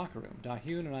girls' locker room.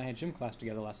 Dahyun and I had gym class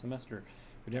together last semester.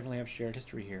 We definitely have shared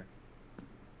history here.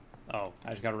 Oh, I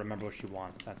just gotta remember what she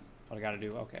wants. That's what I gotta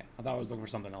do. Okay. I thought I was looking for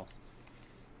something else.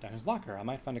 Dahyun's locker. I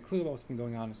might find a clue about what's been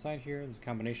going on inside here. There's a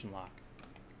combination lock.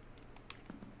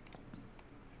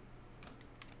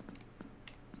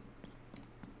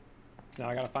 So now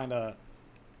I gotta find a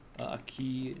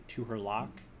key to her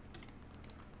lock.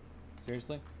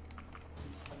 Seriously?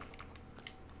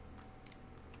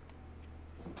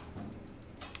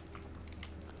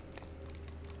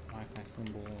 Wi-Fi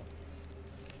symbol.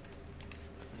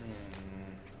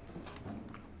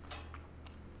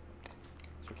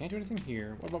 So we can't do anything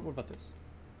here. What about this?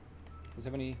 Does it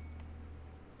have any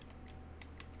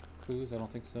clues? I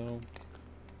don't think so.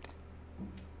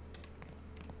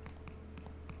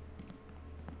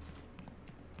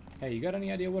 Hey, you got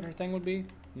any idea what her thing would be?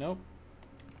 Nope.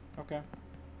 Okay.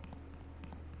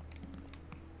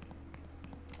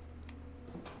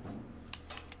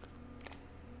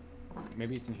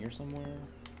 Maybe it's in here somewhere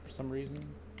for some reason.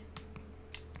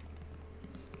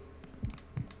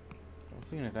 Don't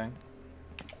see anything.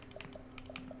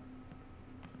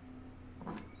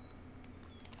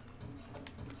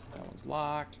 That one's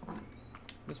locked.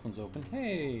 This one's open.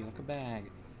 Hey, look, a bag.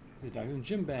 The Dahyun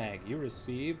gym bag. You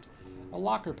received a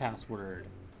locker password.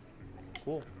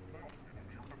 Cool.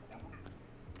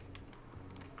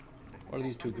 What are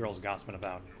these two girls gossiping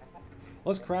about?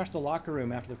 Let's crash the locker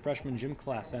room after the freshman gym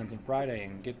class ends on Friday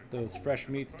and get those fresh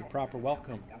meats the proper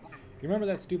welcome. You remember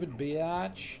that stupid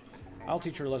biatch? I'll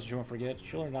teach her a lesson she won't forget.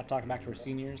 She'll learn not to talk back to her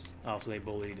seniors. Oh, so they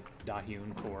bullied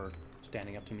Da-hyun for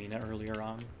standing up to Mina earlier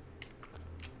on.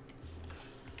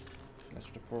 That's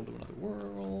just a portal to another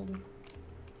world.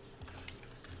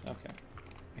 Okay.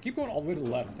 I keep going all the way to the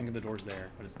left, thinking the door's there,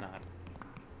 but it's not.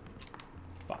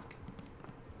 Fuck.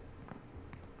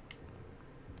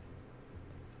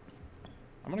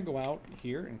 I'm gonna go out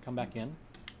here and come back in.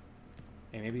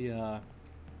 Hey, maybe, the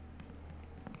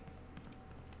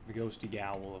ghosty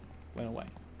gal will have went away.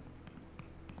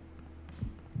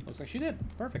 Looks like she did.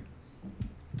 Perfect.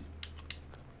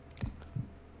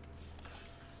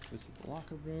 This is the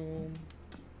locker room.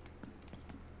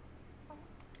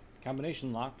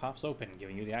 Combination lock pops open,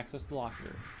 giving you the access to the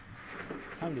locker.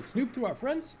 Time to snoop through our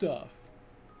friend's stuff.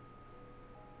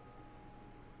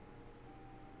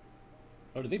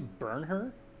 Oh, did they burn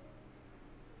her?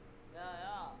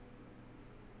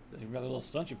 You got a little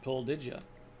stunt you pulled, did ya?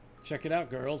 Check it out,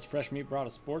 girls. Fresh meat brought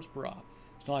a sports bra.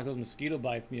 It's not like those mosquito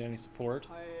bites need any support.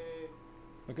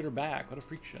 Look at her back. What a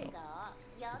freak show.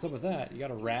 What's up with that? You got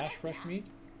a rash, fresh meat?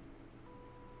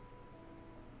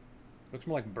 Looks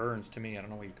more like burns to me. I don't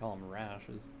know what you'd call them,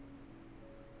 rashes.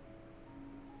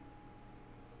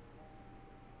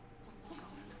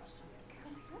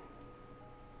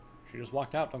 She just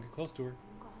walked out. Don't get close to her.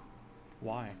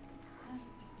 Why?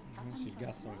 She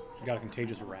got a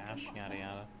contagious rash. Yada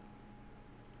yada.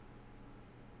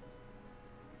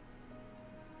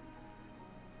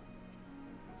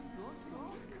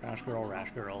 Rash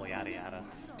girl, yada yada.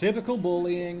 Typical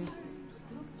bullying.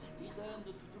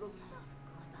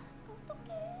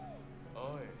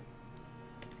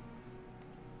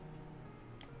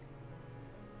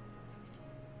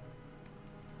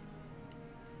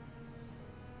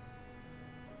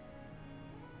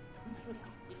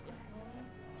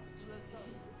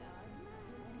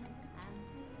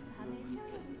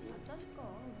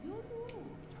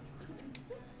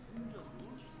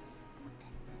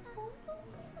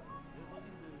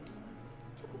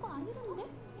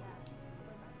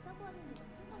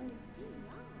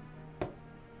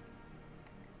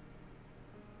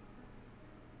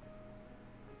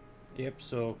 Yep,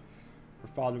 so her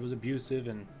father was abusive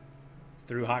and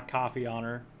threw hot coffee on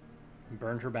her and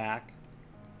burned her back.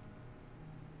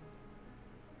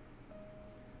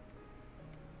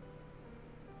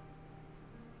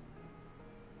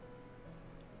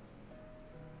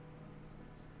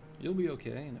 You'll be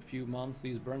okay. In a few months,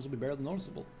 these burns will be barely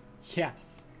noticeable. Yeah,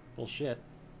 bullshit.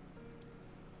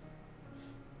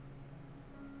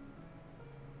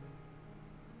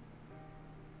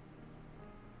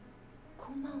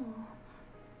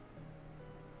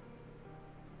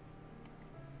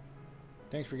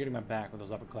 Thanks for getting my back with those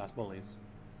upper-class bullies.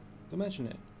 Don't mention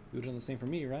it. You would have done the same for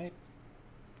me, right?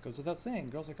 Goes without saying,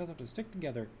 girls like us have to stick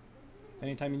together.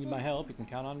 Anytime you need my help, you can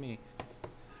count on me.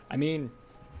 I mean,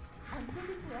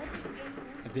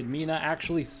 did Mina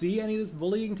actually see any of this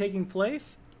bullying taking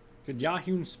place? Did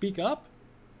Da-hyun speak up?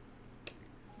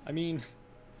 I mean,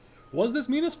 was this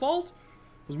Mina's fault?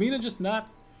 Was Mina just not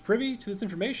privy to this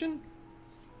information?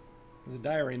 There's a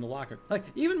diary in the locker. Like,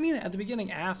 even Mina at the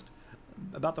beginning asked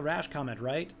about the rash comment,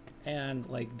 right? And,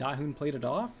 like, Da-hyun played it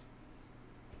off?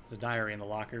 There's a diary in the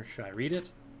locker. Should I read it?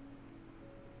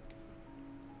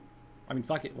 I mean,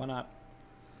 fuck it. Why not?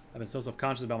 I've been so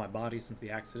self-conscious about my body since the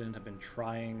accident. I've been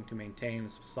trying to maintain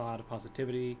this facade of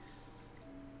positivity.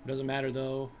 It doesn't matter,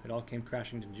 though. It all came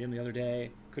crashing to the gym the other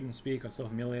day. Couldn't speak. I was so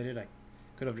humiliated. I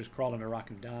could have just crawled under a rock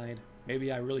and died.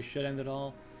 Maybe I really should end it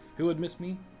all. Who would miss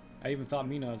me? I even thought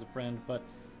Mina was a friend, but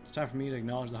it's time for me to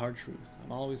acknowledge the hard truth.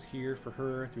 I'm always here for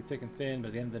her through thick and thin, but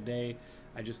at the end of the day,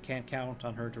 I just can't count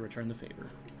on her to return the favor.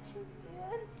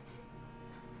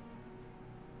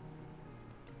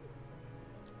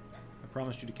 I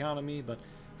promised you to count on me, but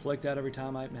I flaked out every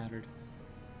time it mattered.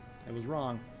 I was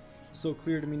wrong. It's so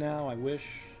clear to me now. I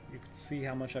wish you could see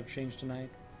how much I've changed tonight.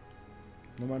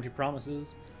 No more empty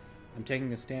promises. I'm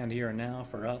taking a stand here and now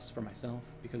for us, for myself,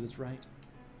 because it's right.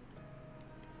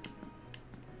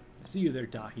 I see you there,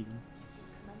 Da-hyun.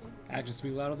 Actions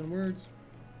speak louder than words.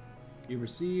 You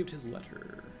received his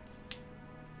letter.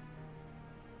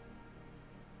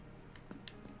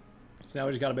 So now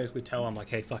we just gotta basically tell him, like,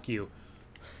 hey, fuck you.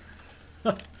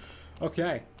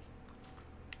 Okay.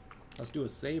 Let's do a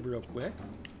save real quick.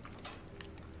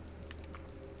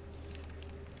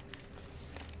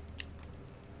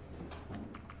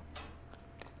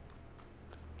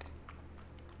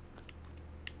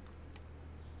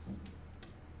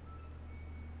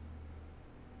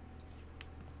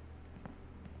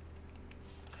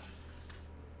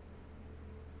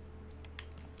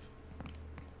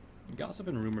 Gossip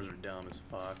and rumors are dumb as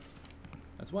fuck.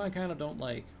 That's why I kind of don't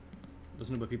like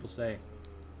listen to what people say.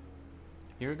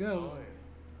 Here goes.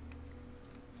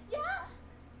 Yeah.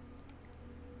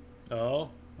 Oh,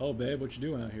 babe, what you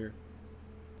doing out here?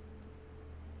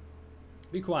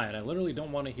 Be quiet. I literally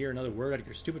don't want to hear another word out of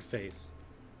your stupid face.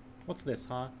 What's this,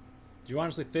 huh? Did you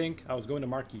honestly think I was going to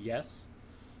mark yes?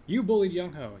 You bullied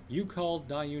Young-ho. You called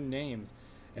Da-yoon names.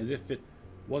 As if it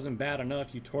wasn't bad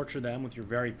enough, you torture them with your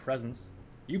very presence.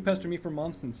 You pester me for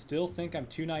months and still think I'm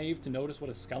too naive to notice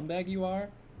what a scumbag you are?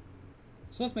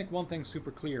 So let's make one thing super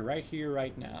clear right here,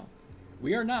 right now.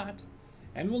 We are not,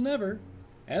 and will never,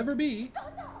 ever be,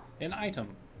 an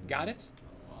item. Got it?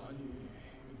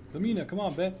 Lumina, come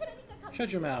on, babe.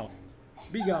 Shut your mouth.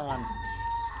 Be gone.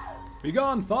 Be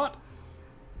gone, thought!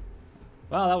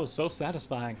 Wow, that was so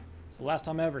satisfying. It's the last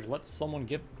time I ever let someone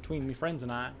get between me friends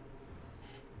and I.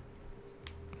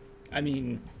 I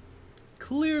mean,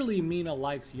 clearly Mina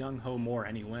likes Young-ho more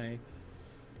anyway.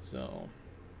 So...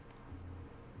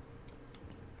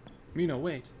 Mina,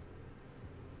 wait.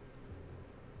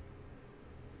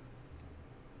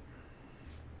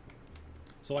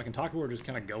 So I can talk to her or just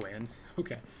kind of go in?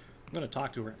 Okay. I'm going to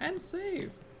talk to her and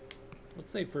save. Let's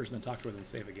save first and then talk to her, then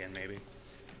save again, maybe.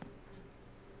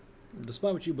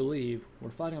 Despite what you believe, we're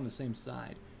fighting on the same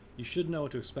side. You should know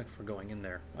what to expect for going in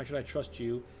there. Why should I trust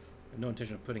you? I have no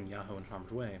intention of putting Yahoo in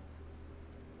harm's way.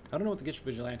 I don't know what the Gitch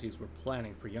vigilantes were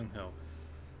planning for Young-ho.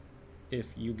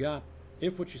 If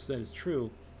what you said is true,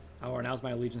 I will announce my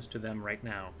allegiance to them right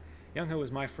now. Young-ho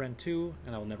is my friend too,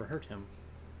 and I will never hurt him.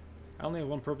 I only have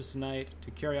one purpose tonight, to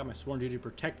carry out my sworn duty to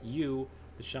protect you,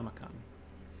 the Shamakan.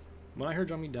 When I heard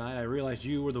Jungmi died, I realized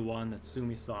you were the one that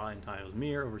Sumi saw in Taio's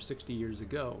mirror over 60 years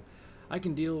ago. I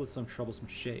can deal with some troublesome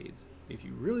shades. If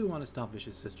you really want to stop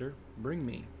Vicious Sister, bring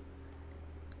me.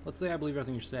 Let's say I believe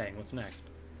everything you're saying. What's next?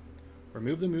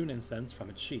 Remove the moon incense from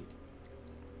its sheath.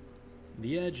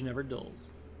 The edge never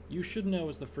dulls. You should know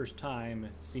it's the first time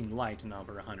it's seen light in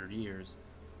over 100 years.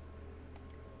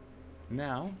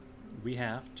 Now, we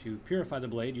have to purify the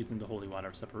blade using the holy water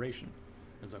of separation.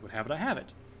 As luck would have it, I have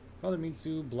it. Father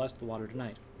Mitsu blessed the water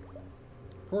tonight.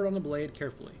 Pour it on the blade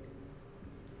carefully.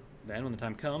 Then, when the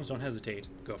time comes, don't hesitate.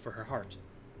 Go for her heart.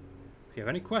 If you have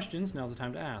any questions, now's the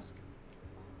time to ask.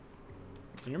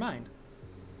 What's in your mind?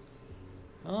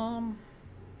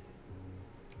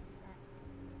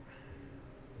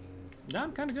 Yeah,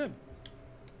 I'm kind of good.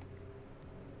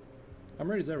 I'm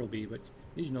ready as ever will be, but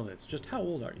you need to know this. Just how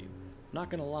old are you? Not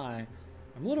gonna lie,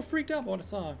 I'm a little freaked out by what I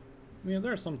saw.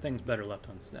 There are some things better left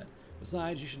unsaid.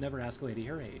 Besides, you should never ask a lady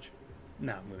her age.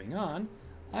 Now, moving on,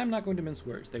 I'm not going to mince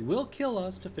words. They will kill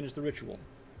us to finish the ritual.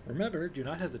 Remember, do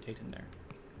not hesitate in there.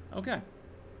 Okay.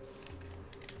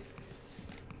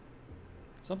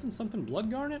 Something blood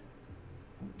garnet?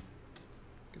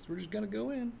 Guess we're just gonna go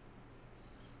in.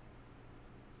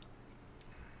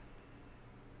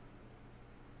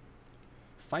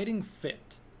 Fighting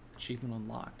Fit. Achievement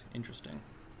unlocked. Interesting.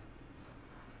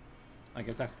 I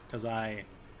guess that's because I...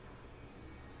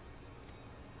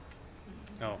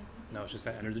 Oh, no, it's just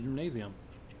I entered the gymnasium.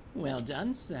 Well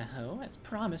done, Seho. As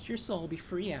promised, your soul will be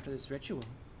free after this ritual.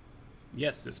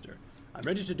 Yes, sister. I'm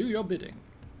ready to do your bidding.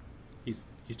 He's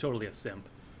totally a simp.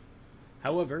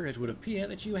 However, it would appear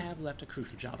that you have left a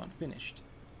crucial job unfinished.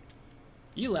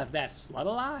 You left that slut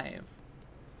alive.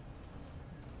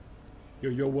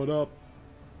 Yo, what up?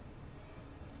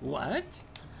 What?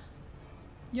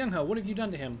 Young-ho, what have you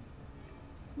done to him?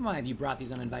 Why have you brought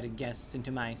these uninvited guests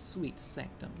into my sweet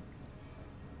sanctum?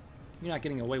 You're not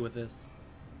getting away with this.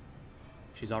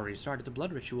 She's already started the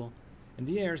blood ritual, and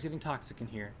the air is getting toxic in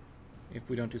here.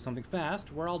 If we don't do something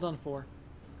fast, we're all done for.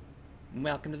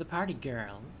 Welcome to the party,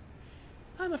 girls.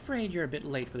 I'm afraid you're a bit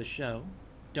late for the show.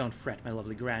 Don't fret, my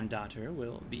lovely granddaughter.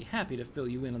 We'll be happy to fill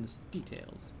you in on the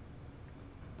details.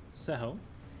 Seho,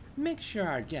 make sure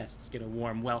our guests get a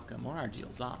warm welcome or our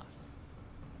deal's off.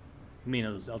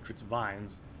 Mina's Eltrix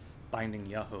vines binding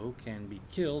Yahoo can be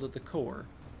killed at the core.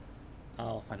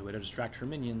 I'll find a way to distract her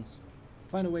minions.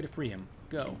 Find a way to free him.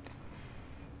 Go.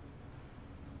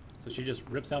 So she just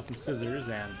rips out some scissors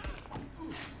and...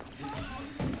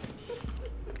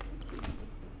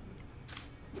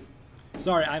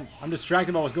 Sorry, I'm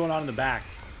distracted by what's going on in the back.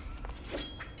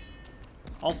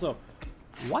 Also,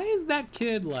 why is that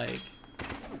kid, like,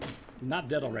 not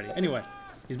dead already? Anyway,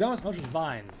 he's bound with Eldritch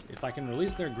vines. If I can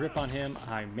release their grip on him,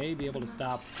 I may be able to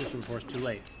stop the sister before it's too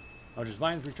late. Eldritch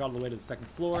vines reach all the way to the second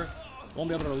floor. Won't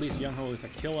be able to release Young-ho unless I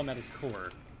kill him at his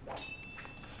core.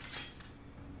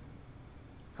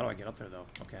 How do I get up there, though?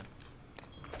 Okay.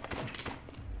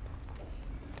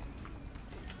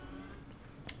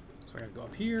 So I gotta go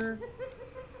up here.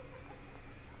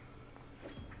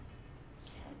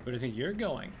 Where do you think you're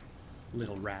going,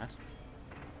 little rat?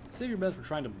 Save your breath for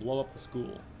trying to blow up the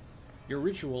school. Your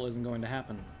ritual isn't going to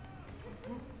happen.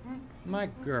 My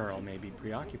girl may be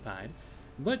preoccupied,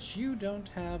 but you don't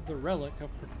have the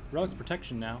relic's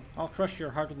protection now. I'll crush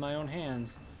your heart with my own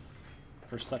hands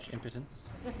for such impotence.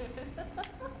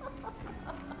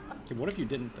 Okay, what if you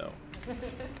didn't, though?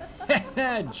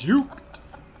 Juked!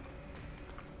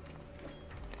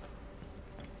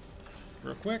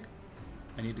 Real quick.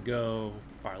 I need to go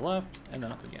far left and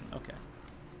then up again. Okay.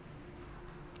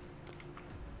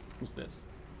 What's this?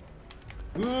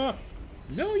 Ah!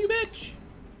 No, you bitch!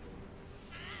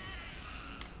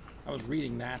 I was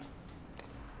reading that.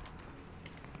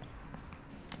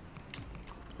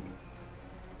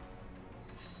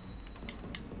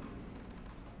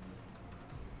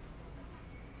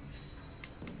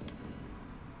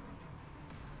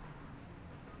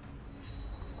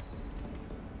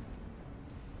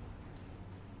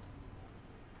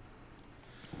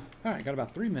 Alright, got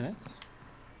about 3 minutes.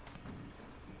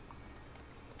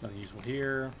 Nothing useful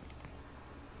here.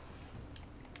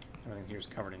 Everything here's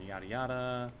covered in yada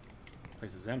yada.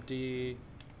 Place is empty.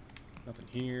 Nothing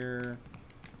here.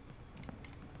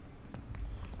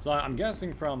 So I'm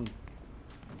guessing from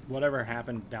whatever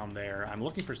happened down there, I'm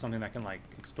looking for something that can like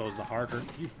expose the heart or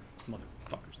you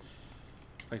motherfuckers.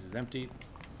 Place is empty.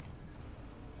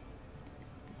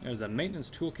 There's a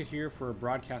maintenance toolkit here for a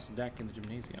broadcast deck in the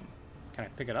gymnasium. Can I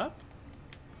pick it up?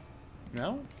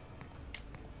 No?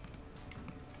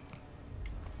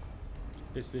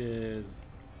 This is...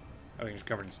 oh, it's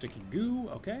covered in sticky goo.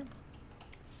 Okay.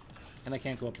 And I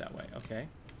can't go up that way. Okay.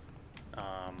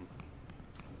 Oh,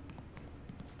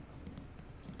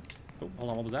 hold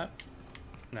on. What was that?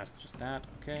 And that's just that.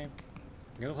 Okay.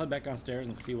 I'm going to head back downstairs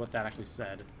and see what that actually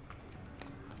said.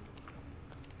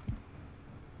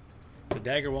 The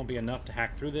dagger won't be enough to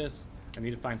hack through this. I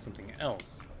need to find something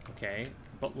else. Okay.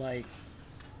 But, like...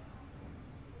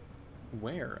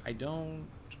 where? I don't...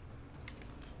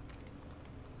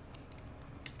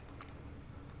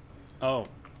 oh.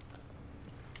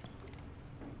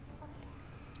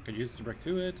 Could use it to break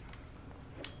through it.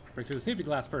 Break through the safety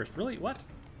glass first. Really? What?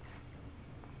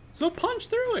 So punch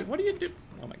through it! What do you do?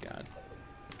 Oh my god.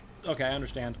 Okay, I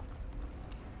understand.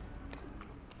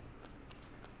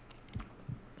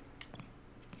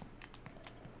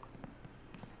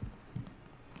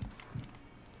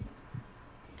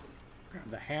 Grab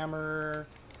the hammer.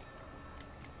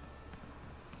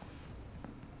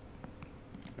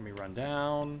 Let me run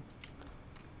down.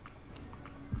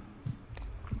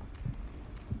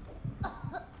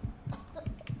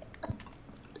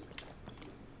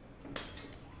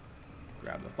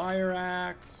 Grab the fire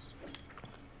axe.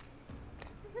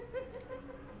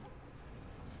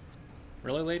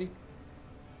 Really, lady?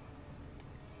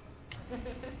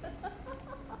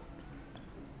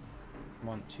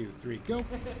 One, two, three, go.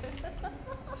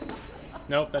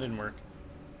 Nope, that didn't work.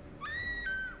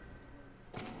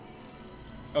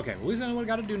 Okay, well, at least I know what I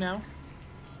gotta do now.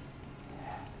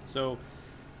 So,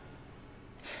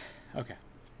 okay.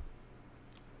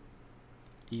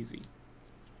 Easy.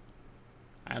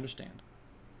 I understand.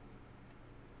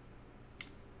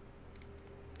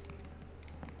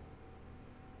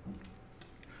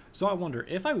 So I wonder,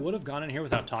 if I would have gone in here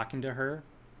without talking to her,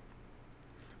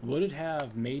 would it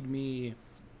have made me,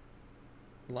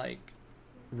 like,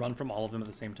 run from all of them at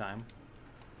the same time?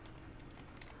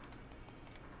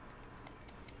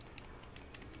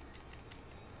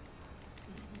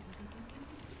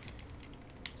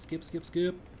 Skip, skip,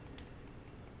 skip.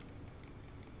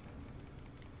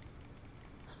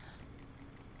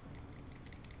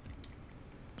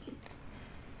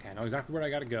 Okay, I know exactly where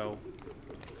I gotta go.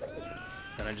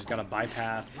 Then I just gotta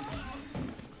bypass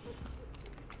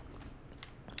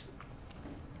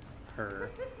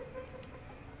her.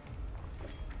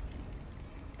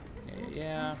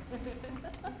 Yeah.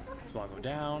 So I'll go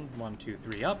down. 1, 2,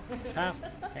 3, up. Past.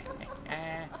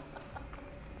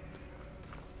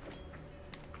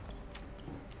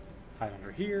 Hide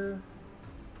under here.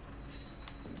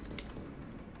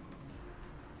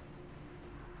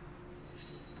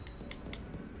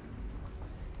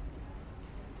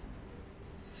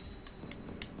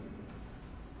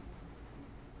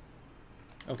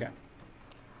 Okay.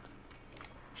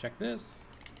 Check this.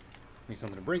 Need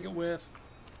something to break it with.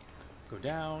 Go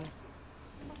down.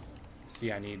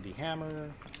 See, I need the hammer.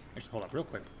 Actually, hold up real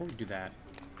quick before we do that.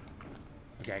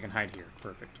 Okay, I can hide here.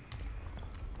 Perfect.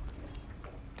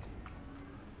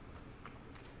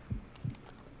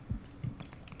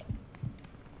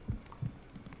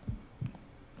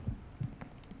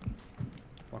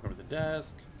 Walk over to the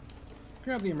desk.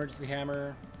 Grab the emergency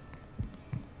hammer.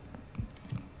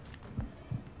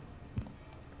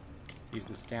 Use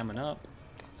the stamina up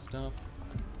stuff.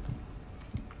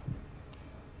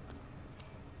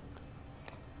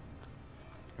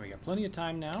 got plenty of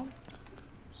time now.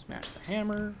 Smash the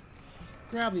hammer.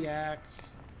 Grab the axe.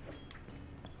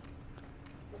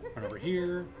 Run over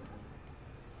here.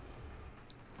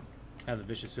 Have the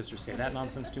vicious sister say that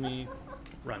nonsense to me.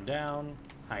 Run down.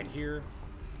 Hide here.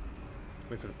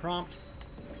 Wait for the prompt.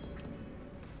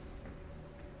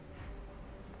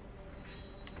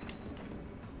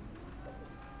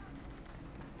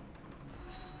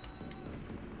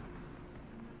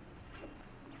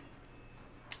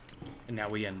 And now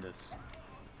we end this.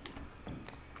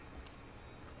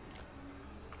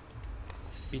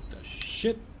 Beat the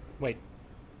shit. Wait.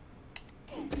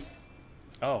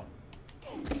 Oh.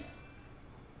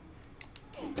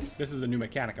 This is a new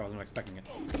mechanic. I wasn't expecting it.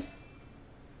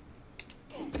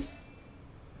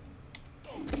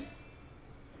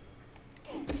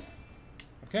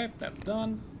 Okay, that's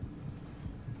done.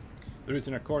 The roots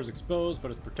in our core is exposed,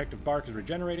 but its protective bark is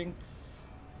regenerating.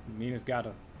 Mina's got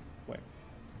a... Wait.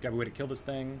 Got a way to kill this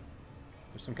thing.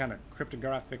 There's some kind of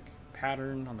cryptographic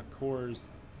pattern on the cores.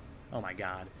 Oh my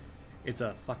god. It's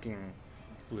a fucking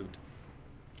flute.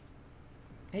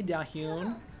 Hey,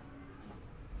 Dahyun.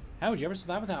 How would you ever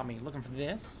survive without me? Looking for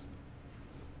this?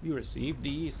 You received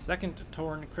the second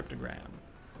torn cryptogram.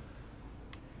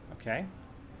 Okay.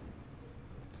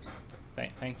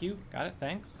 Thank you. Got it.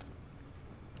 Thanks.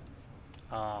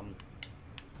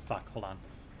 Fuck. Hold on.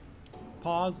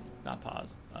 Pause. Not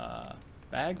pause.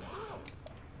 Bag.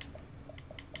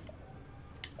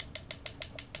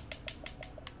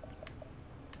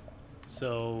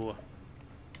 So...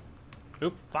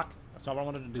 Oop, fuck. That's not what I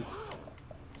wanted to do.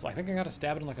 So I think I gotta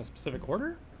stab it in like a specific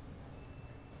order?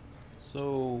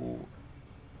 So...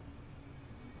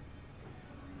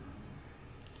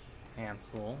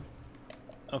 Cancel.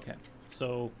 Okay,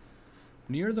 so...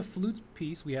 Near the flute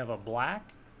piece, we have a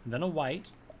black, then a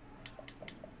white,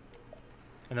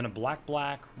 and then a black,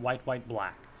 black, white, white,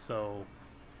 black. So...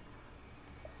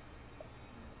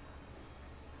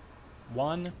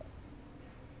 1,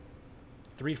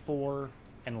 3, 4,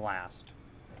 and last.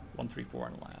 1, 3, 4,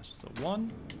 and last. So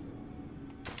 1,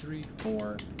 3,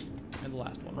 4, and the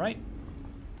last one, right?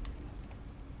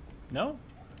 No?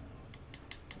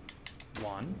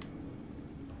 1,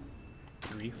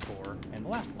 3, 4, and the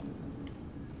last one.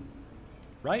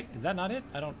 Right? Is that not it?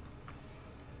 I don't...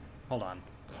 Hold on.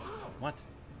 What?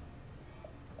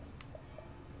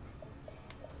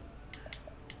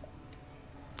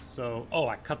 So, oh,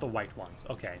 I cut the white ones.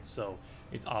 Okay, so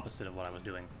it's opposite of what I was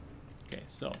doing. Okay,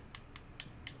 so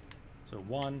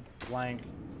 1, blank,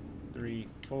 3,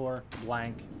 4,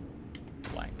 blank,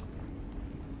 blank.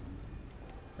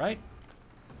 Right?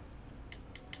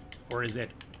 Or is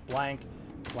it blank,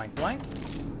 blank, blank?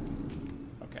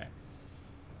 Okay.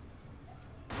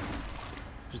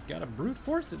 Just gotta brute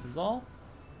force it is all.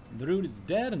 The root is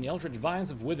dead and the Eldritch Vines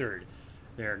have withered.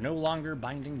 They are no longer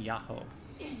binding Yahoo.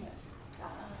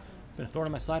 Been a thorn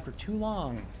on my side for too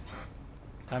long.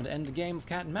 Time to end the game of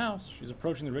cat and mouse. She's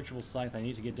approaching the ritual site. I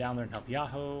need to get down there and help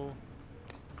Yahoo.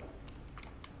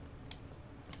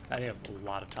 I have a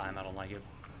lot of time. I don't like it.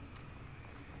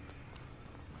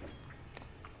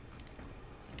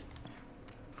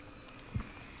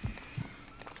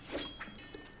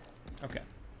 Okay.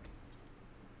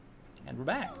 And we're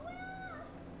back.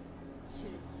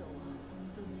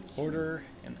 Order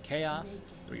and the chaos.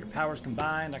 Through your powers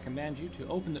combined, I command you to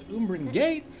open the Umbran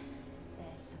gates.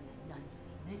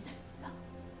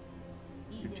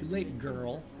 You're too late,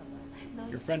 girl.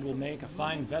 Your friend will make a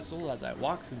fine vessel as I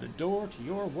walk through the door to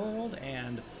your world,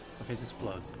 and the face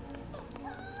explodes.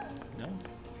 No?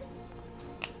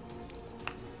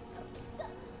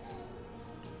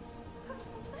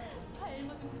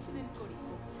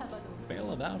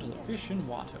 Bail about as a fish in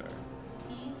water.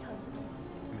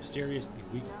 A mysteriously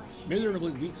weak,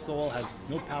 miserably weak soul has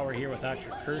no power here without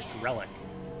your cursed relic.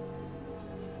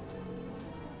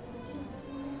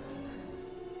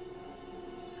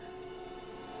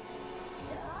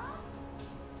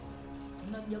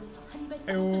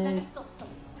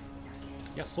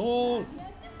 Yes, soul.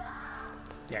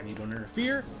 Damn, you don't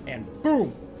interfere, and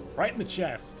boom, right in the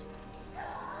chest.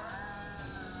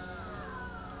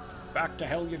 Back to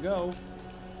hell you go.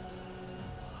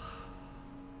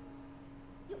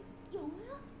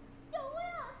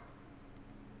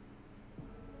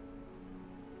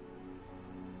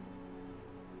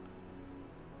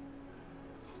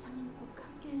 세상엔 꼭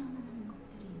함께해야만 하는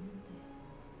것들이 있는데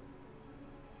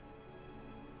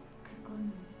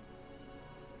그건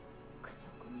그저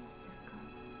꿈이었을까?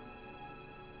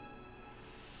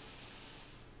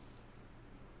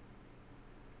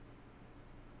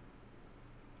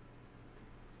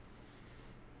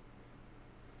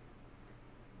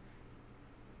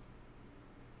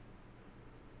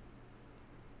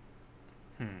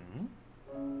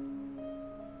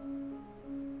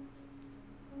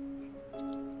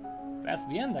 That's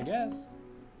the end, I guess.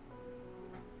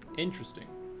 Interesting.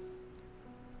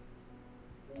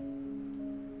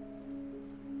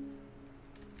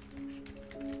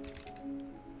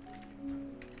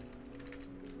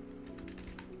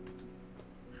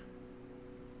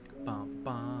 Bum,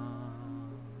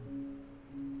 bum.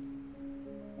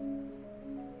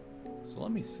 So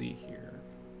let me see here.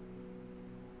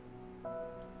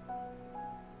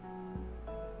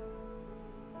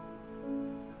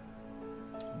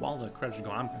 While the credits are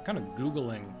going, I'm kind of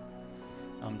Googling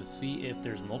to see if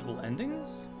there's multiple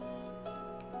endings.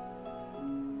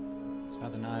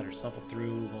 Survive the night or suffer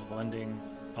through multiple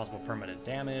endings, possible permanent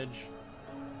damage.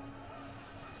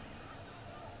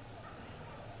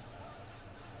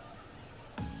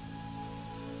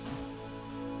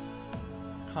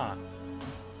 Huh.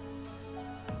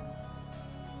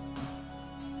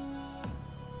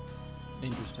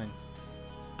 Interesting.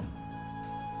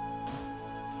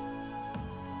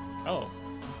 Oh.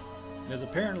 There's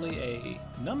apparently a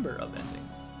number of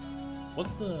endings.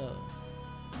 What's the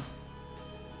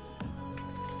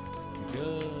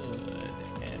good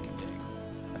ending?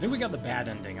 I think we got the bad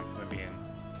ending, if we're being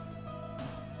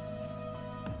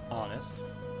honest.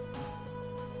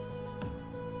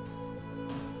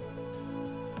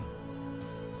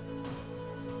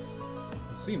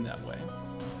 It seemed that way.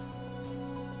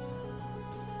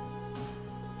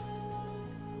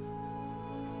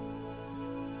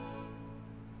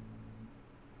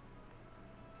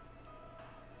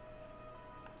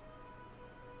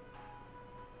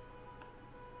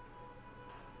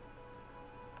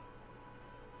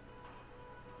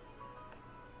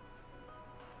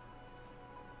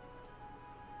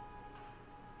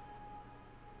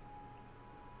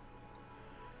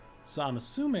 So I'm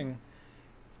assuming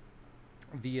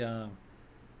the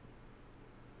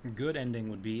good ending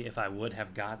would be if I would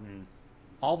have gotten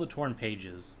all the torn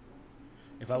pages.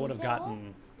 If I would have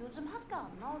gotten 요즘 학교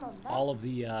안 나오던데? all of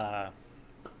the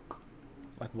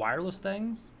like wireless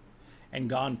things and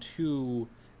gone to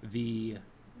the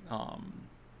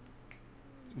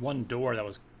one door that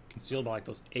was concealed by like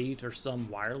those 8 or some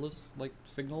wireless like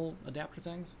signal adapter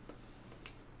things.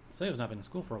 Sayo's not been in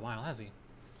school for a while, has he?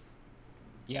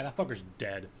 Yeah, that fucker's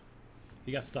dead.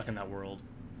 He got stuck in that world.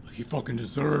 Like he fucking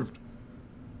deserved.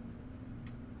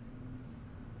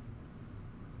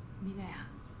 미나야,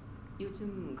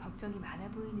 요즘 걱정이 많아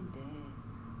보이는데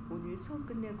오늘 수업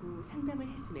끝내고 상담을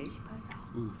했으면 싶어서.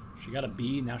 Oof. She got a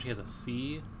B, now she has a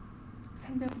C.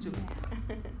 상담 좀.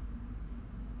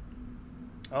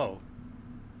 Oh.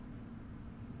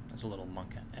 That's a little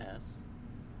monk at S.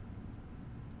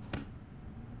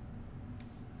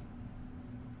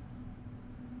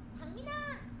 박민아!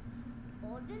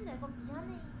 어젠 내가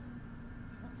미안해.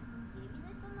 내가 조금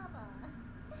예민했었나 봐.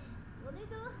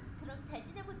 오늘도 그럼 잘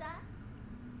지내보자.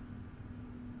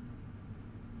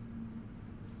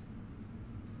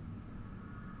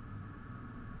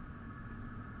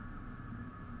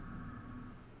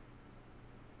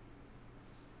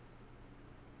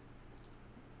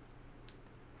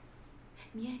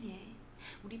 미안해.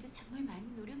 우리도 정말 많이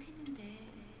노력했는데.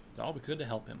 It's all we could to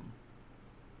help him.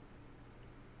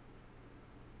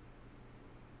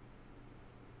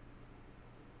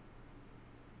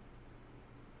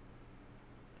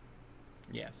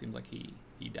 Yeah, seems like he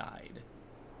died.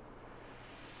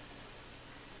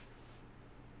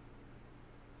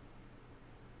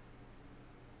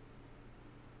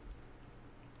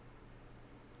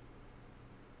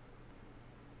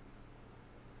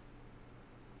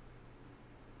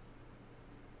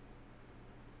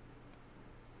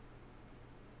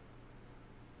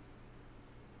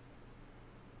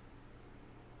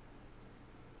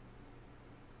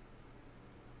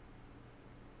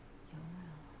 영호야,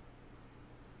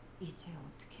 이제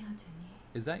어떻게 해야 되니?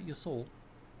 Is that your soul?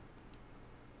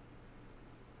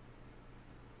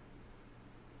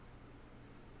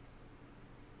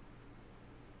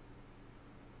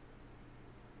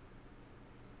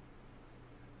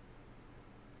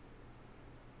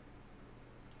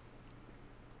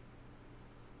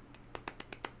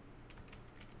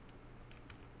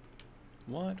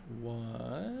 What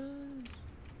was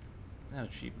that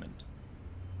achievement?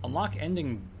 Unlock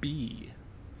ending B.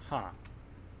 Huh.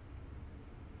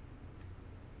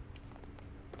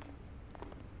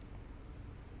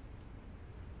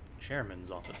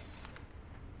 Chairman's office.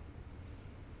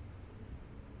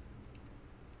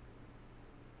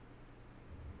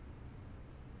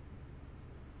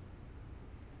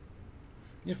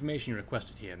 The information you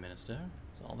requested here, Minister.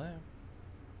 It's all there.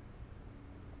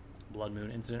 Blood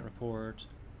Moon incident report.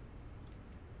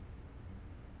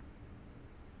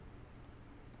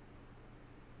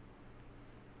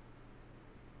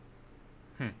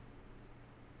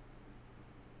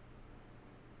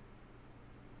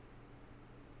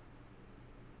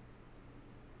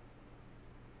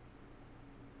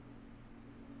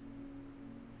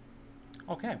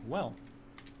 Okay, well.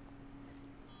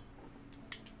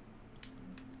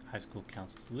 High school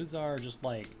council. So these are just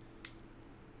like...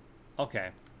 Okay,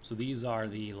 so these are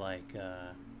the, like,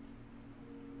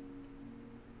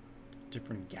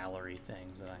 different gallery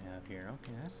things that I have here.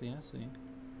 Okay, I see, I see.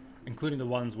 Including the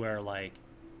ones where, like,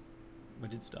 we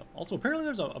did stuff. Also, apparently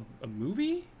there's a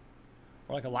movie?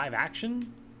 Or, like, a live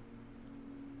action?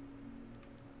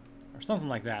 Or something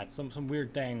like that. Some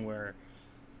weird thing where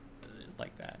it's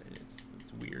like that.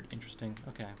 It's weird. Interesting.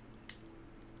 Okay.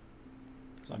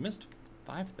 So I missed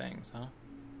 5 things, huh?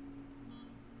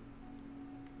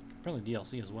 Apparently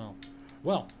DLC as well.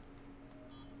 Well,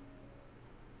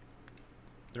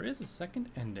 there is a second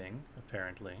ending,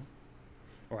 apparently.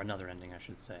 Or another ending, I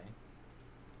should say.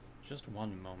 Just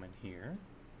one moment here.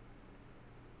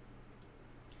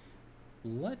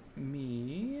 Let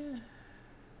me...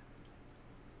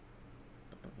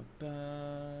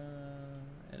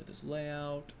 edit this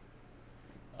layout.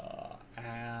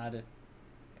 Add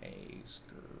a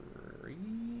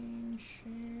screen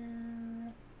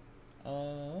share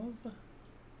of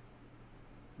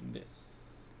this.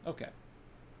 Okay.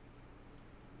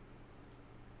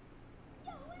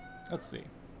 Let's see.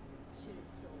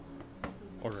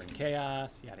 Order in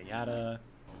chaos, yada yada.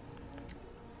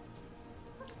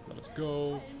 Let us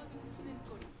go.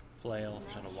 Flail,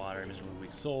 fish out of water, miserable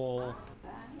weak soul.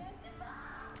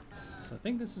 So I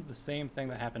think this is the same thing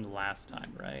that happened last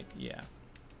time, right? Yeah.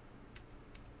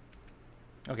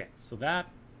 Okay, so that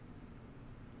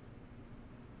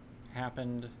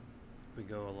happened. If we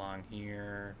go along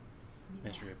here,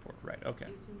 mystery report, right, okay.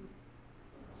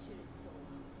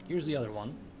 Here's the other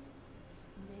one.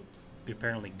 The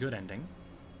apparently good ending.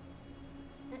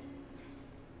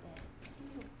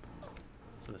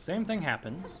 So the same thing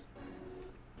happens.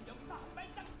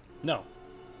 No.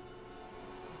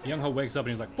 Young Ho wakes up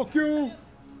and he's like, fuck you!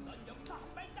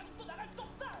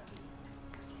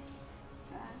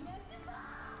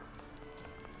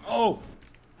 Oh!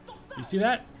 You see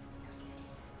that?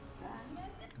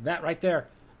 That right there.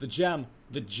 The gem.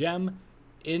 The gem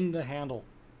in the handle.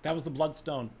 That was the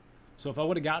bloodstone. So if I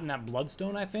would have gotten that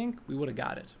bloodstone, I think, we would have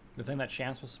got it. The thing that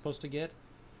Chance was supposed to get.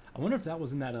 I wonder if that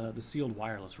was in that the sealed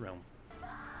wireless room.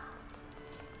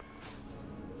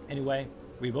 Anyway,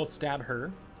 we both stab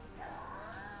her.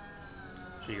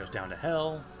 She goes down to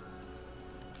hell.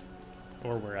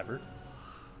 Or wherever.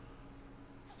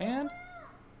 And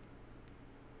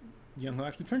Young Ho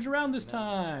actually turns around this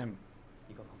time.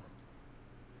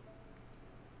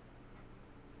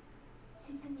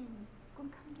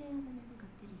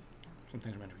 Some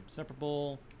things are meant to be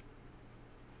inseparable.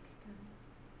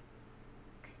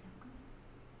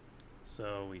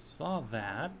 So we saw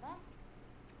that.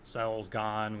 Cell's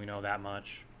gone, we know that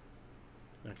much.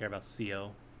 We don't care about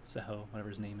Seho, whatever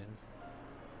his name is.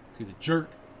 He's a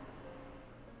jerk.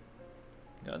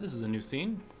 This is a new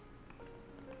scene.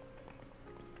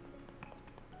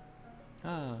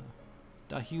 Ah,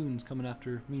 Da-Hyun's coming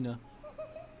after Mina.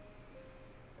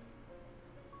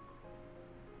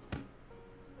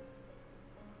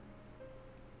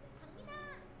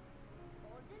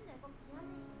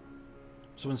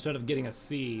 So instead of getting a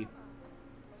C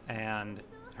and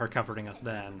her comforting us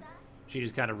then, she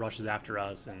just kind of rushes after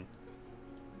us and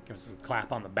gives us a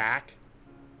clap on the back.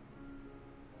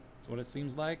 That's what it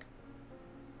seems like.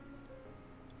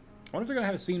 I wonder if they're going to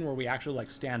have a scene where we actually like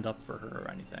stand up for her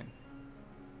or anything.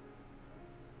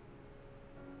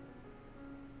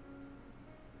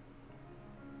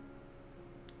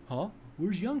 Huh?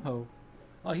 Where's Young Ho?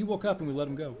 Oh, he woke up and we let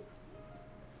him go.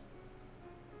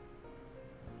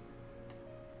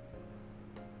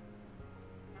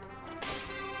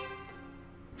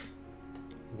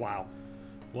 Wow.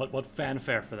 What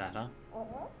fanfare for that, huh?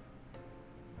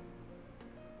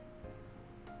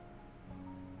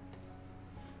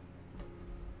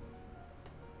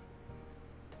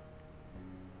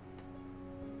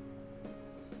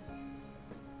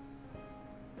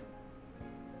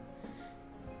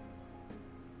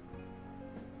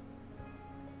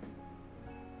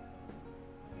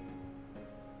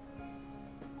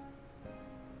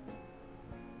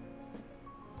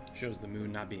 Shows the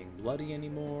moon not being bloody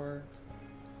anymore.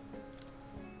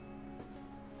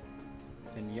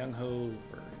 And Young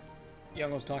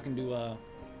Ho's talking to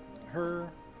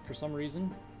her for some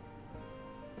reason.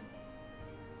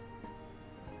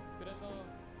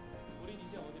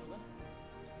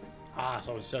 Ah,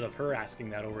 so instead of her asking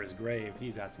that over his grave,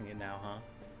 he's asking it now, huh?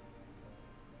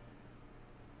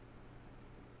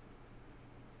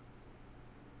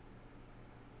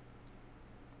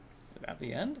 Is that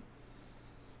the end?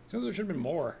 So there should have been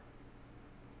more.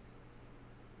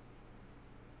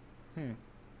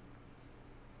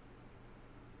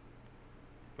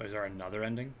 is there another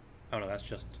ending? Oh no, that's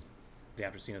just the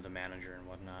after scene of the manager and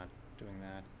whatnot doing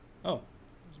that. Oh,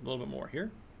 there's a little bit more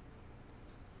here.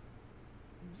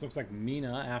 This looks like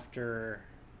Mina after...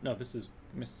 No, this is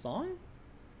Miss Song?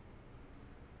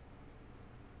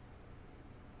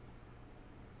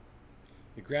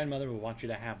 Your grandmother will want you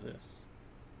to have this.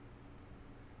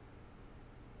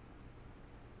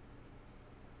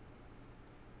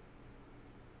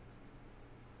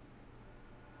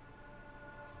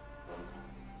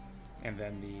 And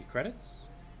then the credits.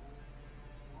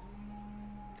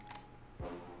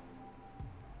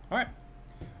 Alright.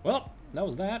 Well, that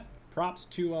was that. Props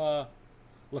to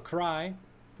Lacry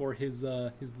for his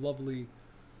lovely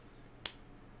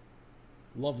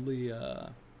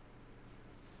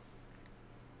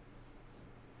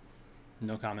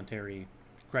no commentary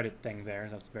credit thing there.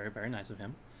 That's very, very nice of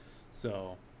him.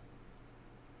 So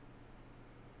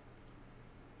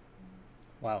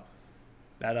wow.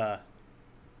 That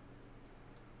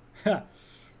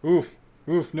oof,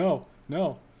 no.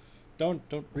 Don't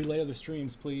relay other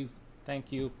streams, please.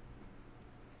 Thank you.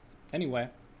 Anyway,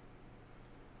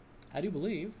 I do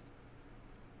believe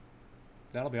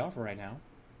that'll be all for right now,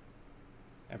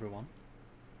 everyone.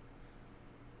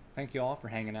 Thank you all for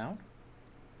hanging out.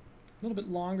 A little bit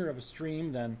longer of a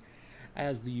stream than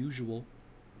as the usual,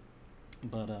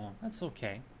 but that's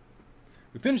okay.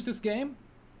 We finished this game,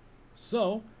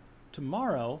 so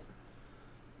tomorrow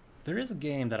there is a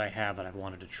game that I have that I've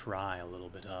wanted to try a little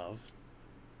bit of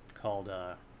called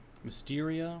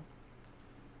Mysteria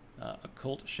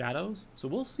Occult Shadows. So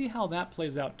we'll see how that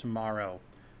plays out tomorrow,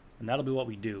 and that'll be what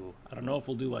we do. I don't know if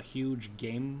we'll do a huge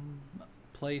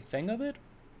gameplay thing of it,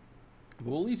 but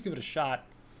we'll at least give it a shot,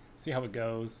 see how it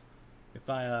goes. If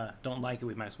I don't like it,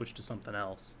 we might switch to something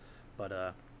else,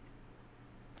 but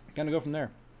gonna go from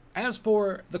there. As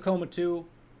for the Coma 2,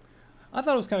 I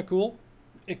thought it was kind of cool.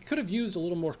 It could have used a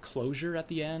little more closure at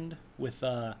the end with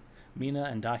Mina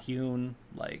and Da-Hyun,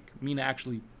 like Mina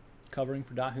actually covering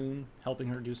for Da-Hyun, helping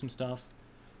her do some stuff.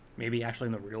 Maybe actually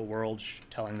in the real world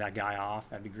telling that guy off.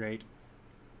 That'd be great.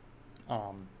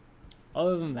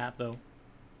 Other than that, though,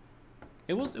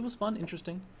 it was fun,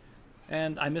 interesting,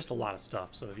 and I missed a lot of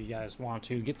stuff. So if you guys want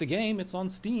to get the game, it's on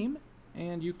Steam,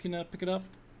 and you can pick it up,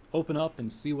 open up,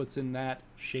 and see what's in that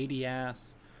shady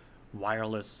ass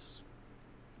wireless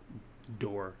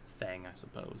door thing, I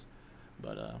suppose.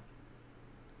 But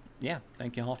yeah,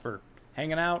 thank you all for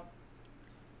hanging out,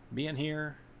 being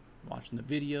here, watching the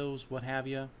videos, what have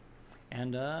you.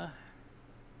 And I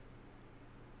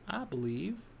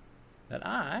believe that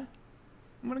I'm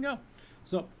gonna go.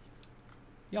 So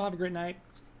y'all have a great night,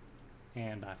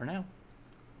 and bye for now.